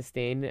that they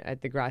sustain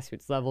at the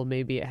grassroots level,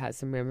 maybe it has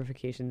some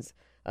ramifications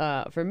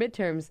for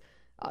midterms.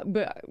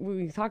 But when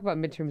we talk about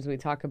midterms, when we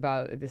talk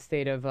about the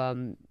state of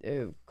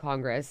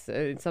Congress,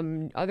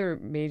 some other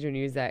major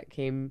news that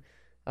came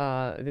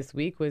this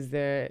week was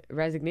the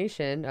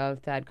resignation of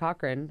Thad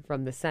Cochran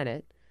from the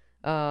Senate.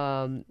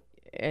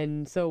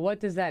 And so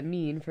what does that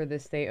mean for the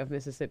state of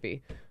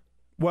Mississippi?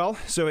 Well,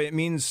 so it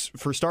means,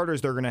 for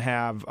starters, they're going to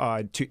have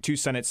two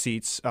Senate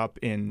seats up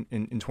in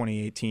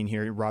 2018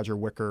 here. Roger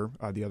Wicker,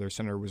 the other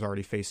senator, was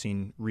already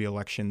facing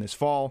re-election this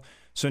fall.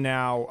 So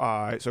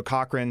now,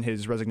 Cochran,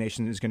 his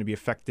resignation is going to be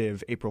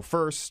effective April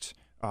 1st.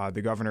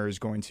 The governor is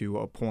going to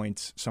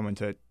appoint someone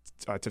to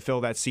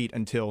fill that seat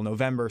until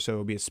November, so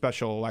it'll be a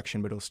special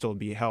election, but it'll still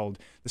be held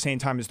the same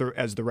time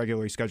as the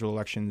regularly scheduled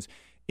elections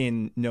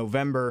in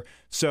November.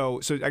 So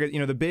I guess,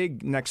 the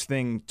big next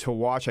thing to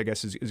watch, I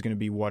guess, is going to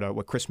be what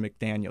Chris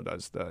McDaniel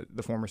does,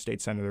 the former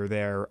state senator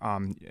there.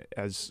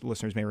 As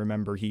listeners may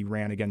remember, he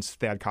ran against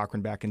Thad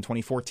Cochran back in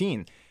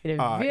 2014 in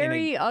a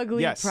very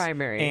ugly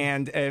primary.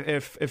 And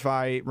if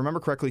I remember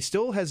correctly,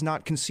 still has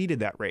not conceded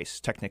that race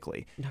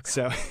technically.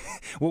 So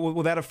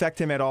will that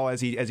affect him at all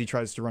as he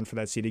tries to run for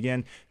that seat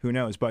again? Who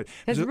knows? But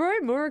has Roy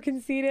Moore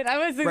conceded?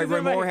 I was thinking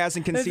Roy Moore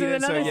hasn't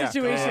conceded. So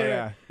situation.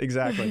 Yeah,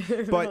 exactly.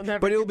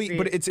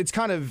 But it's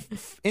kind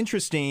of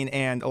interesting,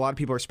 and a lot of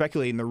people are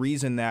speculating the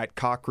reason that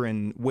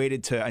Cochran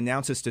waited to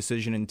announce this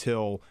decision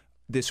until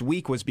this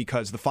week was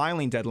because the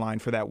filing deadline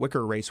for that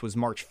Wicker race was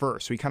March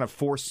 1st. So he kind of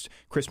forced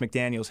Chris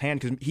McDaniel's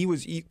hand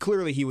because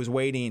he was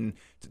waiting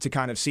to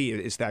kind of see,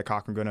 is Thad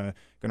Cochran going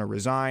to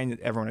resign?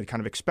 Everyone had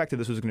kind of expected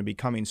this was going to be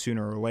coming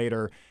sooner or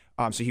later.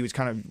 So he was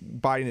kind of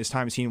biding his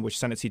time, seeing which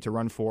Senate seat to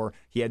run for.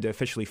 He had to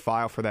officially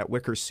file for that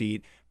Wicker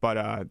seat.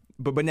 But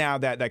now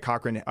that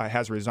Cochran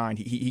has resigned,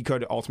 he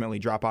could ultimately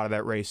drop out of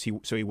that race,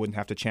 so he wouldn't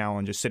have to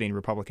challenge a sitting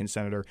Republican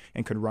senator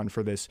and could run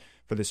for this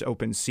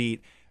open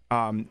seat.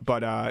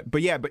 But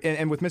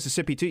with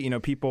Mississippi too,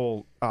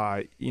 people,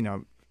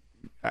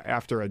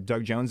 after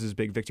Doug Jones's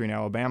big victory in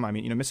Alabama, I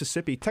mean,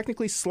 Mississippi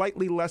technically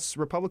slightly less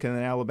Republican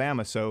than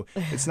Alabama, so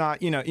it's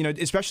not,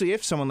 especially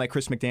if someone like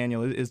Chris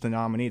McDaniel is the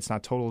nominee, it's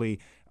not totally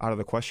out of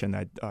the question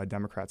that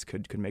Democrats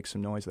could make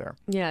some noise there.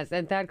 Yes,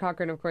 and Thad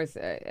Cochran, of course,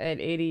 at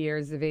 80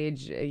 years of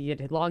age, he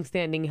had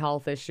longstanding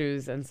health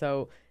issues, and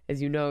so,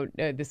 as you know,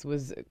 this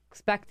was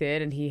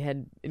expected, and he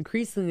had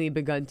increasingly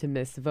begun to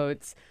miss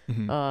votes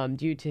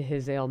due to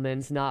his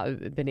ailments,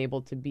 not been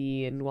able to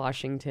be in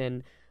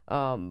Washington.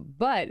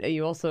 But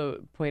you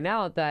also point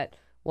out that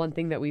one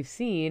thing that we've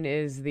seen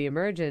is the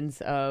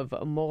emergence of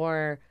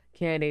more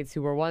candidates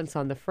who were once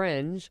on the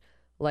fringe,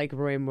 like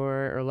Roy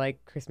Moore or like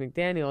Chris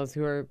McDaniels,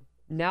 who are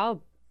now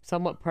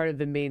somewhat part of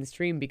the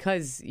mainstream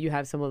because you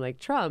have someone like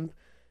Trump,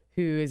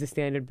 who is a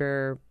standard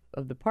bearer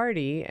of the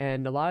party,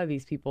 and a lot of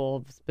these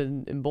people have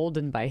been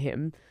emboldened by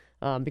him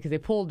because they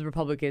pulled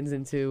Republicans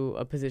into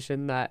a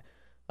position that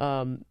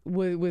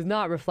was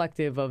not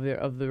reflective of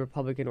the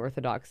Republican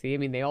orthodoxy. I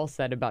mean, they all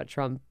said about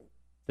Trump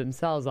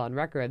themselves on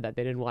record that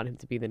they didn't want him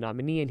to be the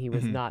nominee, and he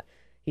was not.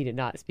 He did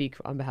not speak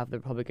on behalf of the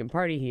Republican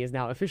Party. He is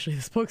now officially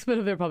the spokesman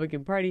of the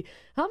Republican Party.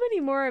 How many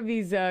more of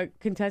these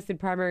contested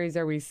primaries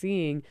are we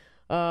seeing?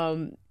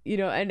 And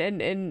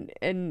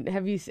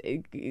have you?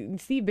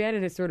 Steve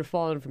Bannon has sort of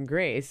fallen from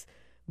grace,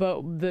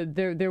 but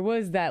there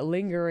was that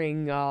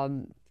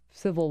lingering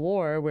civil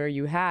war where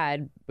you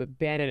had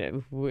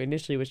Bannon, who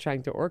initially was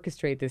trying to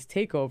orchestrate this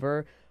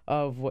takeover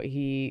of what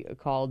he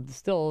called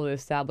still the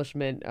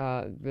establishment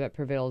that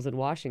prevails in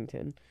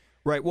Washington.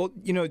 Right. Well,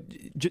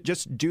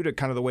 just due to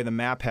kind of the way the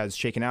map has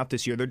shaken out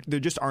this year, there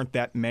just aren't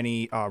that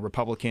many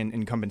Republican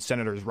incumbent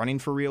senators running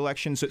for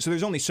re-election. So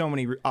there's only so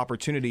many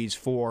opportunities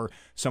for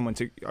someone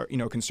to,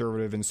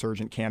 conservative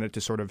insurgent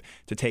candidate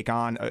to take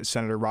on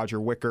Senator Roger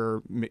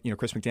Wicker,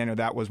 Chris McDaniel.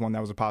 That was one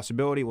that was a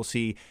possibility. We'll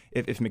see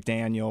if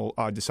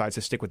McDaniel decides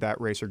to stick with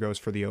that race or goes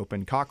for the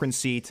open Cochran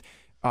seat.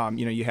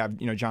 You have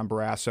John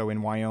Barrasso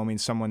in Wyoming,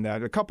 someone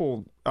that a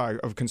couple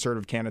of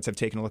conservative candidates have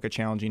taken a look at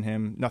challenging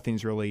him.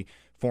 Nothing's really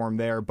formed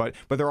there, but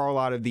there are a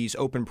lot of these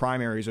open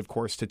primaries, of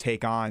course, to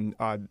take on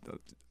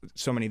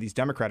so many of these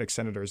Democratic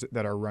senators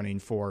that are running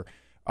for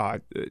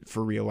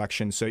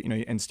re-election. So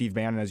and Steve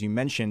Bannon, as you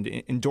mentioned,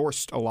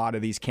 endorsed a lot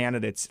of these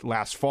candidates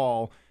last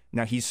fall.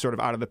 Now he's sort of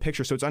out of the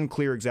picture, so it's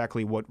unclear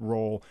exactly what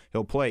role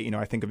he'll play.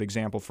 I think of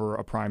example for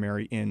a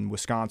primary in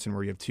Wisconsin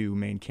where you have two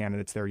main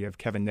candidates there. You have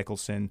Kevin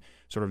Nicholson,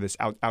 sort of this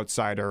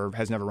outsider,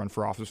 has never run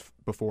for office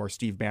before.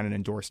 Steve Bannon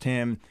endorsed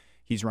him.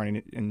 He's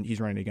running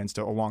against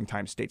a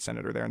longtime state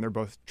senator there, and they're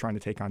both trying to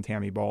take on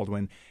Tammy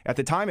Baldwin. At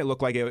the time, it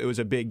looked like it was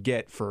a big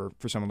get for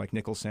someone like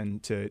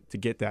Nicholson to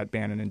get that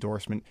Bannon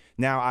endorsement.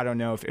 Now, I don't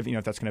know if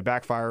that's going to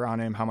backfire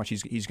on him, how much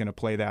he's going to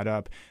play that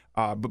up.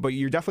 But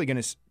you're definitely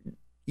going to.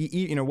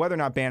 Whether or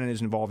not Bannon is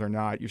involved or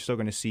not, you're still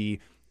going to see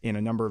in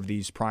a number of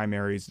these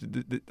primaries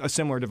a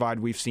similar divide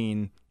we've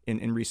seen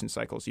in recent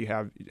cycles. You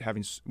have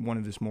having one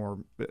of these more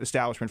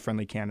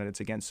establishment-friendly candidates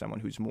against someone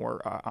who's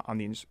more on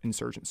the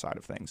insurgent side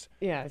of things.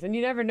 Yes, and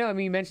you never know. I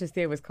mean, you mentioned the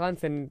state of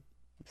Wisconsin.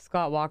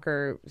 Scott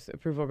Walker's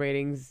approval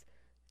ratings,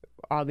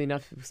 oddly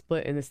enough,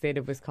 split in the state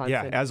of Wisconsin.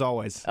 Yeah, as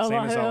always. Same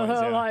as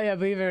always. Yeah,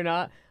 believe it or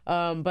not.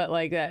 But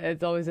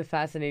it's always a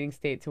fascinating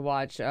state to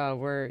watch.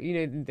 Where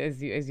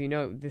as you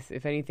know, this,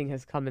 if anything,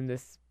 has come in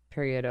this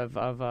period of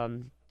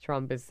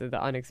Trump is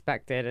the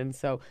unexpected. And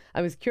so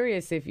I was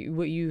curious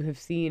what you have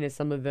seen as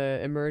some of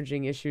the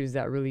emerging issues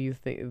that really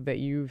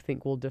you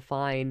think will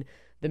define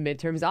the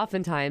midterms.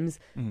 Oftentimes,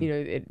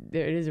 it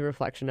is a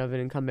reflection of an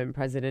incumbent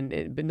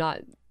president, but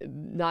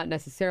not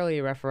necessarily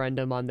a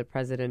referendum on the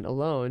president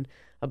alone.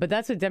 But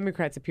that's what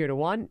Democrats appear to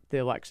want the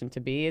election to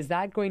be. Is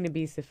that going to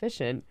be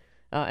sufficient?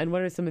 And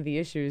what are some of the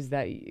issues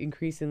that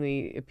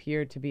increasingly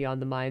appear to be on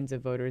the minds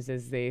of voters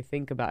as they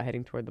think about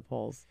heading toward the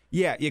polls?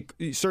 Yeah,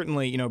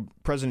 certainly,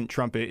 President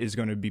Trump is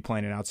going to be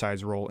playing an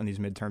outsized role in these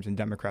midterms, and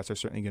Democrats are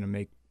certainly going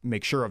to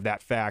make sure of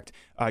that fact,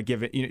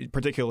 given,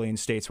 particularly in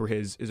states where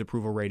his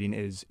approval rating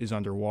is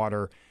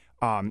underwater.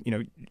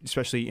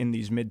 Especially in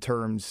these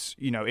midterms,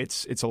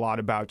 it's a lot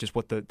about just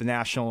what the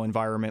national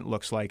environment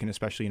looks like, and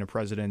especially in a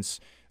president's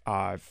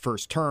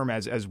first term,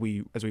 as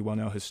we well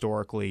know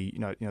historically,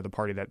 the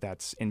party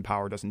that's in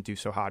power doesn't do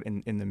so hot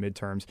in the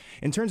midterms.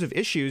 In terms of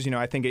issues,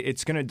 I think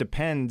it's going to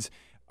depend.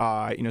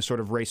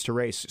 Sort of race to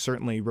race.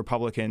 Certainly,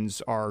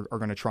 Republicans are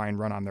going to try and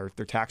run on their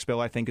tax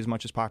bill, I think, as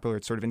much as popular.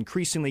 It's sort of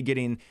increasingly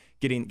getting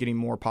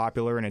more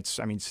popular, and it's,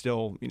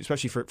 still,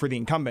 especially for the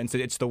incumbents,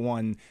 it's the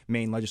one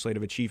main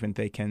legislative achievement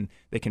they can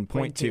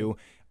point to.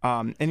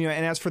 And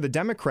as for the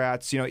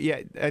Democrats,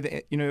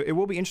 it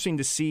will be interesting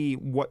to see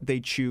what they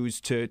choose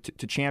to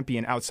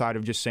champion outside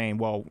of just saying,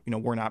 well,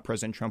 we're not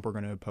President Trump, we're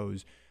going to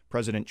oppose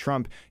President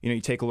Trump.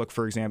 You take a look,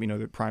 for example,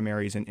 the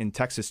primaries in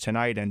Texas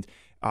tonight, and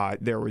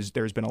there's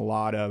been a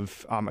lot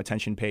of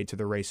attention paid to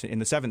the race in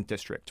the 7th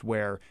district,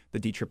 where the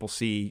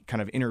DCCC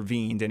kind of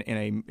intervened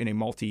in a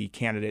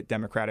multi-candidate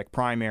Democratic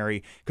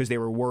primary because they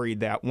were worried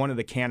that one of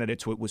the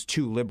candidates was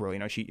too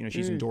liberal.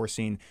 She's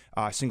endorsing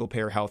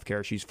single-payer health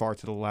care. She's far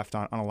to the left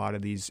on a lot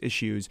of these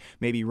issues,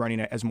 maybe running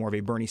as more of a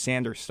Bernie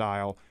Sanders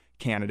style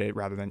candidate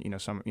rather than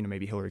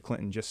maybe Hillary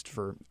Clinton, just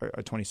for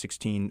a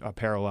 2016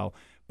 parallel.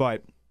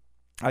 But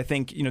I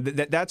think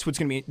that's what's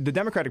going to be. The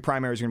Democratic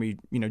primary is going to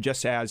be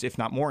just as, if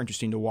not more,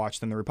 interesting to watch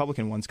than the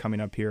Republican ones coming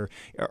up here.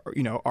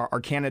 Are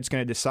candidates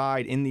going to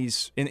decide in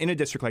a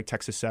district like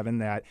Texas 7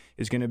 that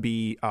is going to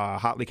be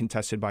hotly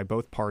contested by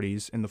both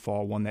parties in the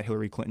fall, one that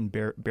Hillary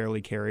Clinton barely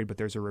carried, but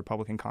there's a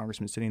Republican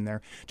congressman sitting there?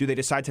 Do they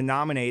decide to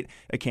nominate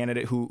a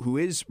candidate who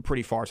is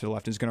pretty far to the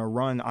left and is going to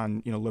run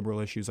on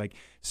liberal issues like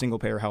single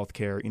payer health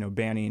care,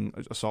 banning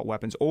assault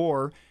weapons,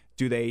 or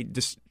do they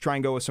just try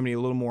and go with somebody a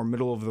little more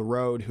middle of the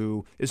road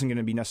who isn't going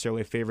to be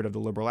necessarily a favorite of the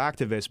liberal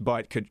activists,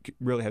 but could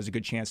really has a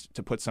good chance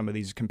to put some of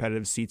these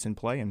competitive seats in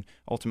play and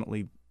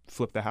ultimately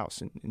flip the House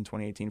in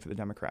 2018 for the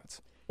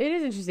Democrats? It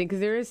is interesting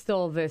because there is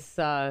still this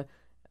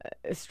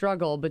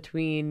struggle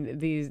between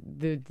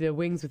the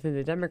wings within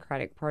the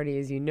Democratic Party,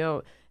 as you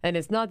know, and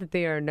it's not that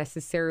they are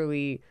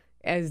necessarily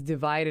as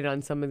divided on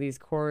some of these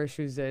core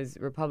issues as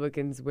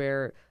Republicans,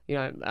 where,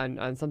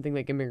 on something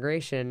like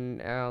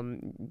immigration,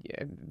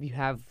 you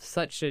have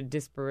such a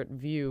disparate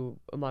view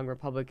among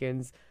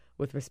Republicans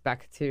with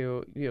respect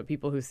to,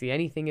 people who see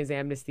anything as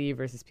amnesty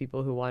versus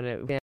people who want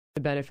to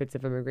the benefits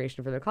of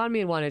immigration for the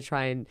economy and want to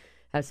try and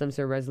have some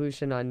sort of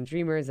resolution on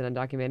Dreamers and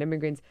undocumented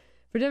immigrants.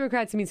 For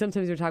Democrats, sometimes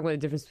we're talking about the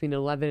difference between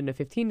 $11 and a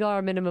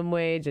 $15 minimum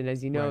wage, and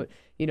as you know,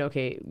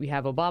 okay, we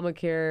have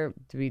Obamacare.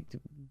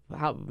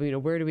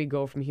 Where do we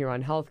go from here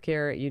on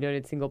healthcare,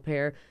 United Single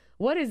Payer?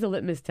 What is the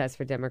litmus test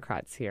for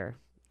Democrats here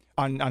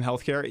on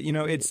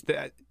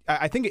healthcare?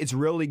 I think it's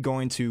really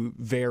going to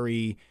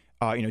vary,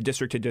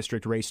 district to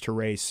district, race to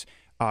race.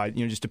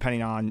 Just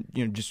depending on,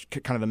 just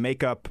kind of the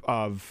makeup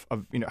of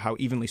how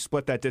evenly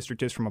split that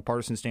district is from a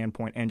partisan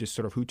standpoint, and just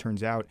sort of who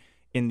turns out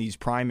in these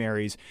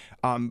primaries.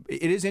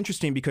 It is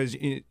interesting because,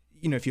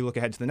 if you look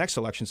ahead to the next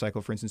election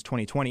cycle, for instance,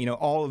 2020,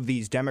 all of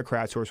these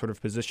Democrats who are sort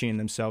of positioning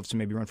themselves to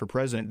maybe run for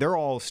president, they're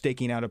all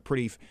staking out a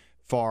pretty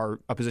far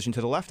a position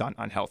to the left on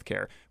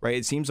healthcare, right?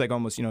 It seems like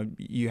almost,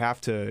 you have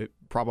to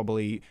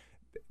probably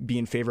be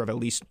in favor of at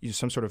least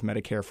some sort of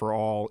Medicare for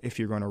all if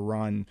you're going to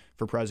run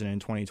for president in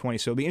 2020.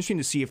 So it'll be interesting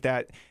to see if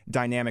that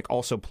dynamic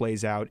also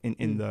plays out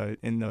in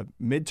the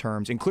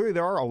midterms. And clearly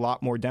there are a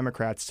lot more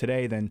Democrats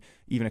today than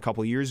even a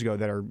couple of years ago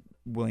that are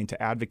willing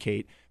to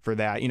advocate for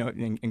that.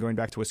 And going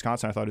back to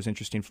Wisconsin, I thought it was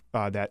interesting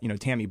that,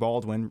 Tammy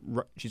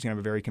Baldwin, she's going to have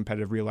a very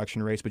competitive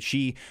reelection race, but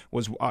she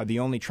was the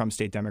only Trump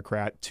state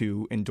Democrat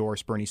to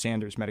endorse Bernie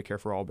Sanders' Medicare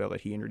for All bill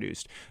that he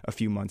introduced a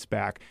few months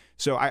back.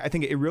 So I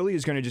think it really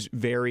is going to just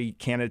vary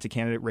candidate to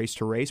candidate, race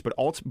to race. But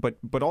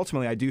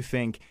ultimately, I do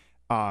think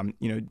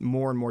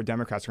more and more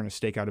Democrats are going to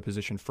stake out a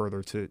position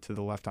further to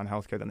the left on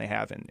healthcare than they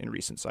have in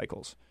recent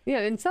cycles.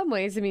 Yeah, in some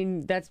ways,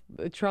 that's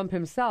Trump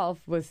himself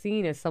was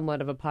seen as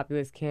somewhat of a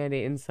populist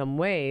candidate in some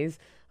ways,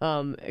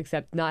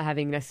 except not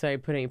having necessarily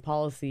put any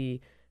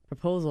policy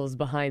proposals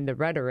behind the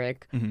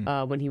rhetoric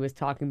when he was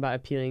talking about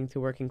appealing to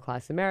working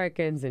class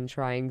Americans and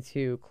trying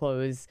to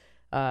close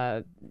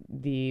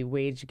the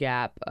wage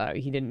gap.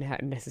 He didn't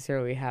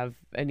necessarily have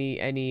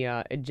any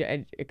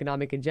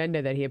economic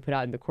agenda that he had put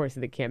out in the course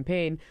of the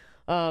campaign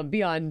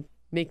beyond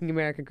making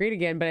America great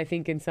again. But I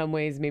think in some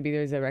ways maybe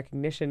there's a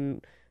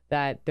recognition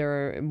that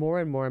there are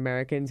more and more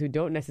Americans who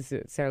don't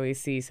necessarily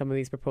see some of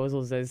these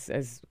proposals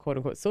as quote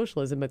unquote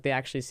socialism, but they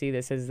actually see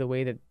this as the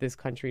way that this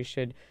country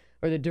should,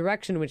 or the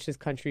direction in which this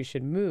country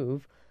should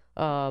move,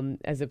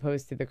 as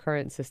opposed to the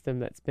current system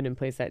that's been in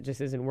place that just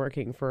isn't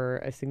working for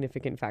a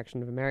significant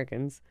faction of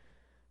Americans.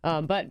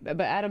 But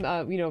Adam,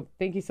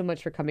 thank you so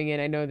much for coming in.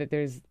 I know that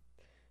there's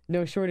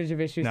no shortage of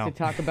issues to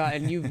talk about,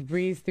 and you've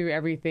breezed through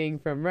everything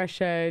from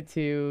Russia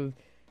to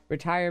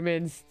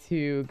retirements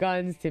to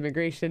guns to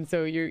immigration.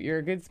 So you're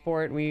a good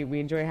sport. We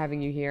enjoy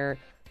having you here.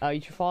 You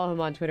should follow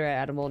him on Twitter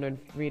at Adam Molnar and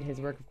read his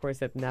work, of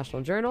course, at the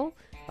National Journal.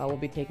 We'll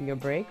be taking a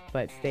break,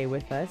 but stay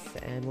with us,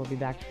 and we'll be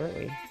back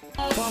shortly.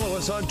 Follow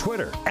us on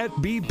Twitter at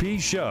BP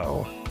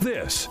Show.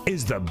 This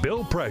is The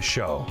Bill Press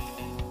Show.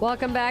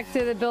 Welcome back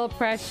to The Bill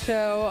Press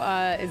Show.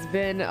 It's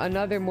been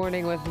another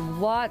morning with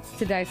lots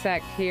to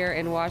dissect here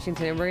in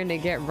Washington, and we're going to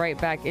get right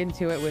back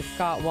into it with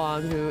Scott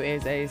Wong, who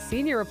is a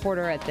senior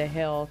reporter at The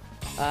Hill.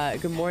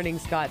 Good morning,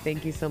 Scott.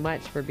 Thank you so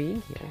much for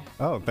being here.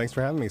 Oh, thanks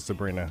for having me,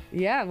 Sabrina.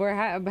 Yeah,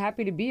 I'm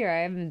happy to be here.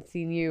 I haven't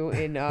seen you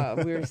in,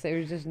 we were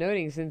just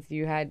noting since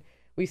you had,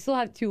 we still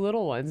have two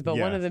little ones, but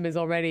one of them is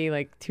already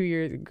like 2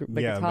 years,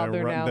 like a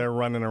toddler now. They're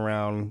running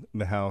around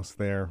the house.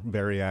 They're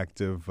very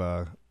active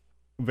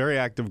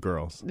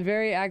girls.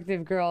 Very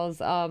active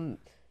girls.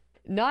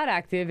 Not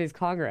active is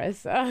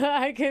Congress.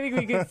 I think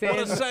we could say. What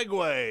a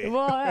segue.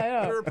 Well, I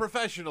know. You're a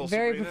professional,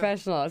 Very Sabrina.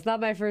 professional. It's not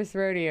my first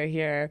rodeo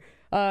here.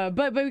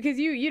 But because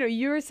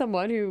you're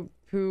someone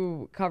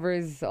who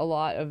covers a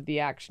lot of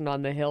the action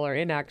on the Hill, or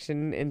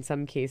inaction in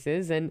some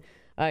cases, and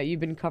You've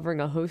been covering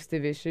a host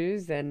of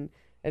issues, and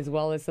as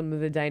well as some of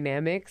the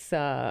dynamics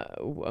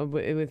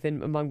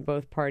within among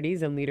both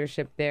parties and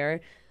leadership there.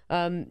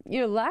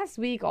 Last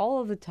week, all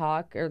of the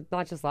talk, or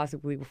not just last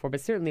week, the week before,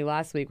 but certainly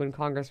last week when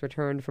Congress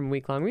returned from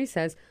week-long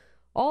recess,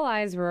 all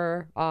eyes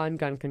were on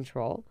gun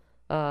control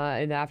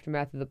in the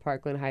aftermath of the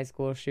Parkland High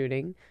School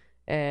shooting.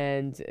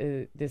 And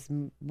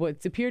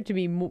what appeared to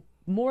be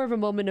more of a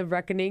moment of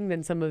reckoning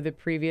than some of the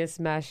previous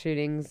mass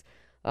shootings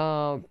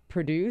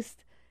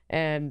produced.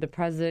 And the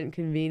president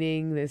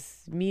convening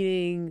this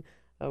meeting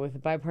with a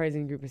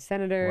bipartisan group of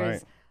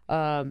senators,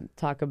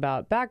 talk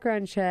about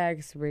background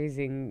checks,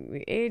 raising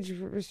the age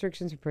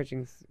restrictions for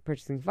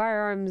purchasing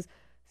firearms,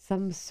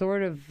 some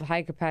sort of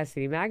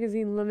high-capacity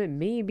magazine limit,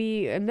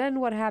 maybe. And then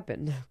what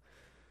happened?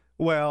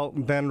 Well,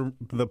 then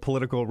the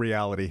political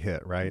reality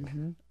hit, right?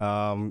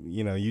 Mm-hmm.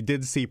 You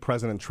did see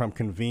President Trump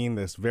convene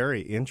this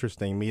very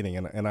interesting meeting,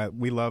 and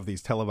we love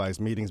these televised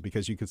meetings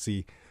because you could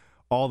see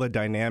all the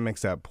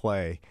dynamics at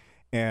play.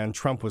 And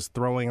Trump was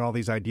throwing all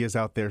these ideas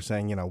out there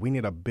saying, we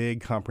need a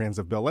big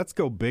comprehensive bill. Let's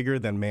go bigger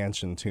than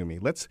Manchin to me.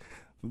 Let's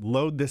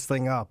load this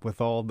thing up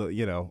with all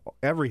the,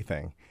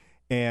 everything.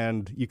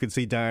 And you could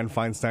see Dianne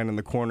Feinstein in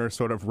the corner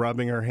sort of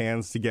rubbing her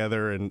hands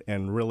together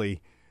and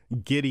really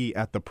giddy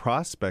at the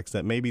prospects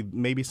that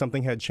maybe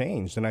something had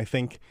changed. And I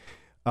think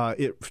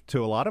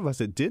to a lot of us,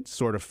 it did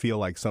sort of feel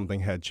like something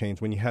had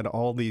changed when you had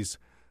all these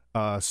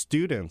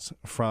students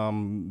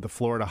from the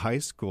Florida high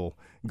school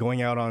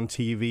going out on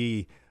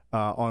TV,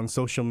 on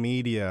social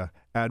media,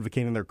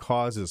 advocating their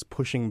causes,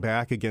 pushing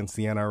back against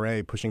the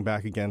NRA, pushing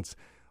back against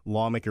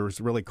lawmakers,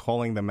 really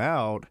calling them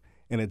out.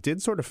 And it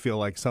did sort of feel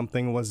like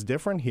something was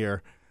different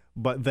here.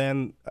 But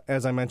then,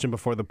 as I mentioned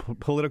before, the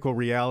political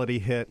reality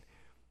hit.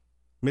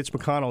 Mitch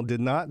McConnell did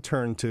not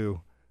turn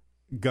to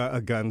a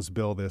guns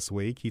bill this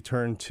week. He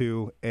turned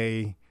to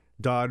a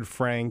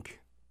Dodd-Frank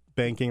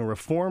banking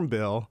reform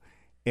bill,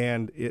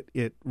 and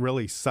it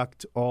really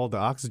sucked all the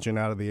oxygen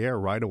out of the air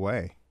right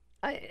away.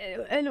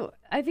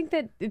 I think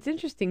that it's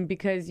interesting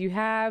because you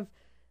have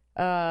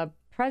a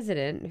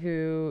president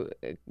who,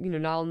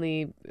 not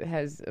only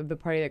has the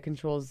party that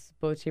controls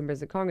both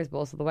chambers of Congress, but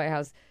also the White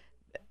House,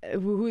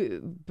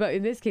 but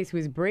in this case, who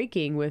is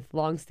breaking with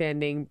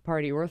longstanding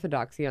party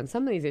orthodoxy on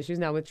some of these issues.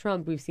 Now, with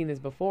Trump, we've seen this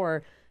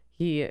before.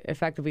 He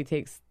effectively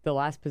takes the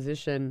last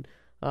position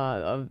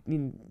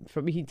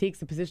he takes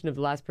the position of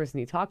the last person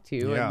he talked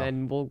to, and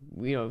then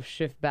will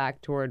shift back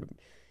toward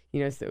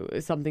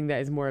something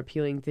that is more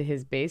appealing to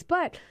his base.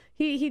 But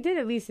he did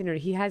at least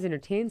he has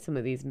entertained some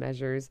of these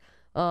measures.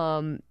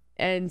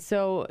 And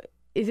so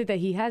is it that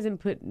he hasn't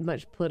put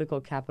much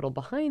political capital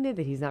behind it,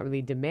 that he's not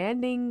really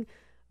demanding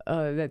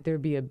that there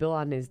be a bill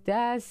on his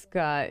desk?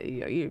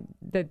 I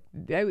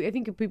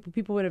think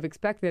people would have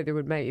expected that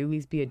there might at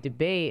least be a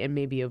debate and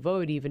maybe a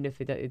vote, even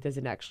if it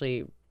doesn't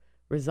actually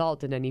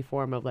result in any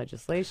form of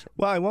legislation.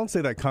 Well, I won't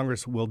say that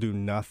Congress will do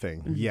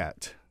nothing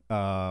yet.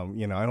 I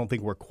don't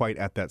think we're quite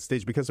at that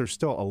stage because there's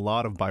still a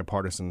lot of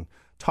bipartisan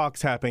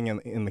talks happening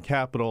in the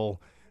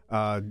Capitol.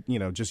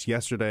 Just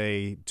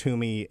yesterday,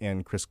 Toomey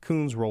and Chris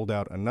Coons rolled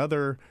out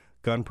another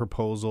gun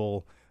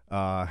proposal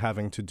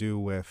having to do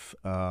with,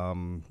 I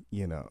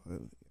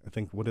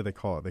think, what do they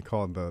call it? They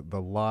call it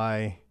the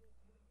lie.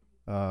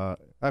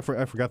 I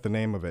forgot the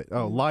name of it.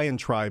 Oh, lie and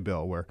try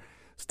bill, where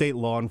state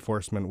law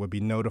enforcement would be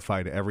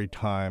notified every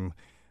time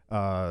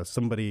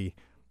somebody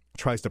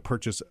tries to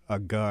purchase a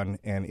gun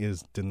and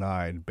is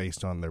denied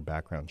based on their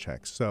background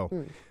checks.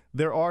 So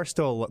there's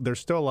still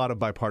a lot of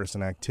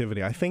bipartisan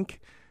activity. I think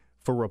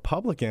for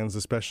Republicans,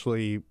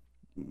 especially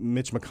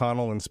Mitch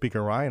McConnell and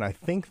Speaker Ryan, I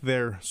think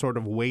they're sort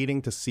of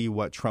waiting to see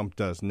what Trump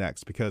does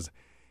next, because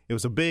it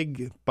was a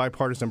big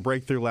bipartisan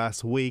breakthrough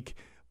last week,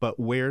 but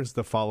where's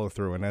the follow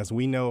through? And as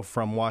we know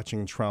from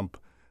watching Trump,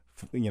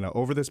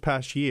 over this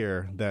past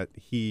year, that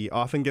he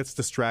often gets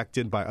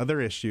distracted by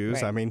other issues.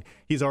 Right. I mean,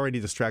 he's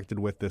already distracted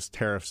with this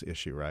tariffs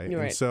issue, right?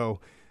 And so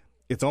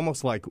it's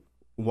almost like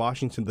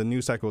Washington, the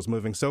news cycle is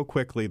moving so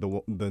quickly.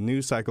 The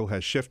news cycle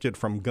has shifted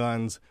from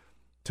guns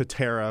to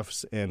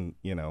tariffs and,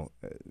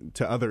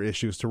 to other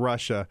issues, to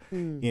Russia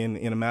in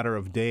a matter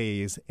of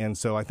days. And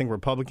so I think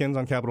Republicans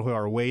on Capitol Hill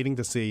are waiting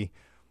to see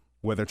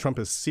whether Trump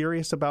is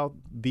serious about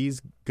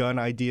these gun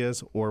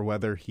ideas or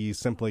whether he's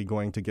simply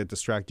going to get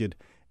distracted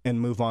and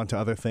move on to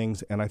other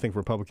things. And I think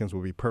Republicans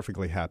will be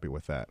perfectly happy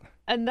with that.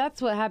 And that's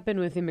what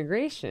happened with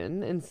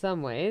immigration in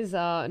some ways.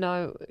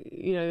 Now,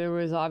 there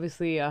was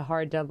obviously a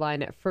hard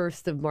deadline at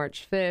first of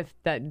March 5th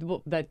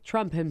that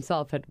Trump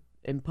himself had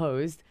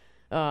imposed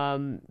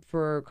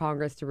for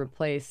Congress to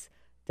replace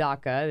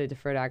DACA, the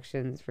Deferred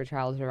Actions for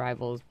Childhood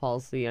Arrivals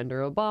policy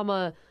under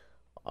Obama.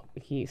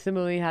 He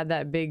similarly had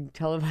that big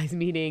televised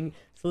meeting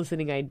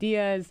soliciting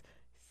ideas,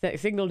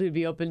 signaled he'd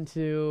be open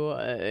to,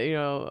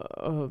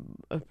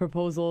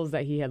 proposals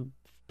that he had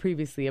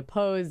previously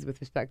opposed with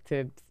respect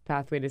to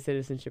pathway to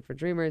citizenship for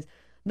Dreamers,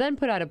 then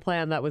put out a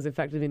plan that was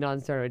effectively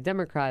non-starter with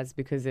Democrats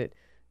because it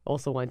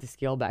also wanted to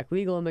scale back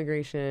legal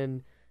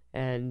immigration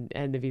and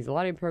the visa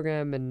lottery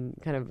program and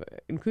kind of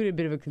included a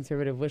bit of a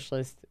conservative wish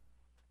list,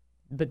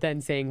 but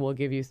then saying we'll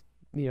give you,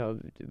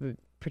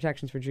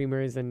 protections for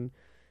Dreamers, and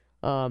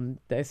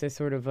that's a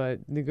sort of a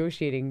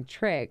negotiating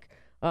trick.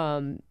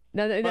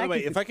 Now, by the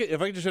way, if I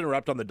could just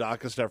interrupt on the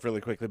DACA stuff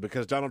really quickly,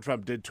 because Donald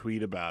Trump did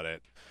tweet about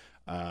it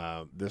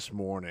this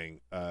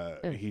morning.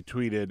 He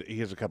tweeted. He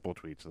has a couple of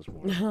tweets this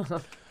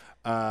morning.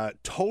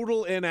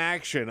 Total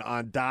inaction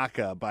on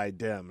DACA by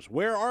Dems.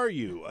 Where are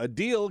you? A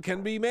deal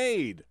can be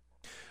made.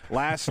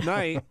 Last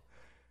night,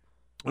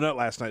 well, not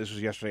last night, this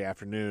was yesterday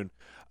afternoon.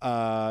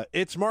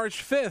 It's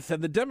March 5th,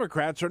 and the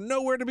Democrats are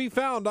nowhere to be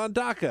found on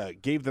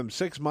DACA. Gave them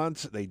 6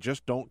 months. They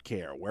just don't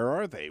care. Where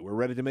are they? We're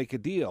ready to make a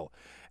deal.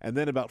 And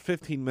then about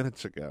 15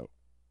 minutes ago,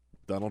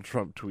 Donald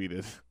Trump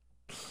tweeted,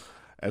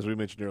 as we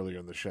mentioned earlier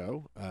in the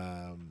show,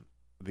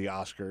 the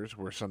Oscars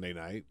were Sunday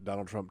night.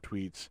 Donald Trump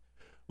tweets,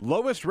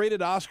 lowest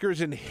rated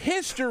Oscars in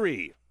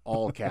history,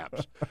 all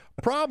caps.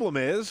 Problem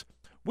is,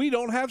 we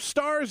don't have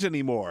stars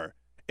anymore,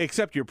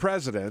 except your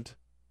president,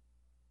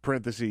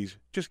 parentheses,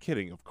 just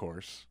kidding, of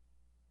course.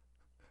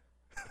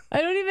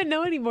 I don't even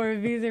know anymore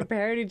if these are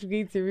parody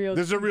tweets or real.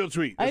 This is a real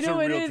tweet. I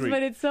know it is,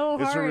 but it's so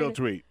hard. It's a real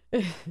tweet.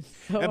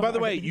 And by the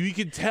way, you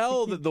can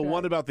tell that the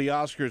one about the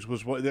Oscars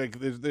was what. Like,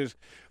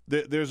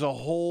 there's a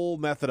whole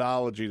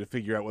methodology to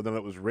figure out whether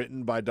it was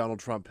written by Donald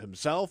Trump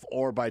himself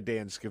or by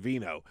Dan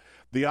Scavino.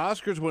 The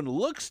Oscars one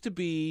looks to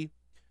be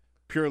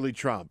purely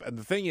Trump, and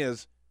the thing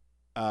is,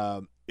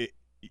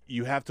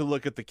 you have to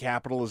look at the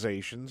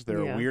capitalizations. There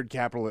are weird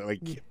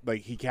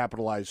like he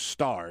capitalized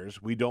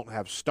stars. We don't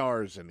have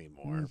stars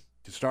anymore.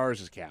 Stars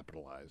is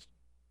capitalized.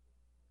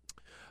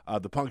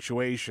 The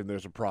punctuation,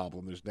 there's a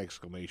problem. There's an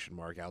exclamation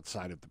mark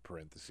outside of the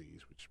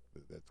parentheses, which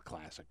that's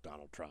classic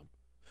Donald Trump.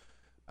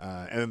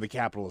 And then the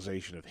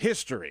capitalization of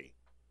history.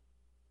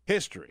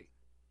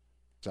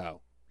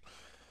 So,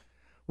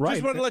 right.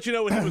 Just wanted to let you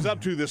know what he was up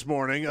to this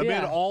morning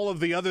amid all of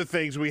the other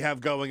things we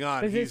have going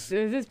on. Is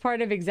this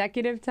part of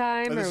executive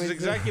time? This is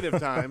executive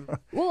time.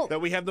 Well,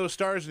 that we have no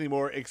stars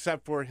anymore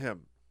except for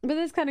him. But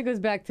this kind of goes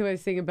back to what I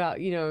was saying about,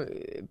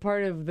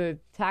 part of the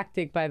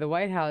tactic by the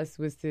White House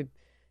was to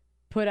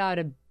put out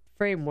a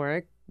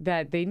framework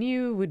that they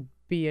knew would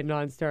be a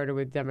non-starter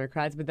with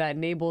Democrats, but that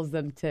enables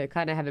them to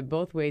kind of have it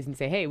both ways and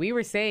say, hey, we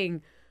were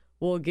saying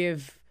we'll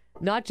give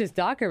not just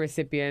DACA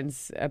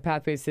recipients a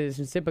pathway to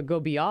citizenship, but go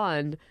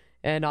beyond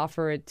and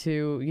offer it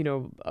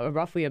to,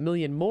 roughly 1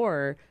 million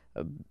more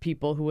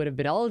people who would have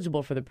been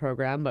eligible for the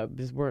program, but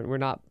just were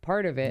not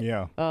part of it.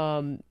 Yeah.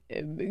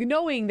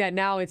 Knowing that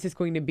now it's just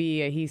going to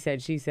be a he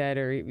said, she said,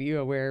 or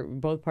where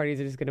both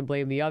parties are just going to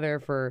blame the other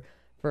for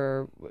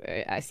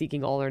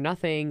seeking all or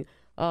nothing.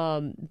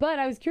 But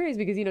I was curious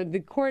because the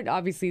court,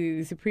 obviously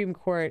the Supreme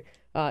Court,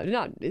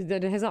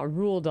 has not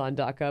ruled on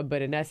DACA,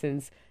 but in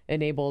essence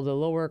enabled a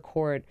lower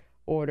court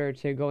order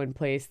to go in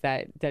place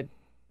that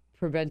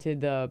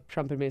prevented the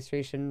Trump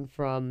administration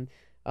from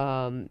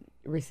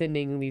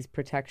rescinding these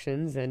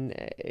protections, and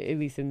at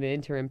least in the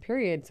interim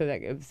period.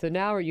 So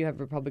now you have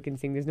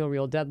Republicans saying there's no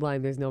real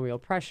deadline, there's no real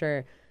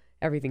pressure,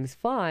 everything's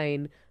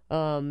fine.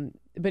 But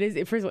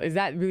first of all, is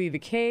that really the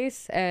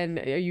case? And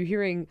are you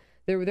hearing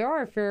there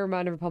are a fair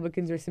amount of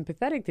Republicans who are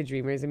sympathetic to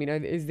Dreamers? I mean,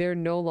 is there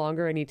no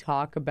longer any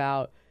talk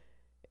about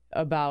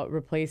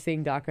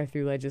replacing DACA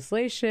through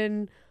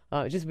legislation?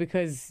 Just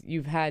because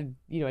you've had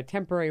a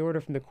temporary order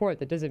from the court,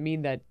 that doesn't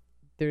mean that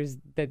there's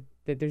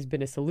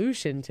been a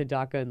solution to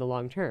DACA in the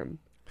long term.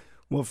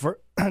 Well,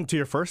 to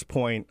your first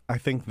point, I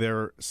think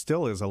there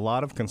still is a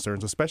lot of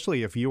concerns,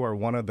 especially if you are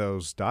one of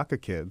those DACA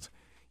kids.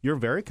 You're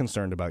very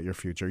concerned about your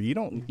future.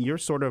 You're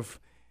sort of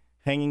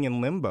hanging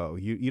in limbo.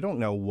 You don't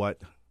know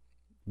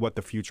what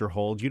the future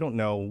holds. You don't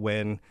know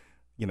when,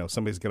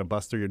 somebody's going to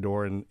bust through your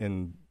door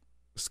and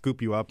scoop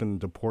you up and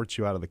deport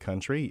you out of the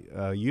country.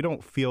 You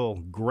don't feel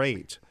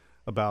great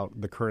about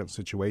the current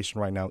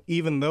situation right now,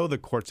 even though the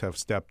courts have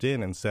stepped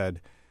in and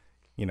said,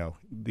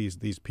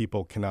 these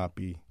people cannot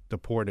be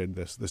deported.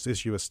 This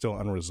issue is still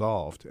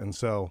unresolved. And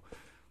so,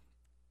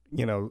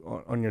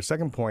 on your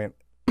second point,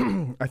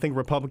 I think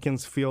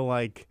Republicans feel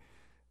like,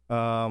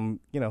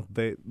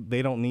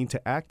 they don't need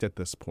to act at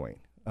this point.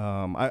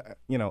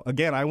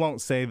 Again, I won't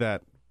say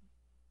that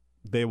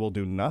they will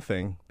do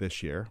nothing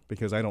this year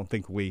because I don't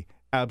think we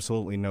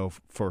absolutely know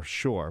for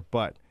sure.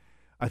 But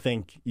I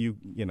think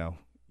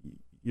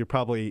you're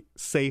probably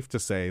safe to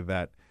say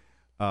that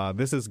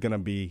this is going to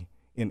be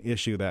an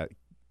issue that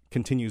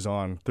continues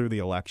on through the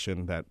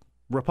election, that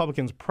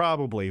Republicans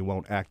probably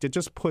won't act. It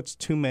just puts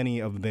too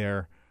many of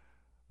their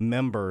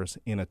members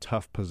in a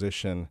tough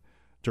position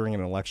during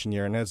an election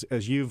year. And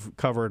as you've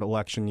covered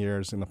election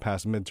years in the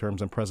past,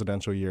 midterms and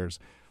presidential years,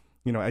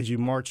 as you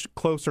march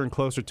closer and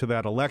closer to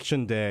that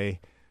election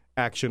day,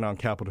 action on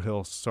Capitol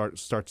Hill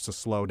starts to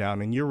slow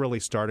down. And you're really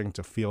starting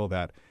to feel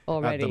that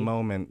already at the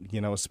moment,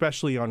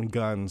 especially on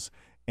guns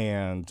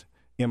and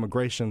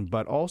immigration,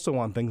 but also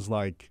on things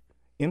like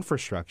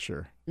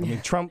infrastructure. I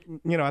mean, Trump,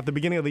 at the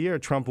beginning of the year,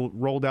 Trump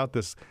rolled out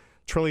this $1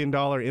 trillion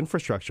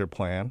infrastructure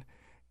plan.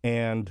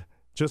 And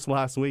just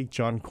last week,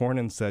 John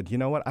Cornyn said, you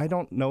know what, I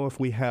don't know if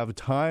we have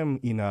time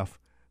enough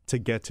to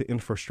get to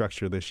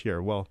infrastructure this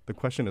year. Well, the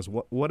question is,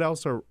 what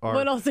else are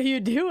you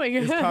doing?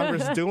 is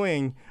Congress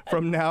doing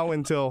from now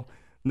until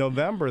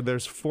November,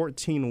 there's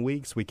 14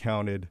 weeks we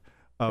counted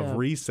of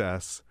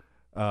recess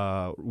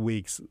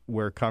weeks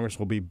where Congress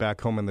will be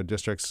back home in the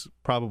districts,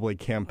 probably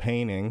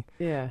campaigning.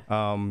 Yeah.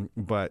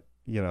 But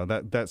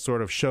that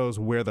sort of shows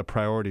where the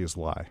priorities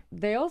lie.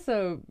 They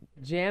also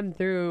jammed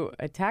through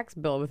a tax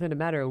bill within a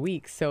matter of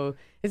weeks, so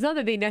it's not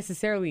that they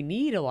necessarily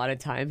need a lot of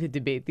time to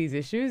debate these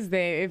issues.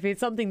 If it's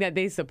something that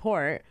they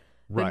support,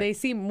 then they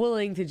seem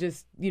willing to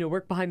just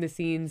work behind the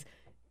scenes,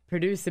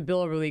 produce a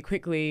bill really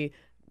quickly,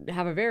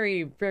 have a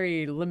very,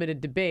 very limited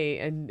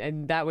debate,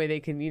 and that way they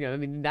can,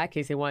 in that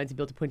case, they wanted to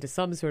be able to point to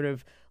some sort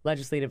of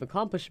legislative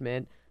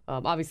accomplishment.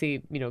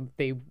 Obviously,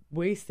 they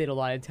wasted a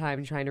lot of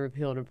time trying to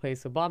repeal and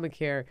replace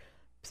Obamacare,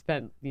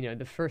 spent,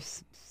 the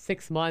first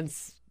 6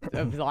 months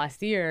of the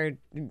last year,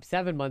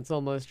 7 months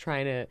almost,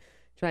 trying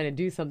to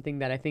do something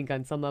that I think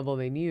on some level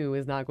they knew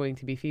is not going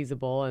to be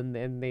feasible,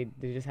 and they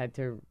just had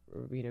to,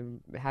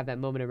 have that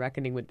moment of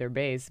reckoning with their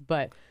base.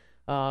 But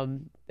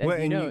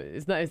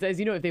it's not, as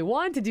you know, if they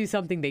want to do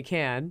something, they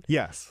can.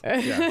 Yes.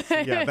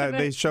 Yeah,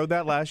 they showed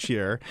that last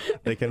year.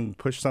 They can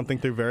push something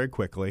through very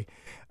quickly.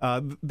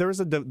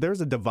 There's a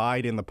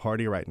divide in the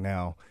party right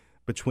now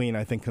between,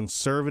 I think,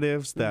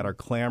 conservatives that are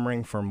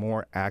clamoring for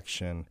more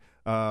action.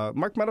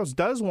 Mark Meadows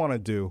does want to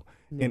do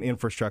an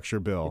infrastructure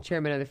bill. The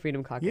chairman of the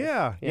Freedom Caucus.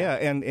 Yeah.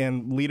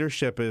 And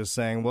leadership is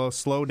saying, well,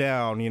 slow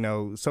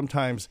down.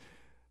 Sometimes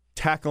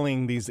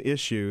tackling these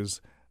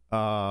issues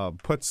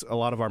puts a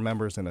lot of our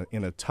members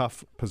in a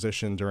tough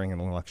position during an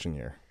election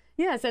year.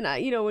 Yes, and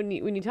when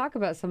you talk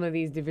about some of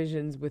these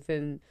divisions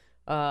within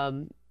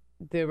the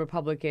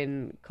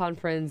Republican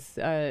conference,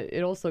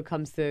 it also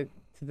comes to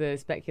the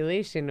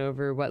speculation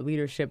over what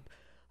leadership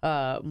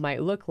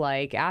might look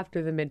like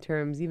after the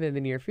midterms, even in the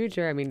near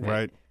future. I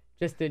mean,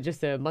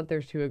 just a month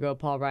or two ago,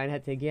 Paul Ryan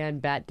had to again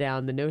bat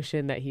down the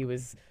notion that he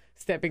was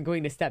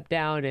going to step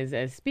down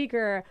as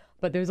Speaker,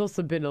 but there's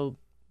also been a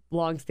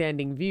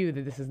longstanding view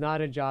that this is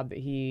not a job that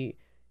he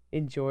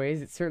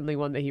enjoys. It's certainly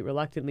one that he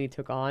reluctantly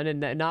took on,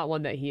 and not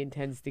one that he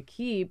intends to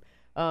keep.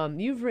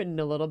 You've written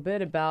a little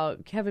bit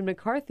about Kevin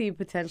McCarthy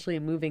potentially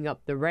moving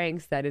up the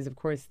ranks. That is, of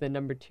course, the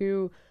number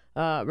 2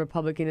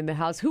 Republican in the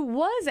House, who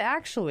was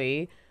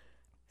actually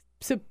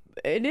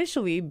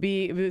initially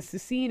was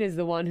seen as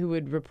the one who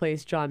would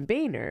replace John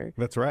Boehner.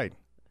 That's right.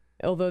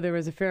 Although there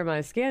was a fair amount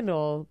of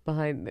scandal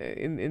behind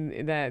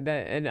in that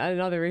and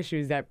other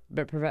issues that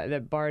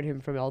barred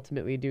him from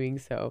ultimately doing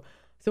so.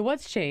 So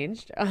what's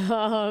changed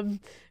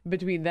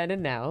between then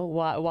and now?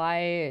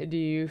 Why do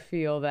you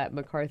feel that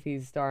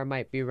McCarthy's star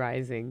might be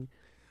rising?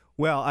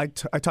 Well, I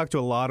talked to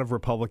a lot of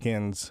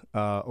Republicans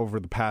over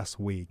the past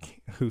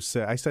week who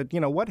said,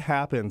 what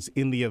happens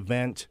in the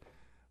event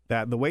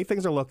that the way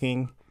things are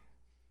looking,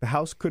 the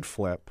House could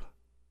flip.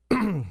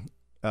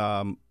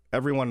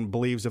 Everyone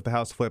believes if the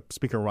House flipped,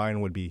 Speaker Ryan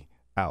would be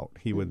out.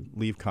 He would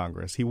leave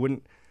Congress. He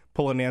wouldn't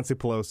pull a Nancy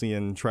Pelosi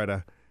and try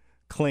to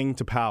cling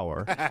to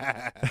power.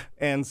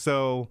 And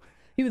so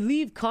he would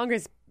leave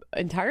Congress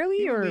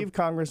entirely, leave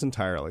Congress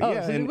entirely. Oh,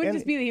 yeah, so it wouldn't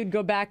just be that he would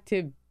go back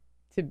to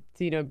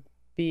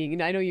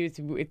being. I know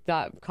it's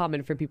not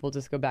common for people to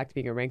just go back to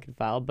being a rank and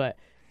file, but.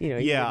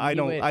 I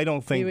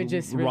don't think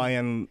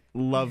Ryan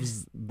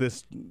loves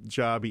this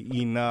job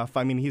enough.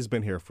 I mean, he's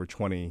been here for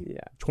 20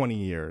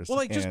 years.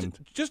 Well,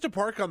 just to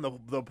park on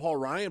the Paul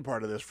Ryan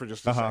part of this for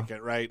just a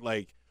second, right?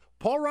 Like,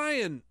 Paul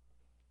Ryan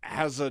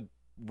has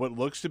what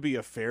looks to be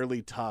a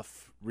fairly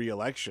tough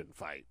re-election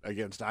fight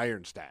against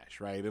Iron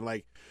Stash, right?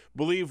 And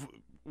believe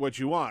what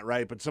you want,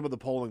 right? But some of the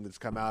polling that's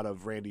come out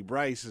of Randy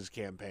Bryce's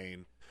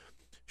campaign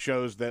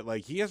shows that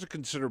he has a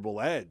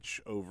considerable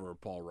edge over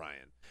Paul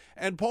Ryan.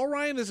 And Paul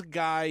Ryan is a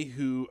guy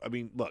who, I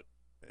mean, look,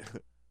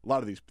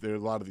 there are a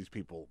lot of these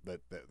people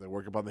that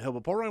work up on the Hill,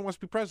 but Paul Ryan wants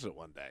to be president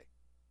one day.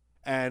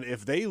 And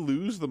if they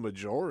lose the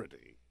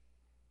majority,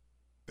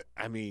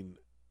 I mean,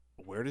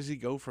 where does he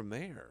go from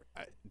there?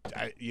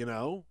 I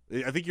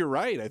think you're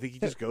right. I think he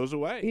just goes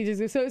away. He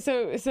just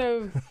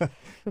so.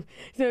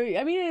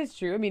 I mean, it's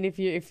true. I mean,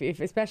 if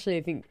especially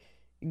I think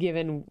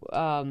given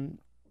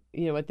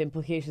what the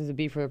implications would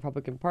be for the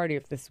Republican Party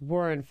if this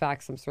were in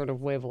fact some sort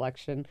of wave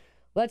election.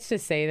 Let's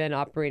just say then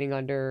operating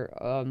under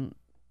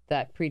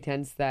that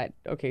pretense that,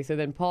 okay, so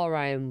then Paul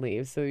Ryan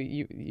leaves. So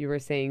you were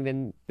saying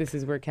then this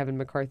is where Kevin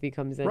McCarthy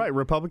comes in. Right.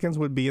 Republicans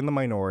would be in the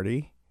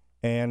minority.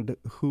 And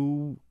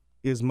who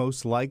is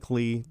most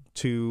likely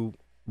to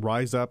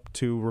rise up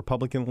to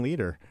Republican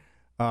leader?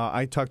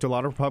 I talked to a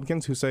lot of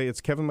Republicans who say it's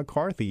Kevin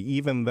McCarthy,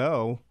 even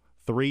though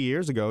 3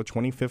 years ago,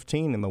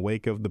 2015, in the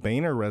wake of the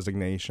Boehner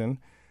resignation,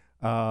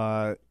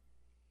 Kevin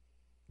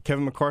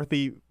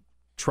McCarthy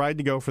tried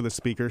to go for the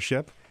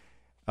speakership.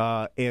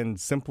 And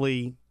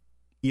simply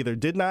either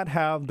did not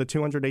have the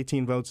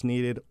 218 votes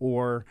needed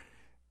or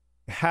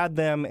had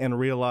them and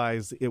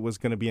realized it was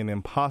going to be an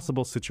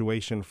impossible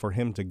situation for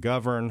him to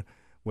govern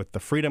with the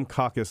Freedom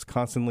Caucus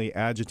constantly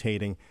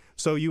agitating.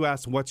 So you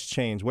asked what's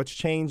changed. What's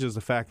changed is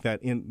the fact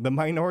that in the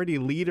minority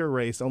leader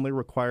race only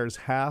requires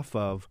half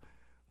of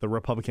the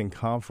Republican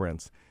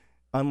conference,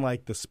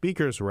 unlike the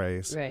speaker's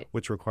race,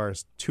 which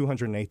requires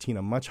 218,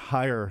 a much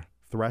higher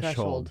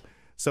threshold.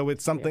 So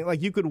it's something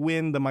like you could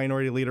win the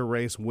minority leader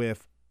race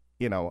with,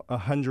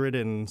 100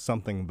 and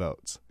something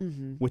votes,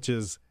 which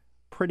is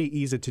pretty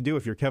easy to do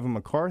if you're Kevin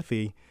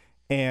McCarthy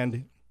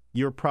and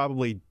you're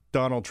probably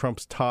Donald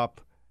Trump's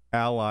top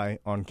ally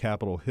on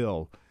Capitol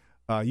Hill.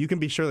 You can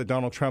be sure that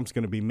Donald Trump's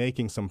going to be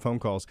making some phone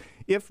calls.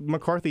 If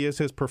McCarthy is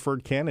his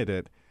preferred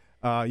candidate,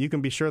 you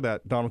can be sure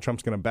that Donald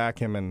Trump's going to back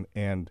him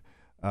and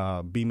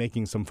be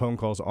making some phone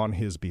calls on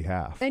his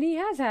behalf. And he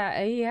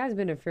has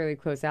been a fairly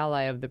close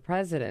ally of the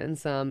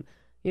president's.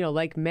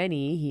 Like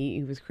many,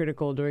 he was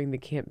critical during the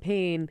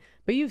campaign.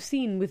 But you've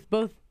seen with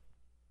both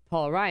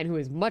Paul Ryan, who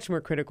is much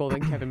more critical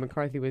than Kevin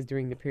McCarthy was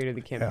during the period of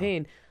the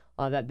campaign,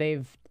 that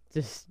they've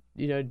just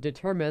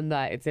determined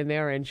that it's in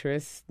their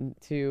interest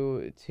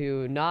to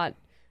not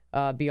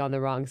be on the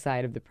wrong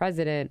side of the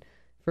president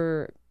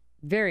for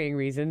varying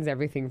reasons,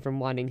 everything from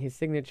wanting his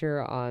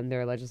signature on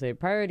their legislative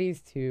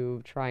priorities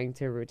to trying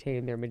to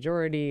retain their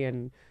majority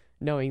and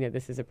knowing that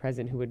this is a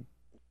president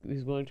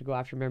who's willing to go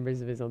after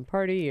members of his own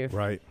party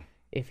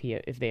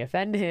if they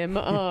offend him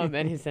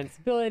and his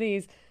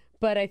sensibilities.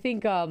 But I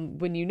think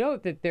when you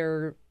note that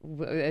there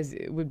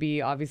would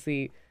be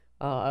obviously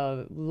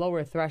a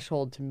lower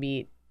threshold to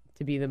meet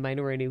to be the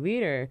minority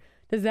leader,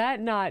 does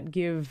that not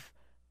give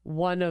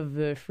one of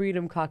the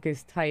Freedom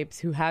Caucus types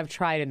who have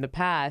tried in the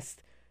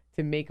past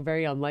to make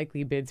very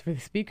unlikely bids for the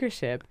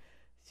speakership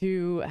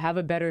to have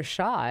a better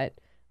shot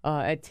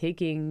at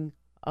taking,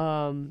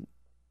 either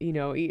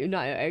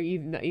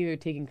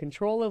taking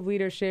control of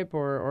leadership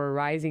or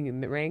rising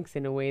in the ranks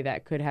in a way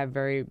that could have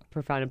very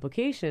profound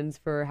implications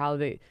for how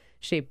they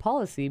shape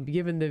policy,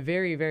 given the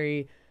very,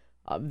 very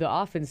the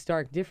often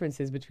stark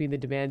differences between the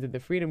demands of the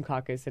Freedom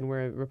Caucus and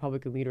where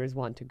Republican leaders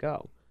want to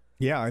go.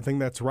 Yeah, I think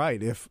that's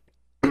right. If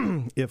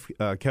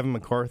Kevin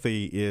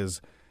McCarthy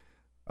is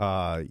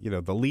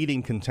the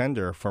leading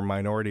contender for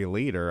minority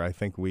leader, I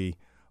think we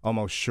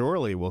almost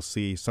surely will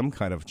see some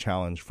kind of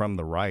challenge from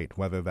the right,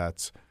 whether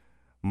that's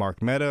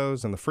Mark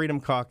Meadows and the Freedom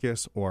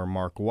Caucus or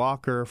Mark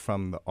Walker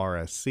from the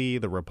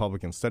RSC, the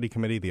Republican Study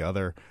Committee, the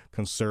other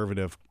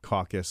conservative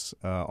caucus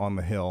on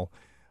the Hill.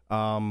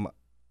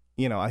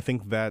 I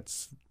think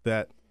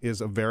that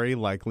is a very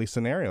likely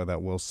scenario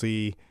that we'll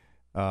see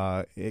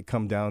it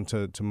come down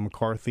to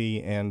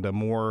McCarthy and a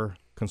more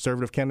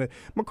conservative candidate.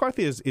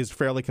 McCarthy is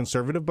fairly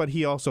conservative, but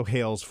he also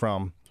hails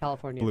from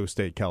California, blue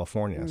state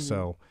California.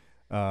 So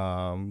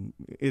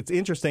it's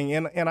interesting.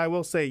 And I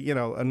will say,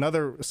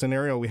 another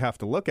scenario we have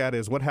to look at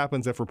is what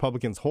happens if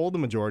Republicans hold the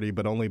majority,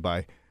 but only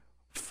by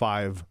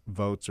 5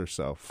 votes or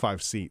so,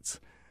 5 seats.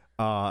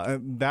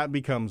 That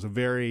becomes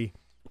very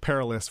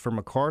perilous for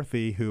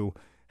McCarthy, who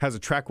has a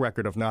track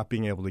record of not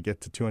being able to get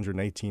to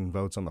 218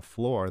 votes on the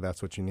floor.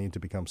 That's what you need to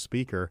become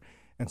speaker.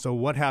 And so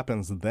what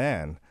happens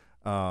then?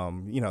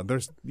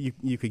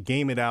 You could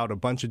game it out a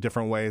bunch of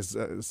different ways.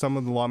 Some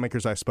of the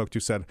lawmakers I spoke to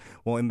said,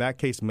 well, in that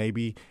case,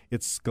 maybe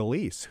it's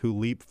Scalise who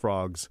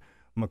leapfrogs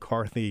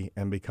McCarthy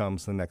and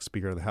becomes the next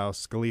Speaker of the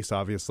House. Scalise,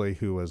 obviously,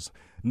 who was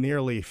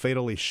nearly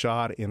fatally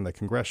shot in the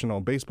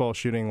congressional baseball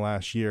shooting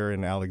last year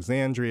in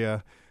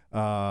Alexandria,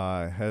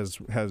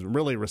 has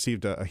really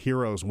received a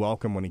hero's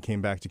welcome when he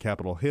came back to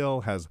Capitol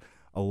Hill, has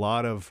a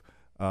lot of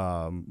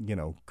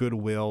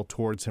goodwill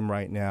towards him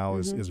right now,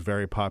 is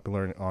very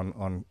popular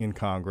in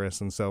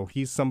Congress. And so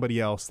he's somebody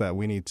else that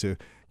we need to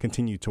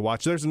continue to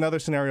watch. There's another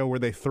scenario where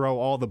they throw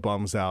all the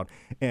bums out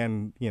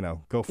and,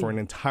 go for an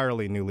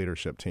entirely new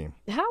leadership team.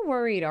 How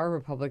worried are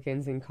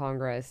Republicans in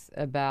Congress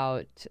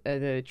about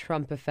the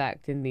Trump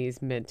effect in these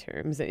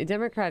midterms?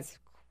 Democrats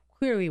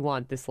clearly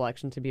want this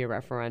election to be a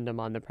referendum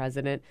on the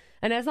president.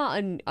 And that's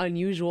not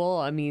unusual.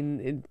 I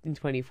mean, in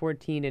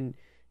 2014 and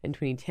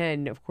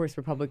 2010, of course,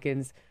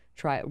 Republicans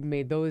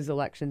made those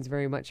elections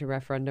very much a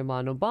referendum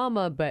on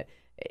Obama, but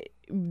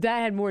that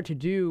had more to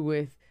do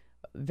with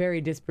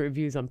very disparate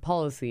views on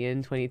policy.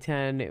 In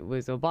 2010, it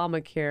was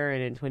Obamacare,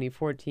 and in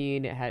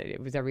 2014,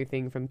 it was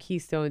everything from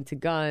Keystone to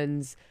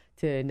guns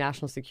to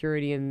national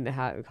security and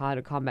how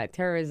to combat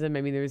terrorism.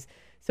 I mean,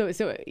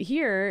 so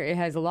here it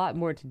has a lot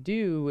more to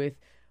do with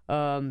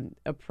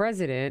a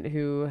president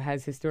who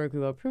has historically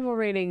low approval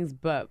ratings,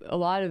 but a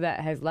lot of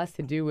that has less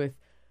to do with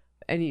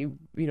any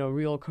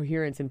real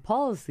coherence in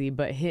policy,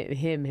 but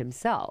him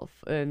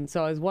himself. And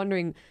so I was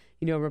wondering,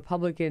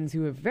 Republicans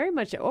who have very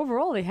much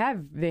overall they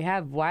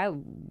have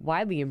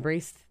widely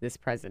embraced this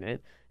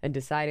president and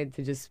decided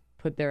to just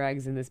put their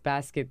eggs in this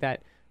basket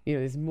that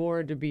there's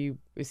more to be.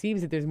 It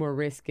seems that there's more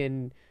risk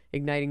in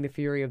igniting the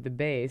fury of the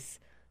base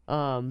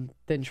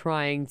than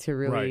trying to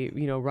really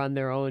run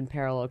their own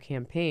parallel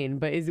campaign.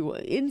 But is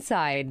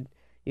inside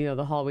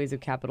the hallways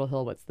of Capitol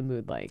Hill, what's the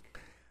mood like?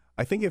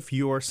 I think if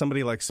you're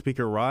somebody like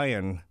Speaker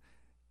Ryan,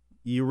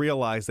 you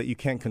realize that you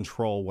can't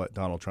control what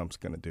Donald Trump's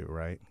going to do,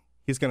 right?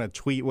 He's going to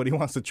tweet what he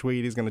wants to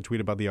tweet. He's going to tweet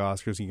about the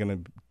Oscars. He's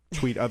going to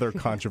tweet other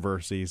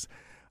controversies.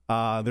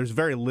 There's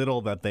very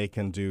little that they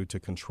can do to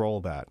control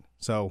that.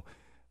 So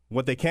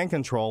what they can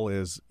control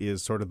is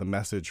sort of the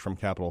message from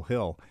Capitol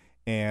Hill.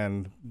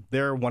 And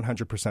they're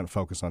 100%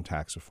 focused on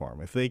tax reform.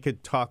 If they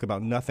could talk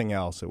about nothing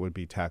else, it would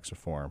be tax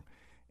reform.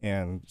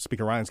 And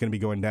Speaker Ryan's going to be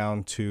going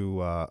down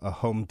to a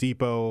Home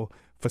Depot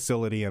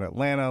facility in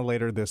Atlanta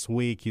later this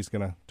week. He's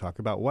going to talk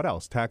about what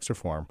else? Tax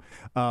reform.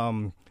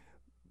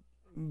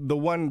 The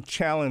one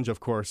challenge, of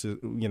course, is,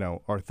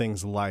 are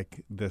things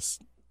like this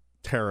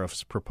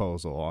tariffs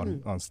proposal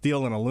on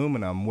steel and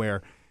aluminum,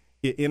 where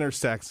it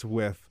intersects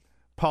with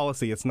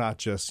policy. It's not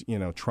just,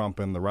 Trump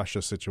and the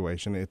Russia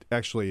situation. It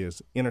actually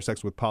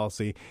intersects with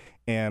policy,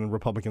 and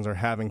Republicans are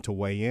having to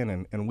weigh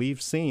in. And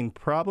we've seen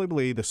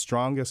probably the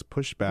strongest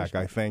pushback,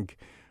 I think,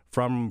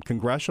 from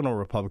congressional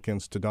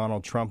Republicans to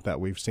Donald Trump that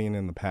we've seen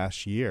in the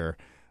past year.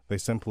 They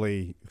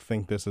simply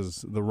think this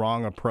is the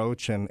wrong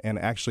approach and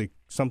actually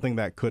something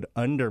that could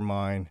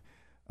undermine,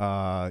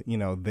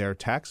 their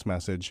tax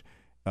message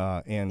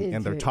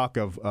and their talk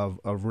of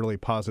really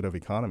positive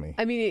economy.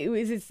 I mean,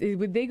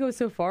 would they go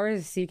so far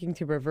as seeking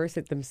to reverse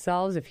it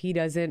themselves if he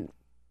doesn't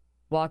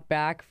walk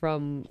back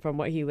from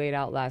what he laid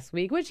out last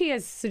week, which he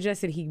has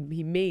suggested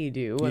he may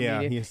do? I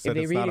mean, he said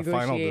if it's they not a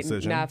final renegotiate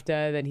decision.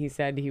 NAFTA, then he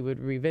said he would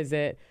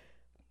revisit.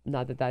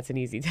 Not that that's an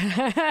easy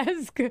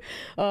task.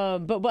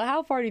 But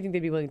how far do you think they'd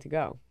be willing to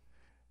go?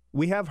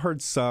 We have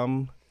heard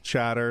some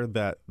chatter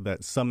that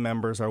some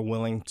members are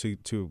willing to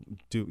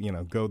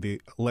do go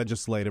the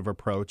legislative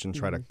approach and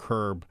try to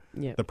curb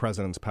the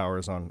president's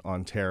powers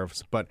on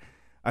tariffs. But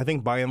I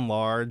think by and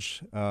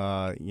large,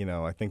 I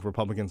think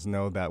Republicans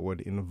know that would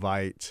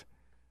invite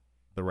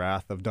the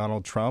wrath of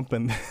Donald Trump,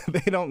 and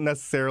they don't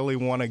necessarily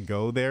want to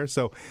go there.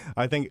 So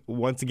I think,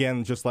 once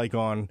again, just like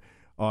on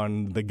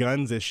the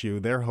guns issue,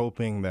 they're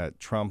hoping that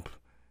Trump,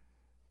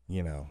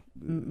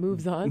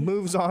 moves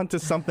on to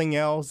something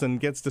else and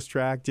gets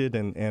distracted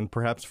and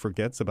perhaps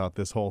forgets about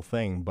this whole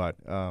thing. But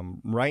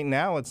right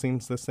now, it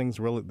seems this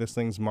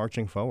thing's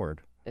marching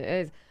forward. It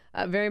is.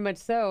 Very much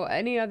so.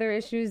 Any other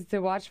issues to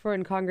watch for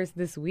in Congress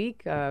this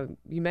week?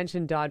 You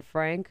mentioned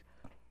Dodd-Frank.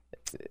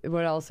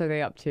 What else are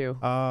they up to?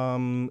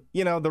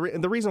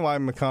 The reason why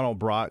McConnell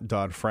brought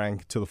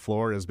Dodd-Frank to the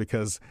floor is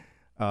because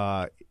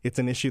it's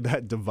an issue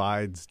that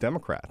divides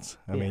Democrats.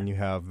 I mean, you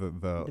have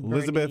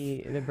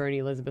the Bernie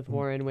Elizabeth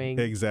Warren wing,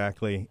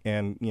 exactly,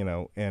 and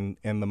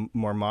the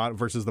more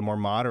versus the more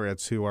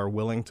moderates who are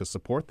willing to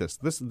support this.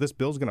 This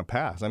bill's going to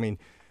pass. I mean,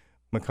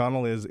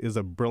 McConnell is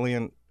a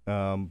brilliant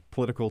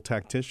political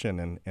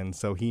tactician, and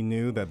so he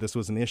knew that this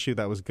was an issue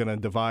that was going to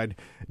divide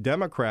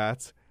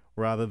Democrats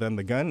rather than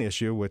the gun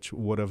issue, which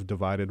would have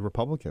divided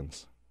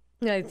Republicans.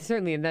 Yeah,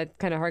 certainly, and that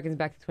kind of harkens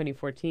back to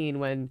 2014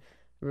 when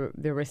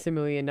there were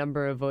similarly a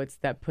number of votes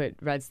that put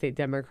red state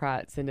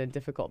Democrats in a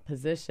difficult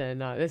position.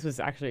 This was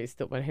actually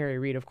still when Harry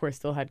Reid, of course,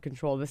 still had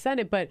control of the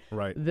Senate, but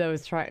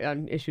those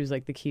on issues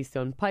like the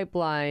Keystone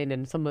Pipeline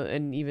and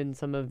even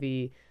some of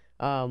the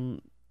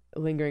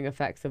lingering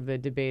effects of the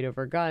debate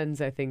over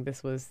guns, I think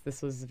this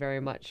was very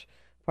much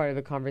part of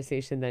the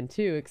conversation then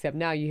too. Except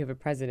now you have a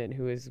president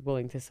who is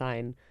willing to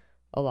sign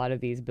a lot of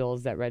these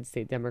bills that red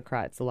state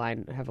Democrats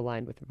have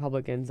aligned with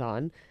Republicans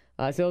on.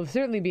 So it'll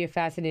certainly be a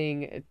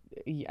fascinating,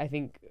 I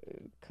think,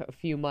 a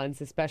few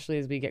months, especially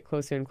as we get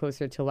closer and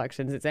closer to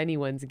elections. It's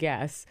anyone's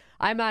guess.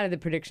 I'm out of the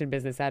prediction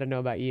business. I don't know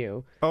about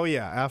you. Oh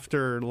yeah,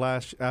 after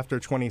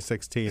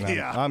 2016,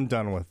 I'm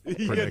done with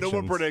predictions. Yeah, no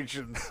more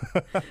predictions.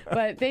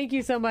 But thank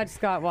you so much,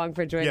 Scott Wong,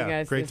 for joining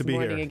us great this to be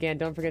morning. Here. Again,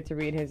 don't forget to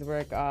read his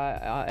work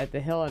at The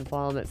Hill and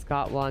follow him at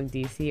Scott Wong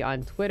DC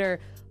on Twitter.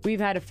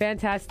 We've had a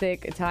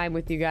fantastic time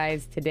with you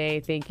guys today.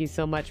 Thank you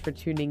so much for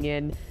tuning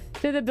in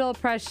to the Bill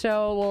Press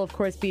Show. We'll, of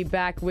course, be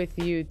back with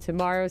you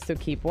tomorrow, so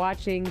keep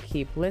watching,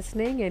 keep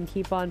listening, and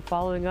keep on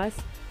following us.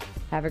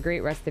 Have a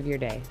great rest of your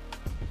day.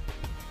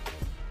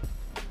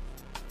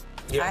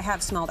 I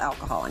have smelled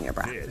alcohol on your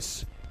breath.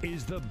 This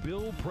is the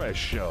Bill Press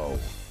Show.